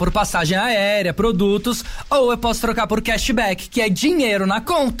trocar por passagem aérea, produtos, ou eu posso trocar por cashback, que é dinheiro na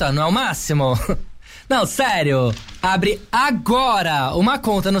conta, não é o máximo? Não, sério. Abre agora uma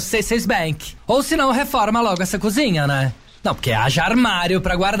conta no C6 Bank. Ou se não, reforma logo essa cozinha, né? Não, porque haja armário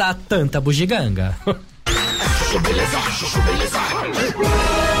pra guardar tanta bugiganga. Chuchu Beleza, Chuchu Beleza.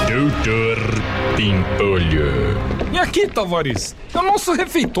 Doutor Pimpolho. E aqui, Tavares, é o nosso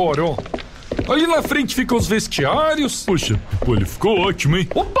refeitório, ó. Ali na frente ficam os vestiários. Poxa, Pimpolho, ficou ótimo, hein?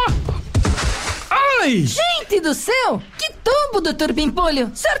 Opa! Ai! Gente do céu! Que tombo, Dr. Pimpolho!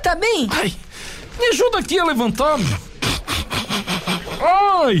 O senhor tá bem? Ai! Me ajuda aqui a levantar.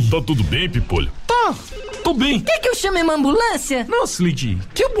 Ai! Tá tudo bem, Pimpolho? Tá, tô bem. Quer que eu chame uma ambulância? Nossa, Lady,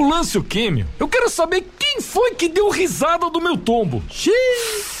 que ambulância o quê, meu? Eu quero saber quem foi que deu risada do meu tombo.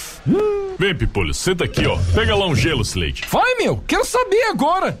 Vem, Pimpolho, senta aqui, ó. Pega lá um gelo, Slade. Vai, meu, quero saber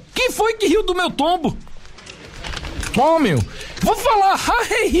agora. Quem foi que riu do meu tombo? Ó, meu, vou falar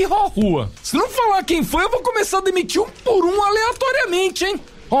rua. Se não falar quem foi, eu vou começar a demitir um por um aleatoriamente, hein?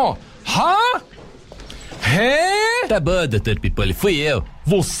 Ó, Tá bom, doutor Pimpolho, fui eu.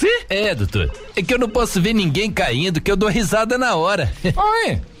 Você? É, doutor. É que eu não posso ver ninguém caindo, que eu dou risada na hora. Ah,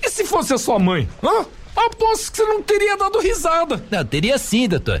 é? E se fosse a sua mãe? Hã? Aposto que você não teria dado risada. Não, teria sim,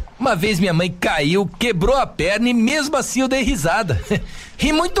 doutor. Uma vez minha mãe caiu, quebrou a perna e mesmo assim eu dei risada.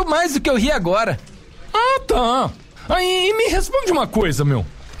 Ri muito mais do que eu ri agora. Ah, tá. Aí me responde uma coisa, meu.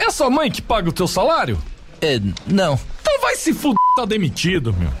 É sua mãe que paga o teu salário? Não. Então vai se fuder, tá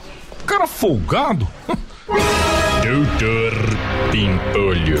demitido, meu. Cara folgado. Doutor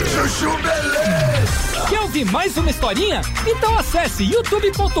Pimpolho. Chuchu Beleza. Quer ouvir mais uma historinha? Então acesse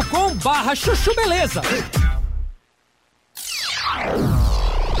youtube.com/chuchu beleza.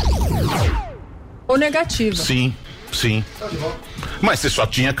 Ou negativa. Sim. Mas você só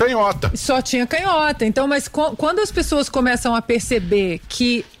tinha canhota. Só tinha canhota. Então, mas quando as pessoas começam a perceber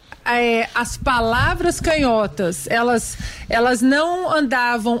que as palavras canhotas, elas não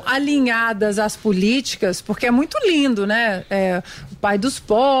andavam alinhadas às políticas, porque é muito lindo, né? O pai dos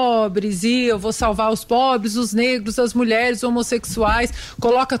pobres, e eu vou salvar os pobres, os negros, as mulheres, homossexuais,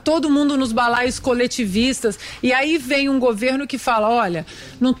 coloca todo mundo nos balaios coletivistas, e aí vem um governo que fala, olha,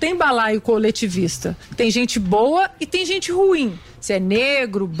 não tem balaio coletivista, tem gente boa e tem gente ruim. Se é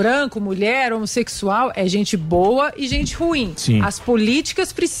negro, branco, mulher, homossexual, é gente boa e gente ruim. Sim. As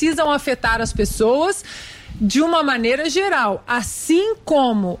políticas precisam afetar as pessoas de uma maneira geral. Assim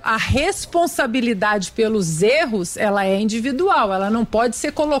como a responsabilidade pelos erros, ela é individual. Ela não pode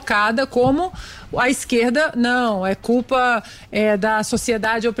ser colocada como a esquerda, não, é culpa da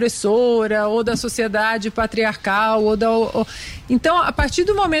sociedade opressora ou da sociedade patriarcal. Então, a partir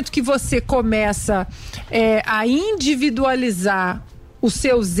do momento que você começa a individualizar os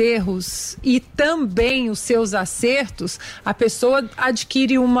seus erros e também os seus acertos, a pessoa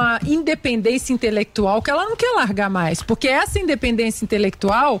adquire uma independência intelectual que ela não quer largar mais, porque essa independência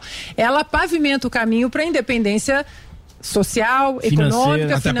intelectual, ela pavimenta o caminho para a independência social,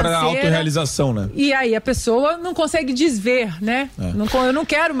 econômica, até para a autorrealização, né? E aí a pessoa não consegue desver, né? Eu não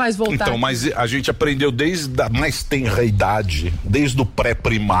quero mais voltar. Então, mas a gente aprendeu desde a mais tenra idade, desde o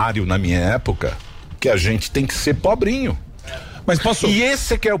pré-primário na minha época, que a gente tem que ser pobrinho. Mas posso... E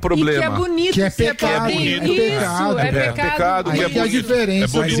esse que é o problema. E que é bonito, que é pecado. É pecado. Aí que é a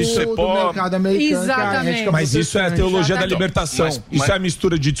diferença do mercado americano. Exatamente. Mas isso é a teologia da libertação. Isso é a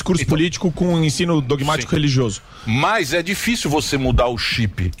mistura de discurso político com ensino dogmático religioso. Mas é difícil você mudar o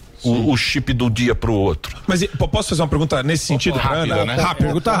chip. O chip do dia pro outro. Mas posso fazer uma pergunta nesse sentido, rápida, Ana? né?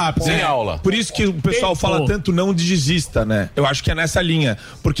 Pergunta rápida. Sem aula. Por isso que o pessoal fala tanto não desista, né? Eu acho que é nessa linha.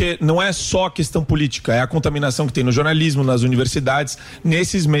 Porque não é só a questão política, é a contaminação que tem no jornalismo, nas universidades,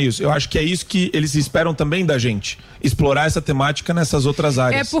 nesses meios. Eu acho que é isso que eles esperam também da gente. Explorar essa temática nessas outras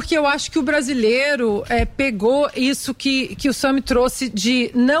áreas. É porque eu acho que o brasileiro pegou isso que o Sami trouxe de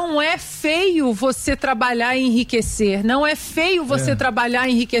não é feio você trabalhar e enriquecer. Não é feio você trabalhar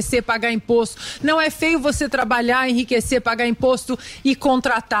e enriquecer, pagar imposto. Não é feio você trabalhar, enriquecer, pagar imposto e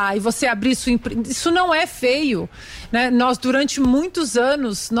contratar, e você abrir sua empresa. Isso não é feio, né? Nós, durante muitos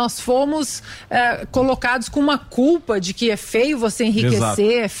anos, nós fomos colocados com uma culpa de que é feio você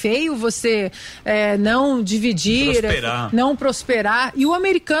enriquecer, é feio você não dividir, não prosperar. E o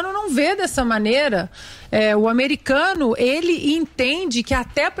americano não vê dessa maneira. O americano, ele entende que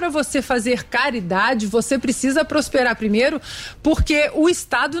até para você fazer caridade, você precisa prosperar primeiro, porque o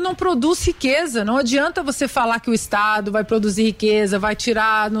Estado não produz riqueza. Não adianta você falar que o Estado vai produzir riqueza, vai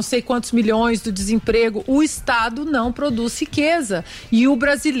tirar não sei quantos milhões do desemprego. O Estado não produz riqueza. E o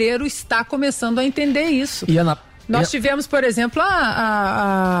brasileiro está começando a entender isso. Nós tivemos, por exemplo,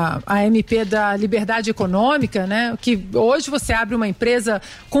 a MP da Liberdade Econômica, né? Que hoje você abre uma empresa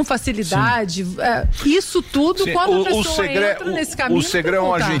com facilidade. Isso tudo, quando a pessoa entra nesse caminho... O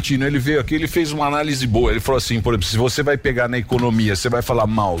Segrão argentino, ele veio aqui, ele fez uma análise boa. Ele falou assim, por exemplo, se você vai pegar na economia, você vai falar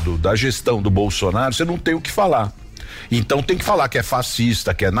mal da gestão do Bolsonaro, você não tem o que falar. Então tem que falar que é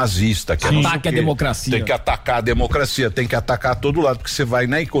fascista, que é nazista, que é não sei o Ataque quê. à democracia. Tem que atacar a democracia, tem que atacar todo lado, porque você vai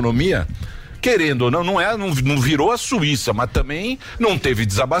na economia, querendo ou não, não virou a Suíça, mas também não teve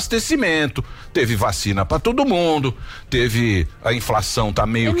desabastecimento, teve vacina pra todo mundo, teve a inflação tá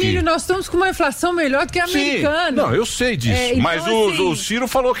meio Emílio, nós estamos com uma inflação melhor do que a americana. Não, eu sei disso, então, mas o Ciro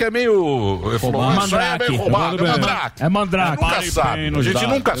falou que é meio... Ele falou, isso aí é meio roubado, é mandrake. É mandrake. Nunca sabe, a gente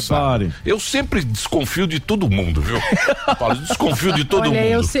nunca sabe. Eu sempre desconfio de todo mundo, viu? Paulo, desconfio de todo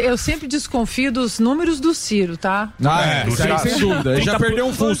mundo. Eu sempre desconfio dos números do Ciro, tá? Isso aí sem dúvida. Ele já perdeu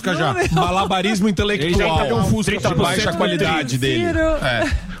um Fusca já. Malabarismo intelectual. Ele já um Fusca de baixa qualidade dele.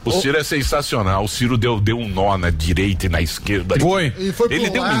 O Ciro é sensacional. O Ciro deu um nó na direita e na esquerda. Foi. Ele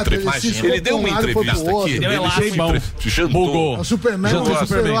deu uma entrevista. Ele deu uma entrevista aqui. Ele bugou. O Superman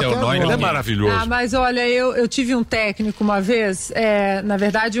Ele é maravilhoso. Mas olha, eu tive um técnico uma vez, na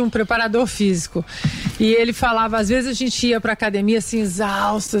verdade um preparador físico, e ele falava, às vezes a gente ia pra academia assim,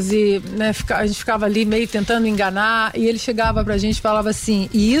 exaustas, e né, a gente ficava ali meio tentando enganar, e ele chegava pra gente e falava assim,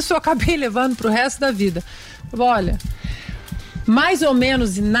 e isso eu acabei levando pro resto da vida. Olha, mais ou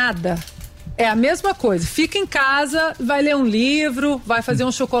menos e nada é a mesma coisa. Fica em casa, vai ler um livro, vai fazer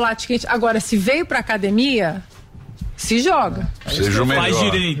um chocolate quente. Agora, se veio pra academia, se joga. Seja o melhor. Faz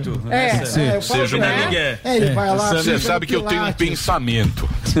direito. Seja o melhor. Ele vai lá. Você sabe que eu tenho um pensamento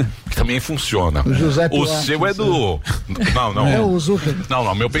que também funciona. O seu é do... Não. É o Zucker.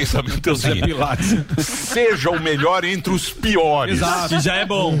 Não, meu pensamento é o seguinte. Seja o melhor entre os piores. Exato, já é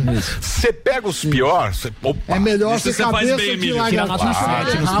bom. Você pega os piores... É melhor ser cabeça de lagartixa,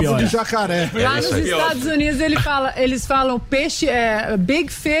 rabo de jacaré. Lá nos Estados Unidos eles falam peixe,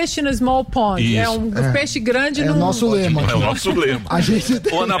 big fish in a small pond. Isso. É um peixe grande no... nosso lema. É o nosso lema. A gente,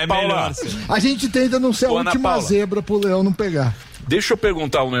 Ana Paula, a gente tenta não ser a Ana última Paula, zebra pro leão não pegar. deixa eu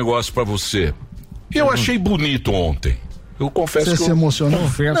perguntar um negócio pra você. Eu achei bonito ontem. Eu confesso que você se emocionou?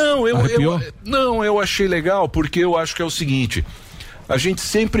 Não, eu achei legal, porque eu acho que é o seguinte, a gente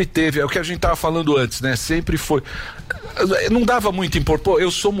sempre teve, é o que a gente tava falando antes, né? Sempre foi, não dava muito importância. Eu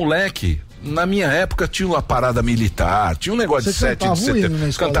sou moleque, na minha época tinha uma parada militar, tinha um negócio de 7 de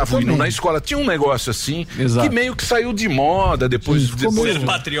setembro, cantava o hino na escola, tinha um negócio assim, que meio que saiu de moda depois de ser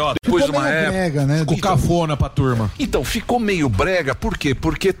patriota. Depois de uma época, brega, né? Ficou cafona pra turma. Então, ficou meio brega, por quê?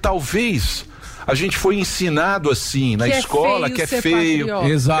 Porque talvez a gente foi ensinado assim na escola, que é feio,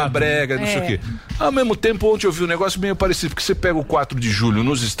 que é brega, não sei o quê. Ao mesmo tempo, ontem eu vi um negócio meio parecido, porque você pega o 4 de julho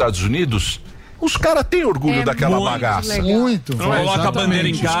nos Estados Unidos, os caras têm orgulho daquela bagaça. Legal. Muito. Coloca a bandeira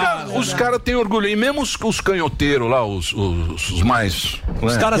em casa. Os caras têm orgulho. E mesmo os canhoteiros lá, os mais...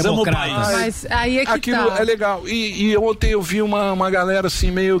 Os caras amam o país. Mas aí é que aquilo é legal. E ontem eu vi uma galera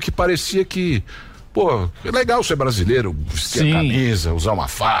assim, meio que parecia que... Pô, é legal ser brasileiro, vestir a camisa, usar uma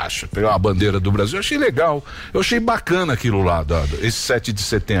faixa, pegar uma bandeira do Brasil. Eu achei legal. Eu achei bacana aquilo lá, esse 7 de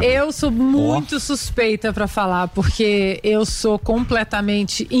setembro. Eu sou muito suspeita pra falar, porque eu sou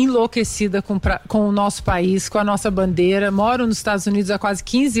completamente enlouquecida com o nosso país, com a nossa bandeira. Moro nos Estados Unidos há quase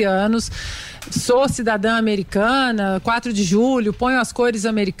 15 anos. Sou cidadã americana, 4 de julho, ponho as cores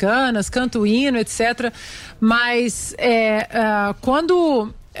americanas, canto o hino, etc. Mas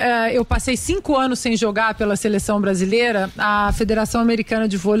quando... eu passei 5 anos sem jogar pela seleção brasileira, a Federação Americana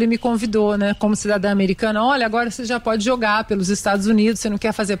de Vôlei me convidou, né, como cidadã americana. Olha, agora você já pode jogar pelos Estados Unidos, você não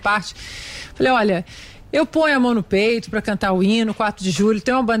quer fazer parte? Falei, olha, eu ponho a mão no peito para cantar o hino, 4 de julho,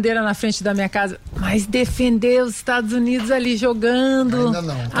 tem uma bandeira na frente da minha casa, mas defender os Estados Unidos ali jogando... Ainda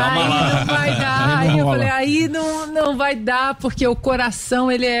não. Calma lá. Não vai dar. Aí eu falei, aí não vai dar, porque o coração,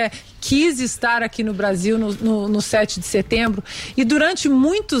 quis estar aqui no Brasil no 7 de setembro, e durante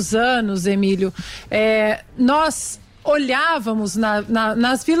muitos anos, Emílio, nós olhávamos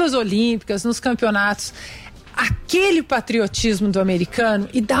nas vilas olímpicas, nos campeonatos, aquele patriotismo do americano,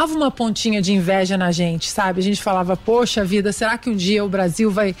 e dava uma pontinha de inveja na gente, sabe? A gente falava, poxa vida, será que um dia o Brasil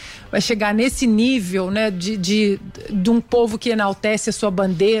vai chegar nesse nível, né, de um povo que enaltece a sua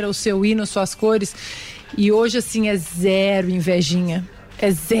bandeira, o seu hino, as suas cores? E hoje, assim, é zero invejinha. É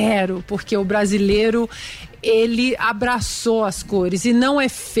zero, porque o brasileiro, ele abraçou as cores, e não é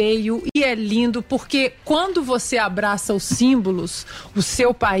feio, e é lindo, porque quando você abraça os símbolos, o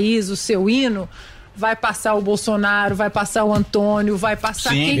seu país, o seu hino, vai passar o Bolsonaro, vai passar o Antônio, vai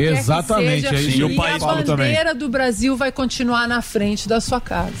passar quem exatamente, quer que seja, e o país a bandeira do Brasil vai continuar na frente da sua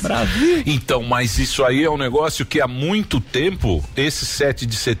casa. Brasil. Então, mas isso aí é um negócio que há muito tempo, esse 7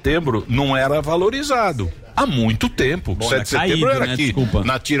 de setembro, não era valorizado. Há muito tempo. Bom, 7 de setembro era aqui. Desculpa.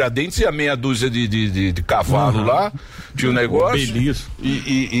 Na Tiradentes e a meia dúzia de cavalo lá, tinha um negócio.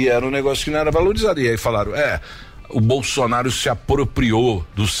 E era um negócio que não era valorizado. E aí falaram, o Bolsonaro se apropriou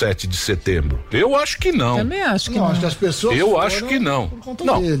do 7 de setembro. Eu acho que não. Também acho que não. Acho que as pessoas Eu acho que não. por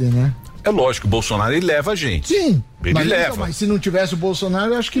conta dele, né? É lógico, o Bolsonaro ele leva a gente. Sim. Ele leva. Mas se não tivesse o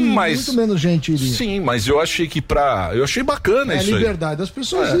Bolsonaro, eu acho que muito menos gente iria. Sim, mas eu achei que eu achei bacana isso aí. É a liberdade das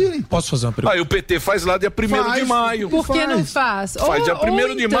pessoas irem. Posso fazer uma pergunta? Aí o PT faz lá dia 1º de maio. Por que não faz? Faz dia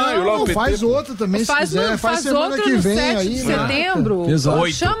 1º de maio lá o PT. Faz outra também, se quiser. Faz semana outro que no vem 7 aí. de setembro.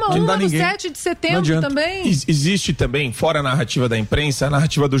 Exato. Chama Não dá uma no ninguém. 7 de Não setembro adianta. também. Existe também, fora a narrativa da imprensa, a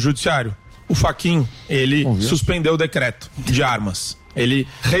narrativa do judiciário. O Fachin, ele suspendeu o decreto de armas. Ele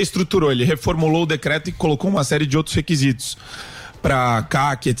reestruturou, ele reformulou o decreto e colocou uma série de outros requisitos para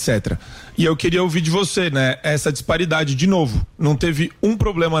CAC, etc. E eu queria ouvir de você, né, essa disparidade de novo. Não teve um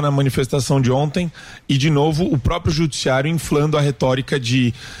problema na manifestação de ontem e, de novo, o próprio judiciário inflando a retórica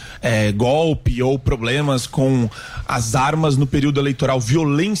de golpe ou problemas com as armas no período eleitoral,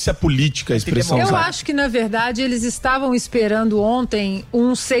 violência política, a expressão Eu usada. acho que, na verdade, eles estavam esperando ontem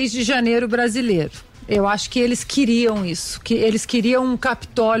um 6 de janeiro brasileiro. Eu acho que eles queriam isso, que eles queriam um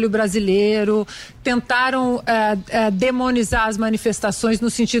Capitólio brasileiro, tentaram demonizar as manifestações no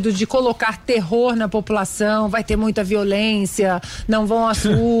sentido de colocar terror na população, vai ter muita violência, não vão às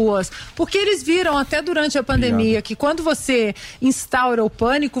ruas, porque eles viram até durante a pandemia que quando você instaura o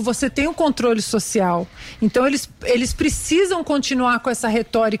pânico, você tem um controle social. Então eles precisam continuar com essa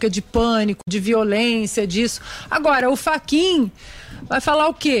retórica de pânico, de violência, disso. Agora, o Fachin vai falar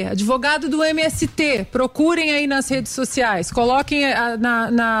o quê? Advogado do MST, procurem aí nas redes sociais, coloquem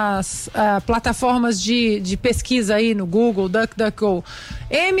nas plataformas de pesquisa aí no Google, DuckDuckGo,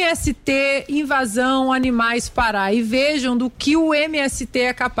 MST, invasão, animais Pará, e vejam do que o MST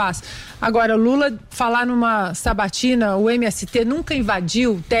é capaz. Agora, Lula falar numa sabatina, o MST nunca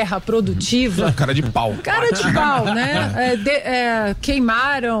invadiu terra produtiva. Cara de pau. Cara de pau, né?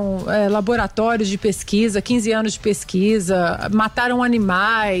 Queimaram laboratórios de pesquisa, 15 anos de pesquisa, mataram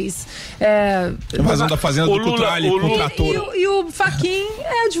animais. Invasão da fazenda do Cutrale com trator. E o Fachin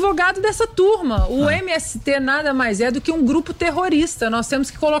é advogado dessa turma. O MST nada mais é do que um grupo terrorista. Nós temos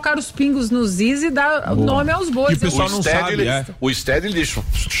que colocar os pingos nos is e dar nome aos bois. E o pessoal não sabe, O Stedley deixa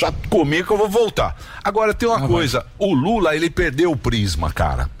comigo que eu vou voltar. Agora tem uma coisa, o Lula, ele perdeu o prisma,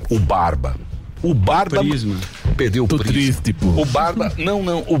 cara. O Barba perdeu o prisma. Triste, pô. O Barba,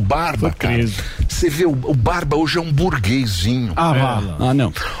 o Barba, cara. Você vê, o Barba hoje é um burguesinho.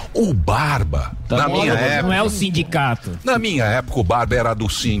 Não. O Barba, na minha época... Não é o sindicato. Na minha época, o Barba era do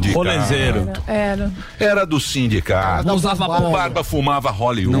sindicato. Rolezeiro. Era do sindicato. Não usava O Barba fumava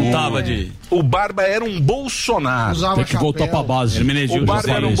Hollywood. Não tava de... O Barba era um Bolsonaro. Tem que voltar pra base. O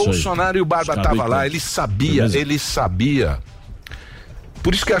Barba era um Bolsonaro e o Barba tava lá. Ele sabia.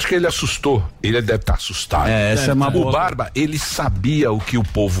 Por isso que eu acho que ele assustou. Ele deve estar assustado. Essa é uma boa. O Barba, ele sabia o que o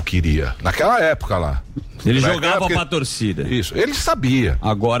povo queria. Naquela época lá. Ele jogava pra torcida. Isso, ele sabia.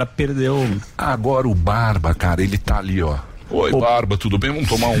 Agora perdeu. Agora o Barba, cara, ele tá ali, ó. Oi, Barba, tudo bem? Vamos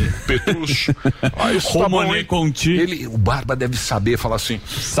tomar um Petrus? Isso tá bom, hein? O Barba deve saber falar assim.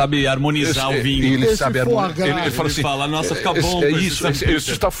 Sabe harmonizar o vinho. Ele sabe harmonizar. Ele fala assim. Nossa, fica bom. Isso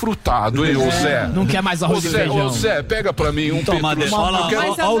está frutado, hein, ô Zé? Não quer mais arroz e feijão. Ô Zé, pega pra mim um Petrus.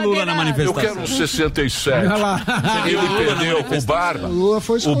 Olha o Lula na manifestação. Eu quero um 67. Ele perdeu com o Barba. O Lula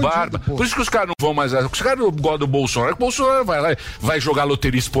foi escondido, O Barba. Por isso que os caras não vão mais. Os caras não gostam do Bolsonaro. O Bolsonaro vai lá, vai jogar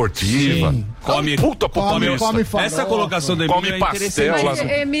loteria esportiva. Come essa colocação do come pastel lá no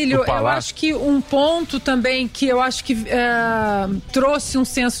Emílio, eu acho que um ponto também que eu acho que trouxe um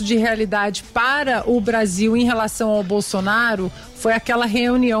senso de realidade para o Brasil em relação ao Bolsonaro foi aquela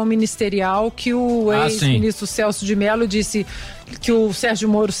reunião ministerial que o ex-ministro Celso de Mello disse que o Sérgio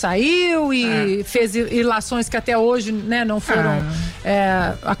Moro saiu e fez ilações que até hoje, né, não foram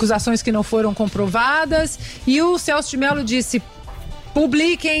acusações que não foram comprovadas, e o Celso de Mello disse: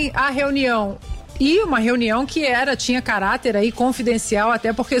 publiquem a reunião. E uma reunião que tinha caráter aí confidencial,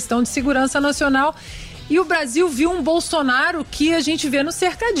 até por questão de segurança nacional. E o Brasil viu um Bolsonaro que a gente vê no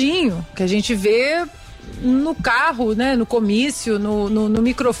cercadinho, que a gente vê no carro, né, no comício, no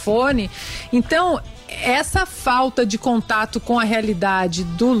microfone. Então, essa falta de contato com a realidade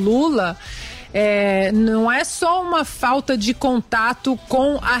do Lula não é só uma falta de contato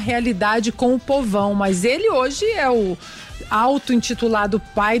com a realidade, com o povão, mas ele hoje é auto-intitulado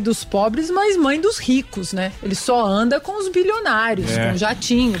pai dos pobres, mas mãe dos ricos, né? Ele só anda com os bilionários, com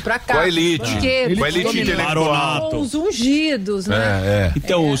jatinho pra cá. Com a elite. Com a elite intelectual. Com os ungidos, né?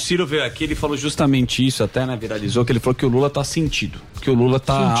 Então, o Ciro veio aqui, ele falou justamente isso, até, né, viralizou, que ele falou que o Lula tá sentido, que o Lula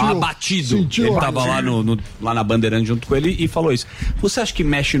tá abatido. Ele tava lá na Bandeirante junto com ele e falou isso. Você acha que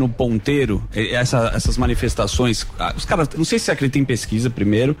mexe no ponteiro, essas manifestações, os caras, não sei se acredita em pesquisa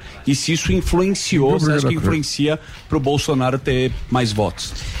primeiro, e se isso influenciou, você acha que influencia pro Bolsonaro ter mais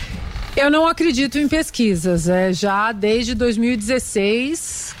votos? Eu não acredito em pesquisas, já desde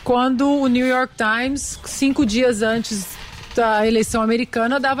 2016, quando o New York Times, 5 dias antes da eleição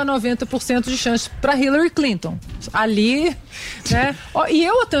americana, dava 90% de chance para Hillary Clinton. Ali, né?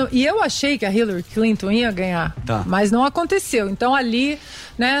 E eu achei que a Hillary Clinton ia ganhar, mas não aconteceu. Então ali,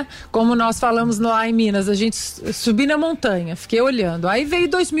 né, como nós falamos lá em Minas, a gente subi na montanha, fiquei olhando. Aí veio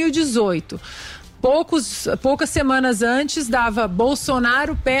 2018. Poucas semanas antes dava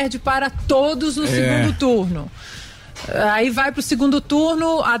Bolsonaro perde para todos no segundo turno. Aí vai pro segundo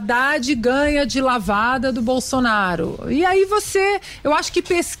turno, Haddad ganha de lavada do Bolsonaro. E aí eu acho que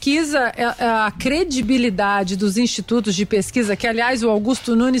pesquisa, a credibilidade dos institutos de pesquisa, que aliás o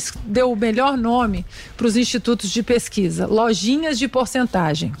Augusto Nunes deu o melhor nome para os institutos de pesquisa, lojinhas de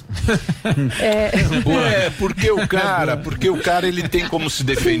porcentagem. Porque o cara ele tem como se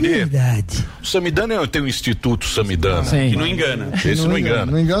defender. O Samidana tem um instituto Samidana. Que não engana. Esse não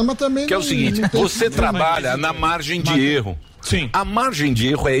engana. Não engana, mas também que é o seguinte, você trabalha na margem de erro. Sim. A margem de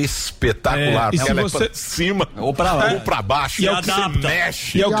erro é espetacular. Se ela você... é pra cima ou pra lá ou pra baixo. E é o que você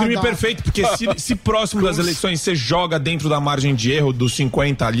mexe. E é o crime perfeito, porque se próximo das eleições você joga dentro da margem de erro dos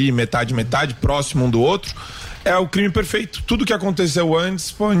 50 ali, metade, próximo um do outro, é o crime perfeito. Tudo que aconteceu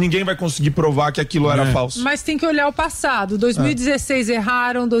antes, ninguém vai conseguir provar que aquilo era falso. Mas tem que olhar o passado. 2016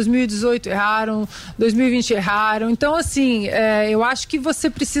 erraram, 2018 erraram, 2020 erraram. Então, assim, eu acho que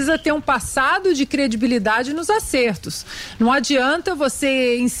você precisa ter um passado de credibilidade nos acertos. Não adianta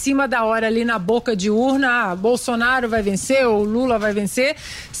você, em cima da hora, ali na boca de urna, Bolsonaro vai vencer ou Lula vai vencer,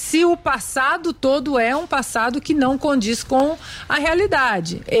 se o passado todo é um passado que não condiz com a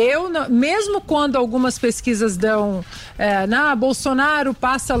realidade. Mesmo quando algumas pesquisas dão Bolsonaro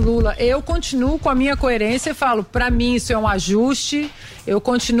passa Lula, eu continuo com a minha coerência e falo, para mim isso é um ajuste, eu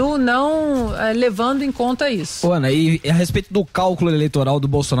continuo não levando em conta isso. Ana, e a respeito do cálculo eleitoral do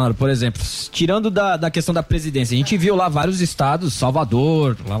Bolsonaro, por exemplo, tirando da questão da presidência, a gente viu lá vários estados,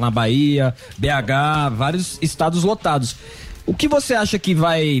 Salvador, lá na Bahia, BH, vários estados lotados. O que você acha que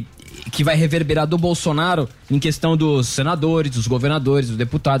vai reverberar do Bolsonaro em questão dos senadores, dos governadores, dos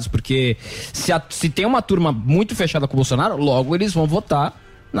deputados? Porque se tem uma turma muito fechada com o Bolsonaro, logo eles vão votar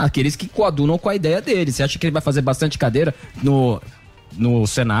naqueles que coadunam com a ideia dele. Você acha que ele vai fazer bastante cadeira no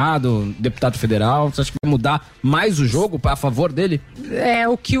Senado, deputado federal? Você acha que vai mudar mais o jogo a favor dele? É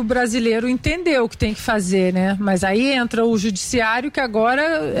o que o brasileiro entendeu que tem que fazer, né? Mas aí entra o judiciário que agora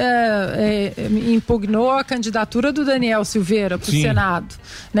impugnou a candidatura do Daniel Silveira para o Senado,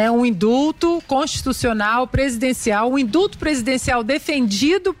 né? Um indulto constitucional presidencial, um indulto presidencial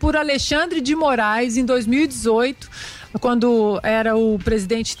defendido por Alexandre de Moraes em 2018, quando era o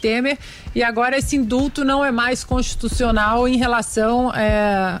presidente Temer, e agora esse indulto não é mais constitucional em relação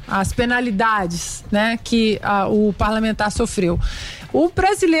às penalidades, né, que o parlamentar sofreu. O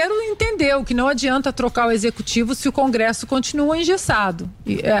brasileiro entendeu que não adianta trocar o executivo se o Congresso continua engessado.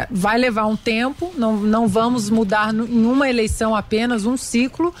 Vai levar um tempo, não vamos mudar em uma eleição apenas, um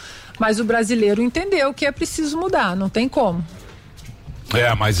ciclo, mas o brasileiro entendeu que é preciso mudar, não tem como.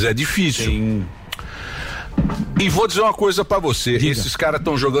 Mas é difícil. E vou dizer uma coisa pra você, esses caras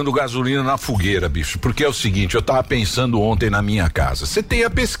estão jogando gasolina na fogueira, bicho, porque é o seguinte, eu tava pensando ontem na minha casa, você tem a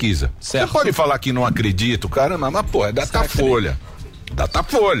pesquisa, você pode falar que não acredito, caramba, mas pô, é Datafolha,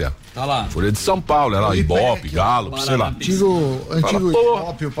 tá lá, Folha de São Paulo, é lá, Ibope, Galo, sei lá. Antigo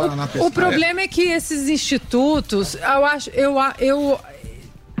Ibope, o Paraná Pesquisa. O problema é que esses institutos, eu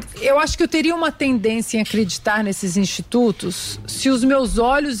acho que eu teria uma tendência em acreditar nesses institutos se os meus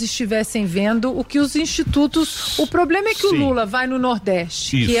olhos estivessem vendo o que os institutos... O problema é que o Lula vai no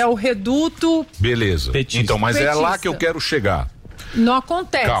Nordeste, que é o reduto... Beleza. Petista. Então, mas é lá que eu quero chegar. Não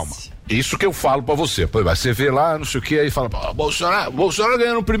acontece. Calma. Isso que eu falo pra você. Você vê lá, não sei o que, aí fala, Bolsonaro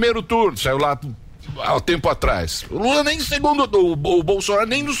ganhou no primeiro turno, saiu lá há tempo atrás. O Lula nem o Bolsonaro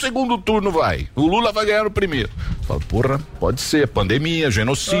nem no segundo turno vai. O Lula vai ganhar no primeiro. Fala, porra, pode ser, pandemia,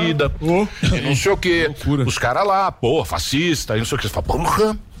 genocida, não sei o que. Os caras lá, fascista, não sei o que. Você fala,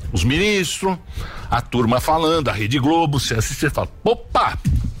 porra, os ministros, a turma falando, a Rede Globo, você assiste e fala, opa,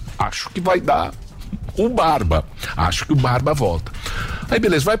 acho que vai dar o Barba. Acho que o Barba volta. Aí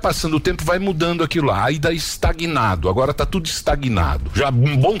beleza, vai passando o tempo, vai mudando aquilo lá. Aí dá estagnado. Agora tá tudo estagnado. Já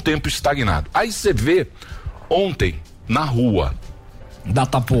um bom tempo estagnado. Aí você vê ontem na rua.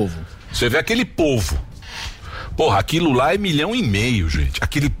 Datapovo. Você vê aquele povo. Porra, aquilo lá é 1,5 milhão, gente.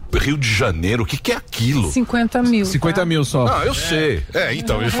 Aquele Rio de Janeiro, o que é aquilo? 50 mil. 50 mil só. Não, eu sei.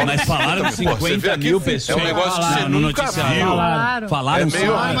 Então, eu falei. Mas falaram que 50 mil pessoas. É um negócio que você nunca viu. Falaram é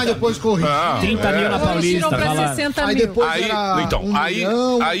meio... mas depois corrigiu. 30 mil na Paulista. Pra 60 aí mil. depois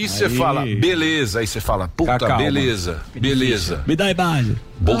Aí você fala, beleza. Aí você fala, puta, calma. beleza. Me dá a imagem.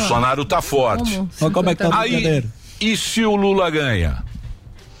 Bolsonaro tá forte. Como é que tá o Aí, e se o Lula ganha?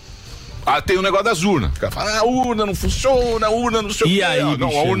 Tem o negócio das urnas. O cara fala, a urna não funciona, a urna não sei o quê. Não,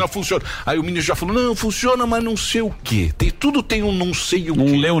 a urna funciona. Aí o ministro já falou, não, funciona, mas não sei o quê. Tudo tem um não sei o quê.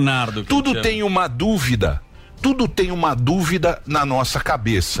 Um Leonardo. Tudo tem uma dúvida. Tudo tem uma dúvida na nossa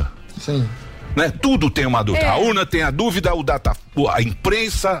cabeça. Sim. Né? Tudo tem uma dúvida. A urna tem a dúvida, a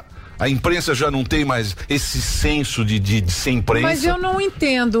imprensa já não tem mais esse senso de ser imprensa. Mas eu não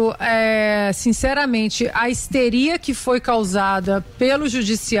entendo, sinceramente, a histeria que foi causada pelo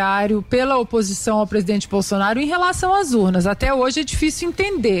judiciário, pela oposição ao presidente Bolsonaro em relação às urnas. Até hoje é difícil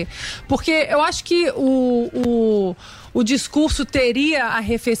entender. Porque eu acho que o discurso teria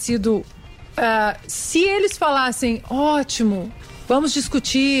arrefecido se eles falassem, ótimo, vamos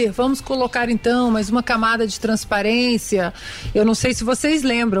discutir, vamos colocar então mais uma camada de transparência. Eu não sei se vocês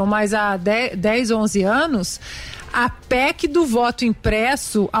lembram, mas há 10, 11 anos, a PEC do voto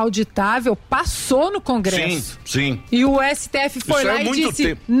impresso auditável passou no Congresso. Sim. E o STF foi lá e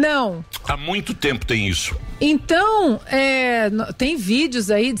disse não. Há muito tempo tem isso. Então, tem vídeos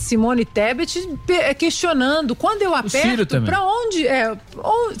aí de Simone Tebet questionando, quando eu aperto, pra onde...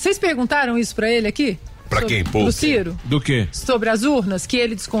 vocês perguntaram isso pra ele aqui? Pra quem? Pro Ciro? Do quê? Sobre as urnas, que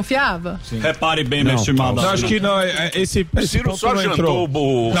ele desconfiava? Sim. Repare bem, meu estimado. Não, acho que não. Esse Ciro só jantou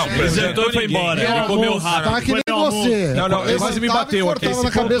o... Não, ele jantou e foi embora. Ele comeu rápido. Tá que nem você. Não, ele quase me bateu.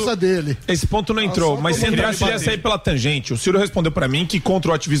 Na cabeça dele. Esse ponto não entrou, mas se entrasse, ele ia sair pela tangente. O Ciro respondeu pra mim que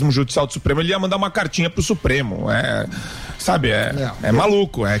contra o ativismo judicial do Supremo, ele ia mandar uma cartinha pro Supremo. É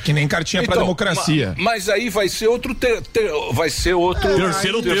maluco, é que nem cartinha pra democracia. Mas aí vai ser outro terceiro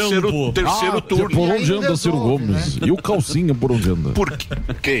turno. Por onde anda Ciro Gomes? E o Calcinha por onde anda? Por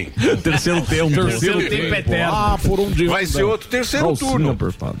quem? Terceiro tempo. Terceiro tempo eterno. Por onde anda? Vai ser outro terceiro Calcinha turno.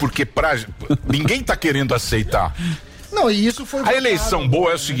 apertado. Porque ninguém tá querendo aceitar. Não, e isso foi... A eleição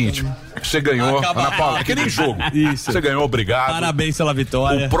boa é o seguinte, você ganhou, Ana Paula, é que nem jogo. Isso. Você ganhou, obrigado. Parabéns pela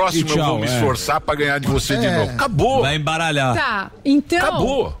vitória. O próximo eu vou me esforçar pra ganhar de você de novo. Acabou. Vai embaralhar. Tá, então...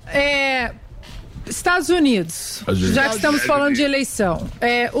 Acabou. Estados Unidos, já que estamos falando de eleição,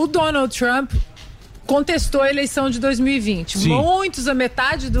 o Donald Trump contestou a eleição de 2020. Sim. A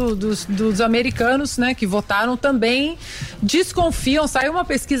metade dos americanos, né, que votaram também desconfiam. Saiu uma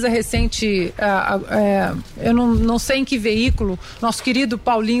pesquisa recente, eu não sei em que veículo, nosso querido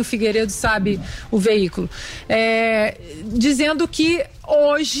Paulinho Figueiredo sabe o veículo, dizendo que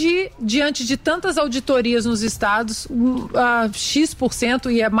hoje, diante de tantas auditorias nos estados,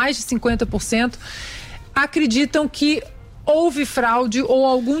 X%, e é mais de 50%, acreditam que houve fraude ou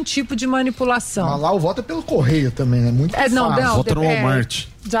algum tipo de manipulação. Mas lá o voto é pelo correio também, né? Muito fácil. Voto no Walmart.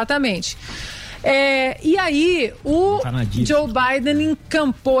 Exatamente. E aí, o Joe Biden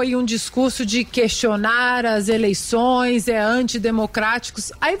encampou aí um discurso de questionar as eleições,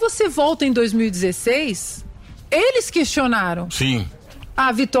 antidemocráticos. Aí você volta em 2016, eles questionaram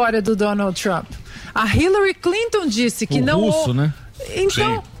a vitória do Donald Trump. A Hillary Clinton disse que não... russo, né?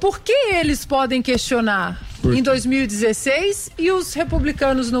 Então, por que eles podem questionar em 2016 e os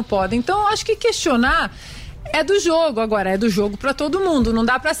republicanos não podem? Então, acho que questionar é do jogo. Agora, é do jogo para todo mundo. Não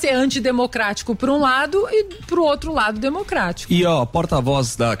dá para ser antidemocrático por um lado e pro outro lado democrático. E a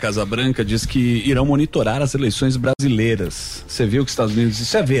porta-voz da Casa Branca diz que irão monitorar as eleições brasileiras. Você viu que os Estados Unidos...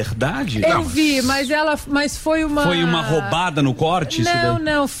 Isso é verdade? Eu vi, mas foi uma... Foi uma roubada no corte?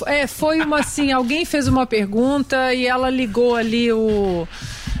 Não. Foi uma assim, alguém fez uma pergunta e ela ligou ali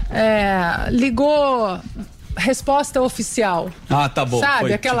ligou resposta oficial. Tá bom. Sabe,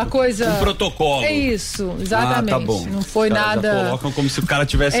 foi, aquela coisa... Um protocolo. É isso, exatamente. Tá bom. Não foi nada... Já colocam como se o cara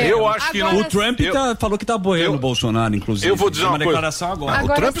tivesse... Eu acho que não. O Trump falou que tá apoiando o Bolsonaro, inclusive. Eu vou dizer uma declaração agora. O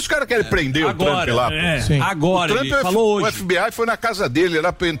Trump, os caras querem prender o Trump lá. Agora, o Trump, ele falou hoje. O FBI foi na casa dele,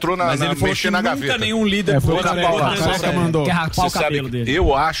 entrou na... Mas ele falou que na nunca gaveta. Nenhum líder... Foi o Careca mandou. Quer rapar o cabelo dele.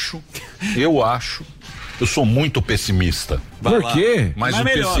 Eu acho... Eu sou muito pessimista. Por quê? Mas o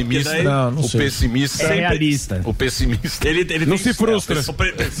pessimista... Não o pessimista... É realista. O pessimista... Ele não se frustra.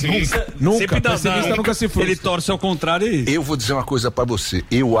 Nunca. Pessimista nunca se frustra. Ele torce ao contrário e... Eu vou dizer uma coisa pra você.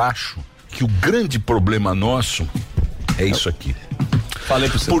 Eu acho que o grande problema nosso é isso aqui. Falei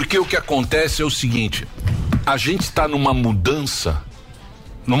pra você. Porque o que acontece é o seguinte, a gente está numa mudança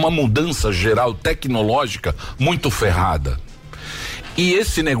geral tecnológica muito ferrada. E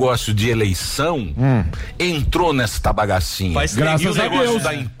esse negócio de eleição entrou nessa bagacinha. Graças a negócio Deus.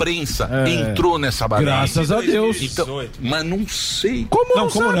 da imprensa entrou nessa bagacinha. Graças a Deus. Então, mas não sei. Como não?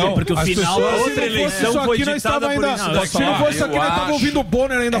 Porque o final da outra eleição foi ditada por isso. Se não fosse isso aqui, nós estávamos ouvindo o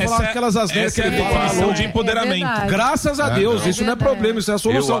Bonner ainda falar aquelas asneiras que ele falou de empoderamento. Graças a Deus, isso não é problema, isso é a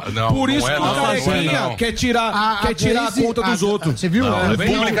solução. Por isso que o carequinha quer tirar a conta dos outros. Você viu?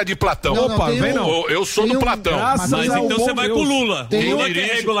 República de Platão. Opa, vem não. Eu sou do Platão. Mas então você vai com o Lula.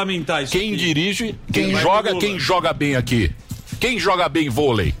 Quem regulamentar isso. Quem dirige, quem joga bem aqui? Quem joga bem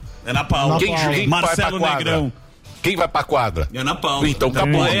vôlei? Ana Paula. Quem Marcelo vai pra quadra? Negrão. Quem vai pra quadra? Ana Paula. Então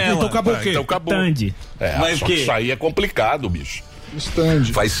acabou. Então acabou o quê? Então acabou. Tandy. Mas só que? que isso aí é complicado, bicho.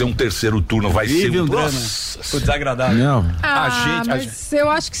 Stand. Vai ser um terceiro turno, vai ser um drama. Foi desagradável. Não. Mas eu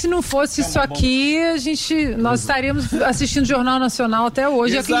acho que se não fosse isso aqui, nós estaríamos assistindo o Jornal Nacional até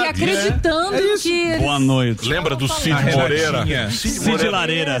hoje. Exato. E acreditando que eles... Boa noite. Lembra do Cid Moreira? Cid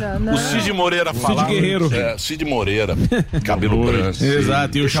Lareira. O Cid Moreira falava. Cid Guerreiro. Cid Moreira. Cabelo branco.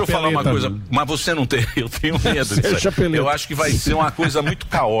 Exato. E o Deixa eu falar uma Chapeleta. coisa, mas você não tem, eu tenho medo disso aí. Chapeleta. Eu acho que vai ser uma coisa muito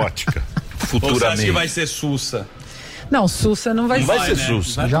caótica Ou você futuramente. acha que vai ser Sussa? Não, Sussa não vai Não ser. vai ser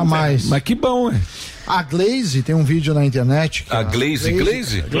Sussa. Jamais. Mas que bom, hein? A Glaze tem um vídeo na internet. A Glaze?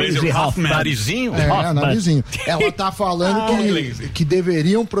 Narizinho? Narizinho. Ela tá falando que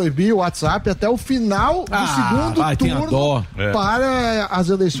deveriam proibir o WhatsApp até o final do segundo turno para as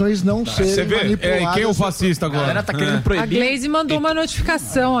eleições não serem Você vê, manipuladas. quem é o fascista agora? A galera tá querendo A proibir. Glaze mandou uma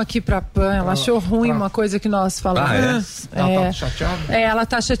notificação aqui pra PAN. Ela achou ruim uma coisa que nós falamos. Ela tá chateada? Ela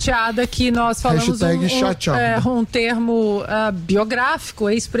tá chateada que nós falamos Hashtag chateada. um termo biográfico,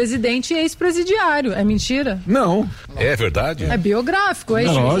 ex-presidente e ex-presidiário. É mentira? Não. É verdade? É biográfico.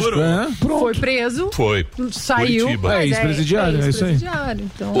 Lógico, Foi preso. Foi. Saiu. Curitiba. mas ex-presidiário, é isso aí.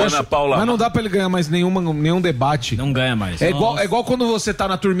 Então. Ô, Ana Paula. Mas não dá pra ele ganhar mais nenhum debate. Não ganha mais. É igual quando você tá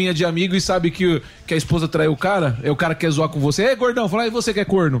na turminha de amigo e sabe que a esposa traiu o cara, o cara quer zoar com você. Ei, gordão, fala, e você que é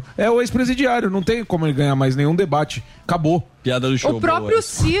corno? É o ex-presidiário, não tem como ele ganhar mais nenhum debate. Acabou. Piada do show. O próprio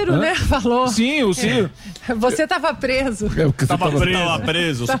Ciro, né, falou. Sim, o Ciro. Você tava preso. Tava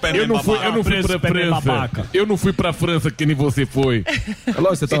preso. Eu não fui pra França. Eu não fui pra França que nem você foi. É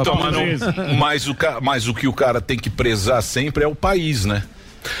lógico, você tava preso. Mas o que o cara tem que prezar sempre é o país, né?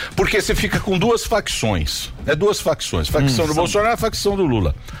 Porque você fica com duas facções. É duas facções. Facção do Bolsonaro e a facção do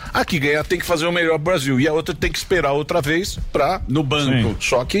Lula. A que ganha tem que fazer o melhor pro Brasil. E a outra tem que esperar outra vez pra... No banco. Sim.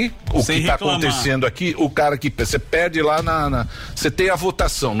 Só que o Sem que tá reclamar. acontecendo aqui, o cara que... Você perde lá você tem a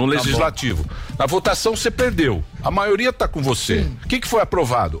votação no Legislativo. Na votação você perdeu. A maioria tá com você. O que foi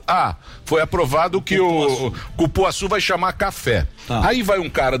aprovado? Foi aprovado que o Cupuaçu vai chamar café. Aí vai um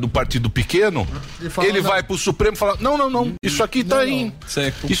cara do partido pequeno, ele vai pro Supremo e fala, não, isso aqui tá em...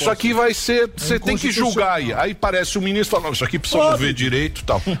 Isso aqui vai ser... Você tem que julgar aí. Aí parece o ministro falando, isso aqui precisa mover direito e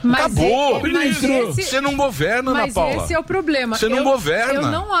tal. Acabou! Você não governa, Ana Paula. Mas esse é o problema. Você não governa. Eu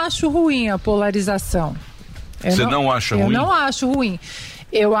não acho ruim a polarização. Você não acha ruim? Eu não acho ruim.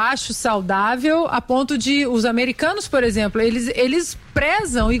 Eu acho saudável a ponto de os americanos, por exemplo, eles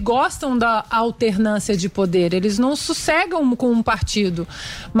prezam e gostam da alternância de poder. Eles não sossegam com um partido.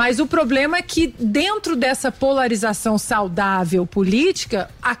 Mas o problema é que dentro dessa polarização saudável política,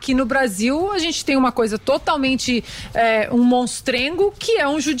 aqui no Brasil a gente tem uma coisa totalmente um monstrengo, que é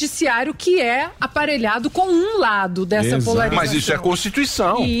um judiciário que é aparelhado com um lado dessa polarização. Mas isso é a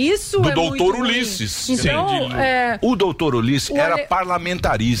Constituição. E isso do é doutor muito Ulisses. ruim. Então, o doutor Ulisses era parlamentarista.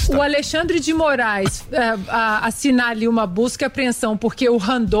 O Alexandre de Moraes assinar ali uma busca e apreensão porque o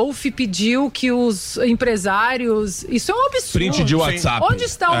Randolph pediu que os empresários... Isso é um absurdo. Print de WhatsApp. Onde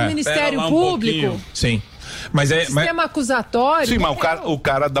está o Ministério Público? Sim. Sistema acusatório. Sim, mas o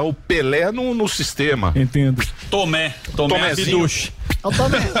cara dá o Pelé no sistema. Entendo. Tomézinho.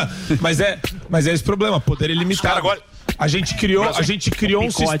 Mas é esse problema, poder ilimitado. Agora... A gente criou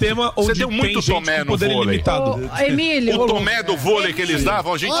um sistema onde você deu muito tem Tomé gente no poder vôlei. ilimitado. Emílio. O Tomé do vôlei que eles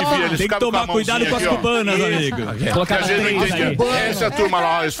davam, a gente via, eles tem que tomar cuidado com as cubanas, amigo. Porque a gente não entendia. Essa turma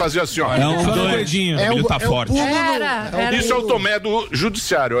lá, eles faziam assim, ó. É um doidinho. Ele tá forte. Isso é o Tomé do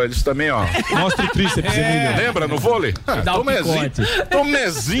judiciário, ó, eles também, ó. Mostra o tríceps, Emílio. Lembra no vôlei?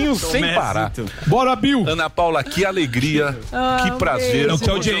 Tomézinho sem parar. Bora, Bill. Ana Paula, que alegria, que prazer. Não, que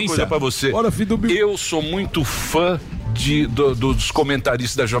audiência pra você. Bora, filho do Bill. Eu sou muito fã dos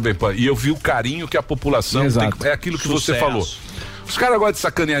comentaristas da Jovem Pan. E eu vi o carinho que a população tem. É aquilo que você falou. Os caras gostam de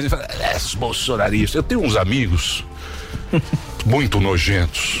sacanear. A gente fala, esses bolsonaristas. Eu tenho uns amigos. muito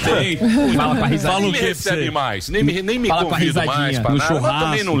nojentos. Tem. Fala com a risadinha. Nem me recebe mais, nem me convida mais pra nada. Eu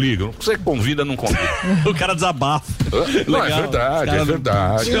também não ligo. Você convida, não convida. O cara desabafa. Não, é verdade, é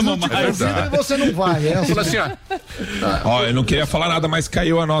verdade. Se não te convida, você não vai. Fala assim, ó, eu não queria falar nada, mas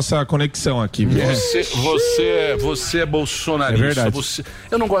caiu a nossa conexão aqui. Você é bolsonarista. É verdade.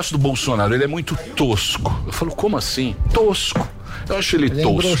 Eu não gosto do Bolsonaro, ele é muito tosco. Eu falo, como assim? Tosco. Eu acho ele tosco.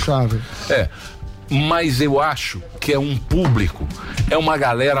 É imbrochável. Mas eu acho que é um público, é uma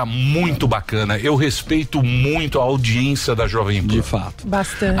galera muito bacana. Eu respeito muito a audiência da Jovem Pan. De fato.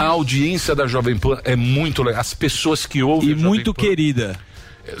 Bastante. A audiência da Jovem Pan é muito legal. As pessoas que ouvem. E muito querida.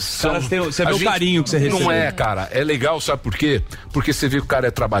 Você vê o carinho que você recebe. Não é, cara. É legal, sabe por quê? Porque você vê que o cara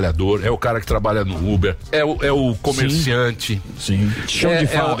é trabalhador, é o cara que trabalha no Uber, é o comerciante. Sim.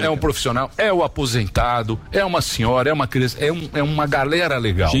 É um profissional, é o aposentado, é uma senhora, é uma criança, é uma galera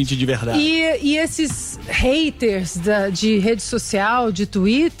legal. Gente de verdade. E esses haters de rede social, de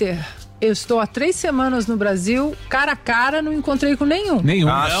Twitter... Eu estou há 3 semanas no Brasil, cara a cara, não encontrei com nenhum.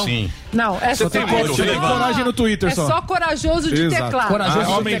 Não? Sim. Não, é só tem coragem no Twitter só. É só corajoso de teclado.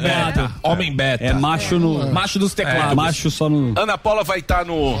 Corajoso homem beta. Homem beta. É macho dos teclados. Macho só no... Ana Paula vai estar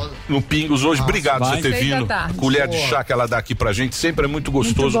no Pingos hoje. Obrigado por você ter vindo. Colher de chá que ela dá aqui pra gente. Sempre é muito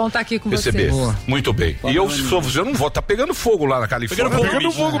gostoso. Muito bom estar aqui com receber. vocês. Muito bem. E eu não vou. Tá pegando fogo lá na Califórnia.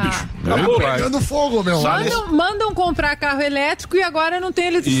 Pegando fogo, bicho. Pegando fogo, meu. Mandam comprar carro elétrico e agora não tem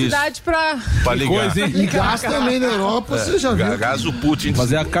eletricidade pra ligar. E gás também na Europa, você já viu. Gás o Putin.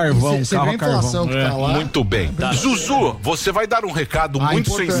 Fazer a carvão, carro a carvão. Tá lá. Muito bem. Zuzu, você vai dar um recado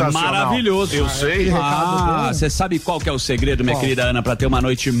muito sensacional. Maravilhoso. Eu sei. Você sabe qual que é o segredo, minha querida Ana, pra ter uma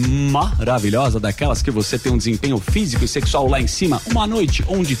noite maravilhosa, daquelas que você tem um desempenho físico e sexual lá em cima, uma noite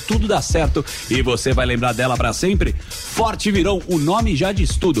onde tudo dá certo e você vai lembrar dela pra sempre? Forte Virão, o nome já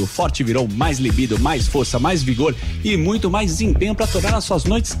diz tudo. Forte Virão, mais libido, mais força, mais vigor e muito mais desempenho pra tornar as suas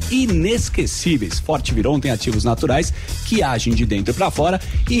noites inesquecíveis. Forte Virão tem ativos naturais que agem de dentro pra fora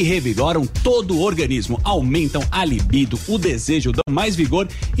e revigoram todo o organismo, aumentam a libido, o desejo, dão mais vigor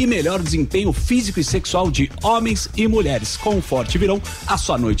e melhor desempenho físico e sexual de homens e mulheres. Com o Forte Virão, a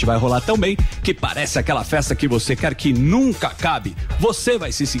sua noite vai rolar tão bem que parece aquela festa que você quer que nunca acabe. Você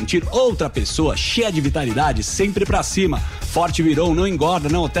vai se sentir outra pessoa, cheia de vitalidade, sempre pra cima. Forte Virão não engorda,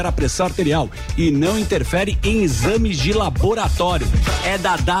 não altera a pressão arterial e não interfere em exames de laboratório. É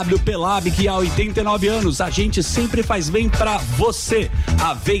da WP Lab que há 89 anos a gente sempre faz bem pra você.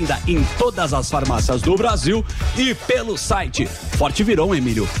 A venda em todas as farmácias do Brasil e pelo site. Forte Virão,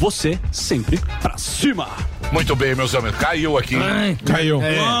 Emílio, você sempre pra cima. Muito bem, meus amigos. Caiu aqui. Caiu.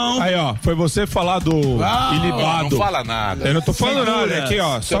 Aí, ó, foi você falar do ilibado. Não fala nada. Eu não tô falando nada. Aqui,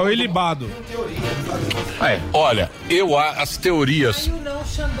 ó, só o ilibado. Olha, as teorias...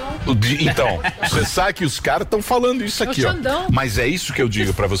 Então, você sabe que os caras estão falando isso aqui, ó. Mas é isso que eu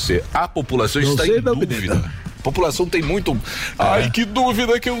digo pra você. A população está em dúvida. A população tem muito... Ai, que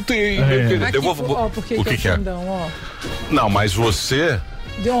dúvida que eu tenho. Aqui, eu vou... por que o que é? Não, mas você...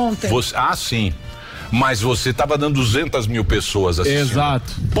 De ontem. Sim. Mas você tava dando 200 mil pessoas assistindo.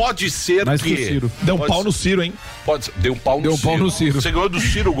 Exato. Pode ser mas que... Deu um pau no Ciro, hein? Deu um pau no Ciro. Você ganhou do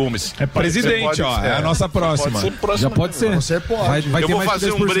Ciro Gomes. É presidente, ó. É a nossa próxima. Já pode ser. Você pode. Eu vou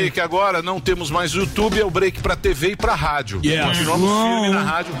fazer um break agora. Não temos mais YouTube. É o break pra TV e pra rádio. Continuamos firme na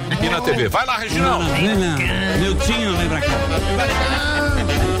rádio e na TV. Vai lá, Reginaldo. Miltinho, vem pra cá.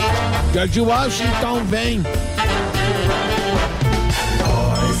 George Washington, vem.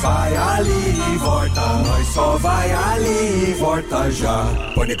 Vai ali e volta, nós só vai ali e volta já.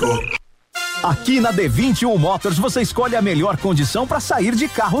 Pânico. Aqui na D21 Motors você escolhe a melhor condição para sair de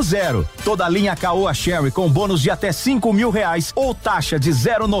carro zero. Toda a linha Caoa Sherry com bônus de até R$5.000 ou taxa de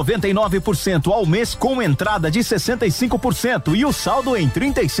 0,99% ao mês com entrada de 65% e o saldo em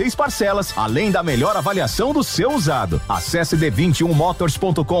 36 parcelas, além da melhor avaliação do seu usado. Acesse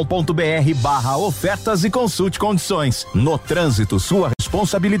d21motors.com.br/ofertas e consulte condições. No trânsito, sua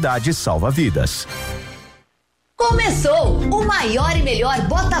responsabilidade salva vidas. Começou o maior e melhor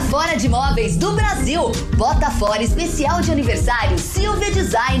bota fora de móveis do Brasil. Bota fora especial de aniversário Silvia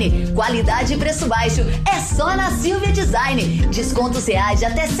Design. Qualidade e preço baixo é só na Silvia Design. Descontos reais de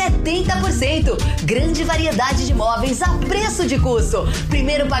até 70%. Grande variedade de móveis a preço de custo.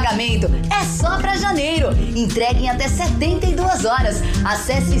 Primeiro pagamento é só para janeiro. Entrega em até 72 horas.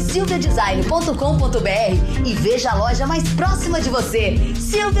 Acesse silviadesign.com.br e veja a loja mais próxima de você.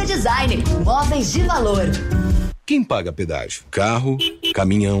 Silvia Design, móveis de valor. Quem paga pedágio? Carro,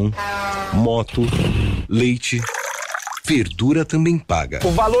 caminhão, moto, leite, Verdura também paga.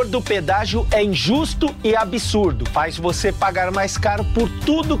 O valor do pedágio é injusto e absurdo. Faz você pagar mais caro por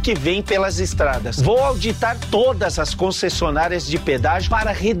tudo que vem pelas estradas. Vou auditar todas as concessionárias de pedágio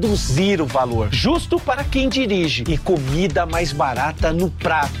para reduzir o valor. Justo para quem dirige e comida mais barata no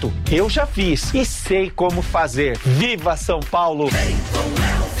prato. Eu já fiz e sei como fazer. Viva São Paulo!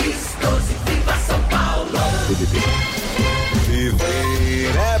 Viva São Paulo!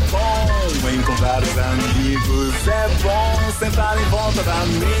 Viver é bom, encontrar os amigos é bom, sentar em volta da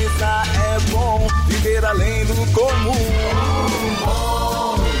mesa é bom, viver além do comum.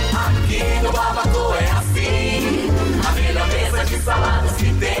 Aqui no Barbacoa é assim, a melhor mesa de saladas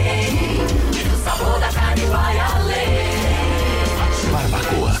que tem, e o sabor da carne vai além.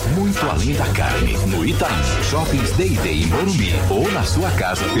 Barbacoa, muito além da carne. No Itaim, Shoppings Day e Morumbi. Ou na sua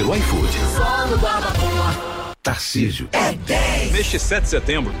casa pelo iFood. Só no Barbacoa. Tarcísio. Neste 7 de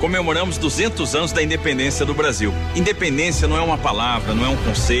setembro, comemoramos 200 anos da independência do Brasil. Independência não é uma palavra, não é um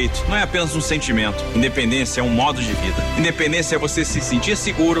conceito, não é apenas um sentimento. Independência é um modo de vida. Independência é você se sentir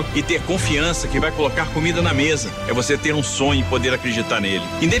seguro e ter confiança que vai colocar comida na mesa. É você ter um sonho e poder acreditar nele.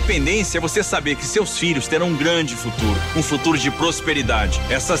 Independência é você saber que seus filhos terão um grande futuro, um futuro de prosperidade.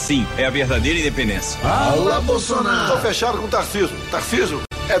 Essa sim é a verdadeira independência. Alá, Bolsonaro! Tô fechado com o Tarcísio. Tarcísio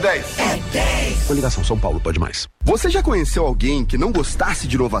é 10. É 10. Coligação São Paulo pode mais. Você já conheceu alguém que não gostasse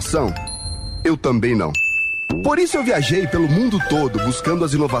de inovação? Eu também não. Por isso eu viajei pelo mundo todo buscando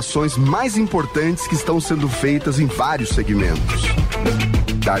as inovações mais importantes que estão sendo feitas em vários segmentos.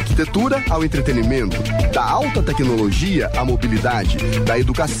 Da arquitetura ao entretenimento, da alta tecnologia à mobilidade, da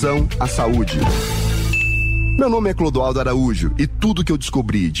educação à saúde. Meu nome é Clodoaldo Araújo e tudo que eu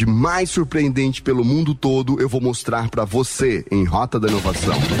descobri de mais surpreendente pelo mundo todo eu vou mostrar para você em Rota da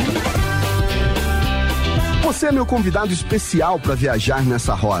Inovação. Você é meu convidado especial para viajar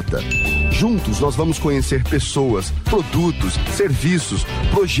nessa rota. Juntos nós vamos conhecer pessoas, produtos, serviços,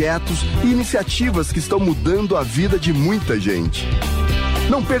 projetos e iniciativas que estão mudando a vida de muita gente.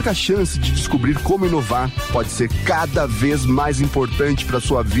 Não perca a chance de descobrir como inovar pode ser cada vez mais importante para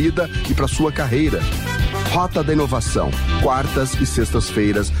sua vida e para sua carreira. Rota da Inovação, quartas e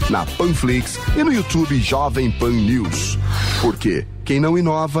sextas-feiras na Panflix e no YouTube Jovem Pan News. Porque quem não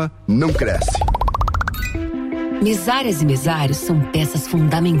inova, não cresce. Mesárias e mesários são peças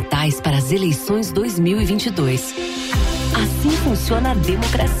fundamentais para as eleições 2022. Assim funciona a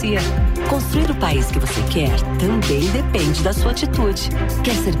democracia. Construir o país que você quer também depende da sua atitude.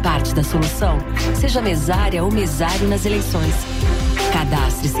 Quer ser parte da solução? Seja mesária ou mesário nas eleições.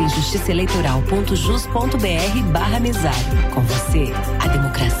 Cadastre-se em justiçaeleitoral.jus.br/mesário. Com você, a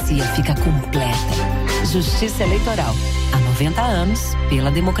democracia fica completa. Justiça Eleitoral. Há 90 anos,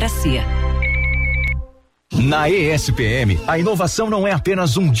 pela democracia. Na ESPM, a inovação não é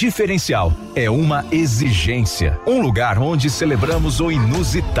apenas um diferencial, é uma exigência. Um lugar onde celebramos o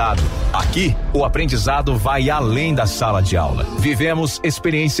inusitado. Aqui, o aprendizado vai além da sala de aula. Vivemos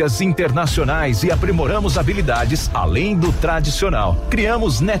experiências internacionais e aprimoramos habilidades além do tradicional.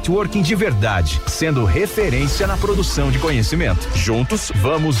 Criamos networking de verdade, sendo referência na produção de conhecimento. Juntos,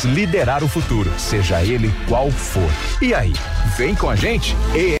 vamos liderar o futuro, seja ele qual for. E aí, vem com a gente?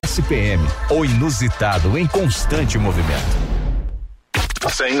 ESPM, o inusitado em constante movimento.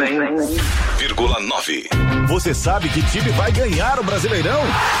 100,9. Você sabe que time vai ganhar o Brasileirão?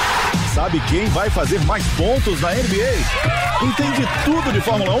 Sabe quem vai fazer mais pontos na NBA? Entende tudo de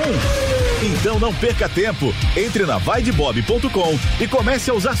Fórmula 1? Então não perca tempo. Entre na vaidebob.com e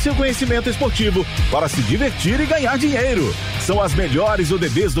comece a usar seu conhecimento esportivo para se divertir e ganhar dinheiro. São as melhores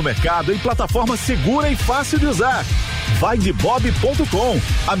ODBs do mercado em plataforma segura e fácil de usar. Vaidebob.com,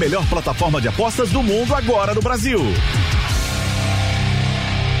 a melhor plataforma de apostas do mundo agora no Brasil.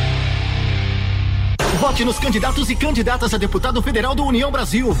 Vote nos candidatos e candidatas a deputado federal do União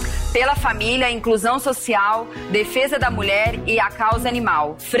Brasil. Pela família, inclusão social, defesa da mulher e a causa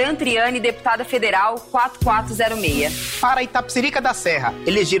animal. Fran Triani, deputada federal 4406. Para Itapecerica da Serra,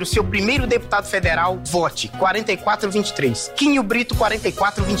 eleger o seu primeiro deputado federal, vote 4423. Quinho Brito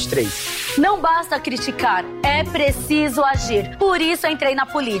 4423. Não basta criticar, é preciso agir. Por isso eu entrei na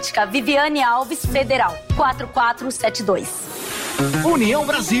política. Viviane Alves, federal 4472. União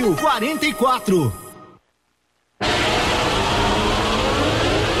Brasil 44.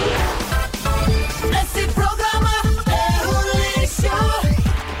 Esse programa é um lixo.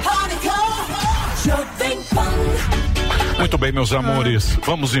 Jovem Pan. Muito bem, meus amores.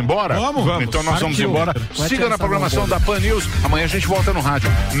 Vamos embora? Vamos. Então nós vamos embora. Siga na programação da Pan News. Amanhã a gente volta no rádio.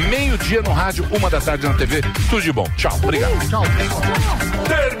 12:00 no rádio, 1h da tarde na TV. Tudo de bom. Tchau. Obrigado. Tchau.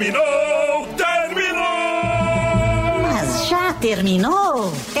 Terminou! Mas já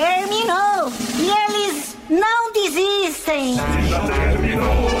terminou? Terminou! E eles não desistem!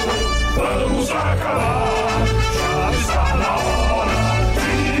 terminou, vamos acabar. Já está na hora de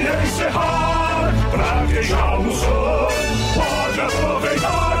encerrar. Pra quem já almoçou, pode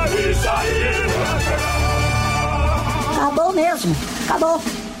aproveitar e sair pra cá. Acabou mesmo,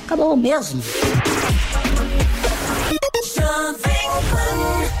 acabou mesmo.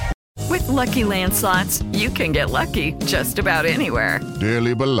 With Lucky Land Slots, you can get lucky just about anywhere.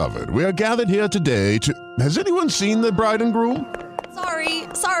 Dearly beloved, we are gathered here today to... Has anyone seen the bride and groom?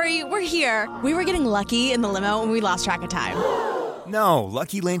 Sorry, we're here. We were getting lucky in the limo and we lost track of time. No,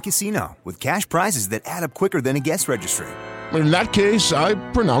 Lucky Land Casino, with cash prizes that add up quicker than a guest registry. In that case, I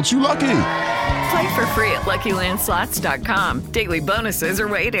pronounce you lucky. Play for free at LuckyLandSlots.com. Daily bonuses are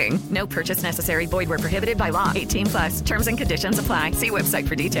waiting. No purchase necessary. Void where prohibited by law. 18+. Terms and conditions apply. See website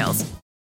for details.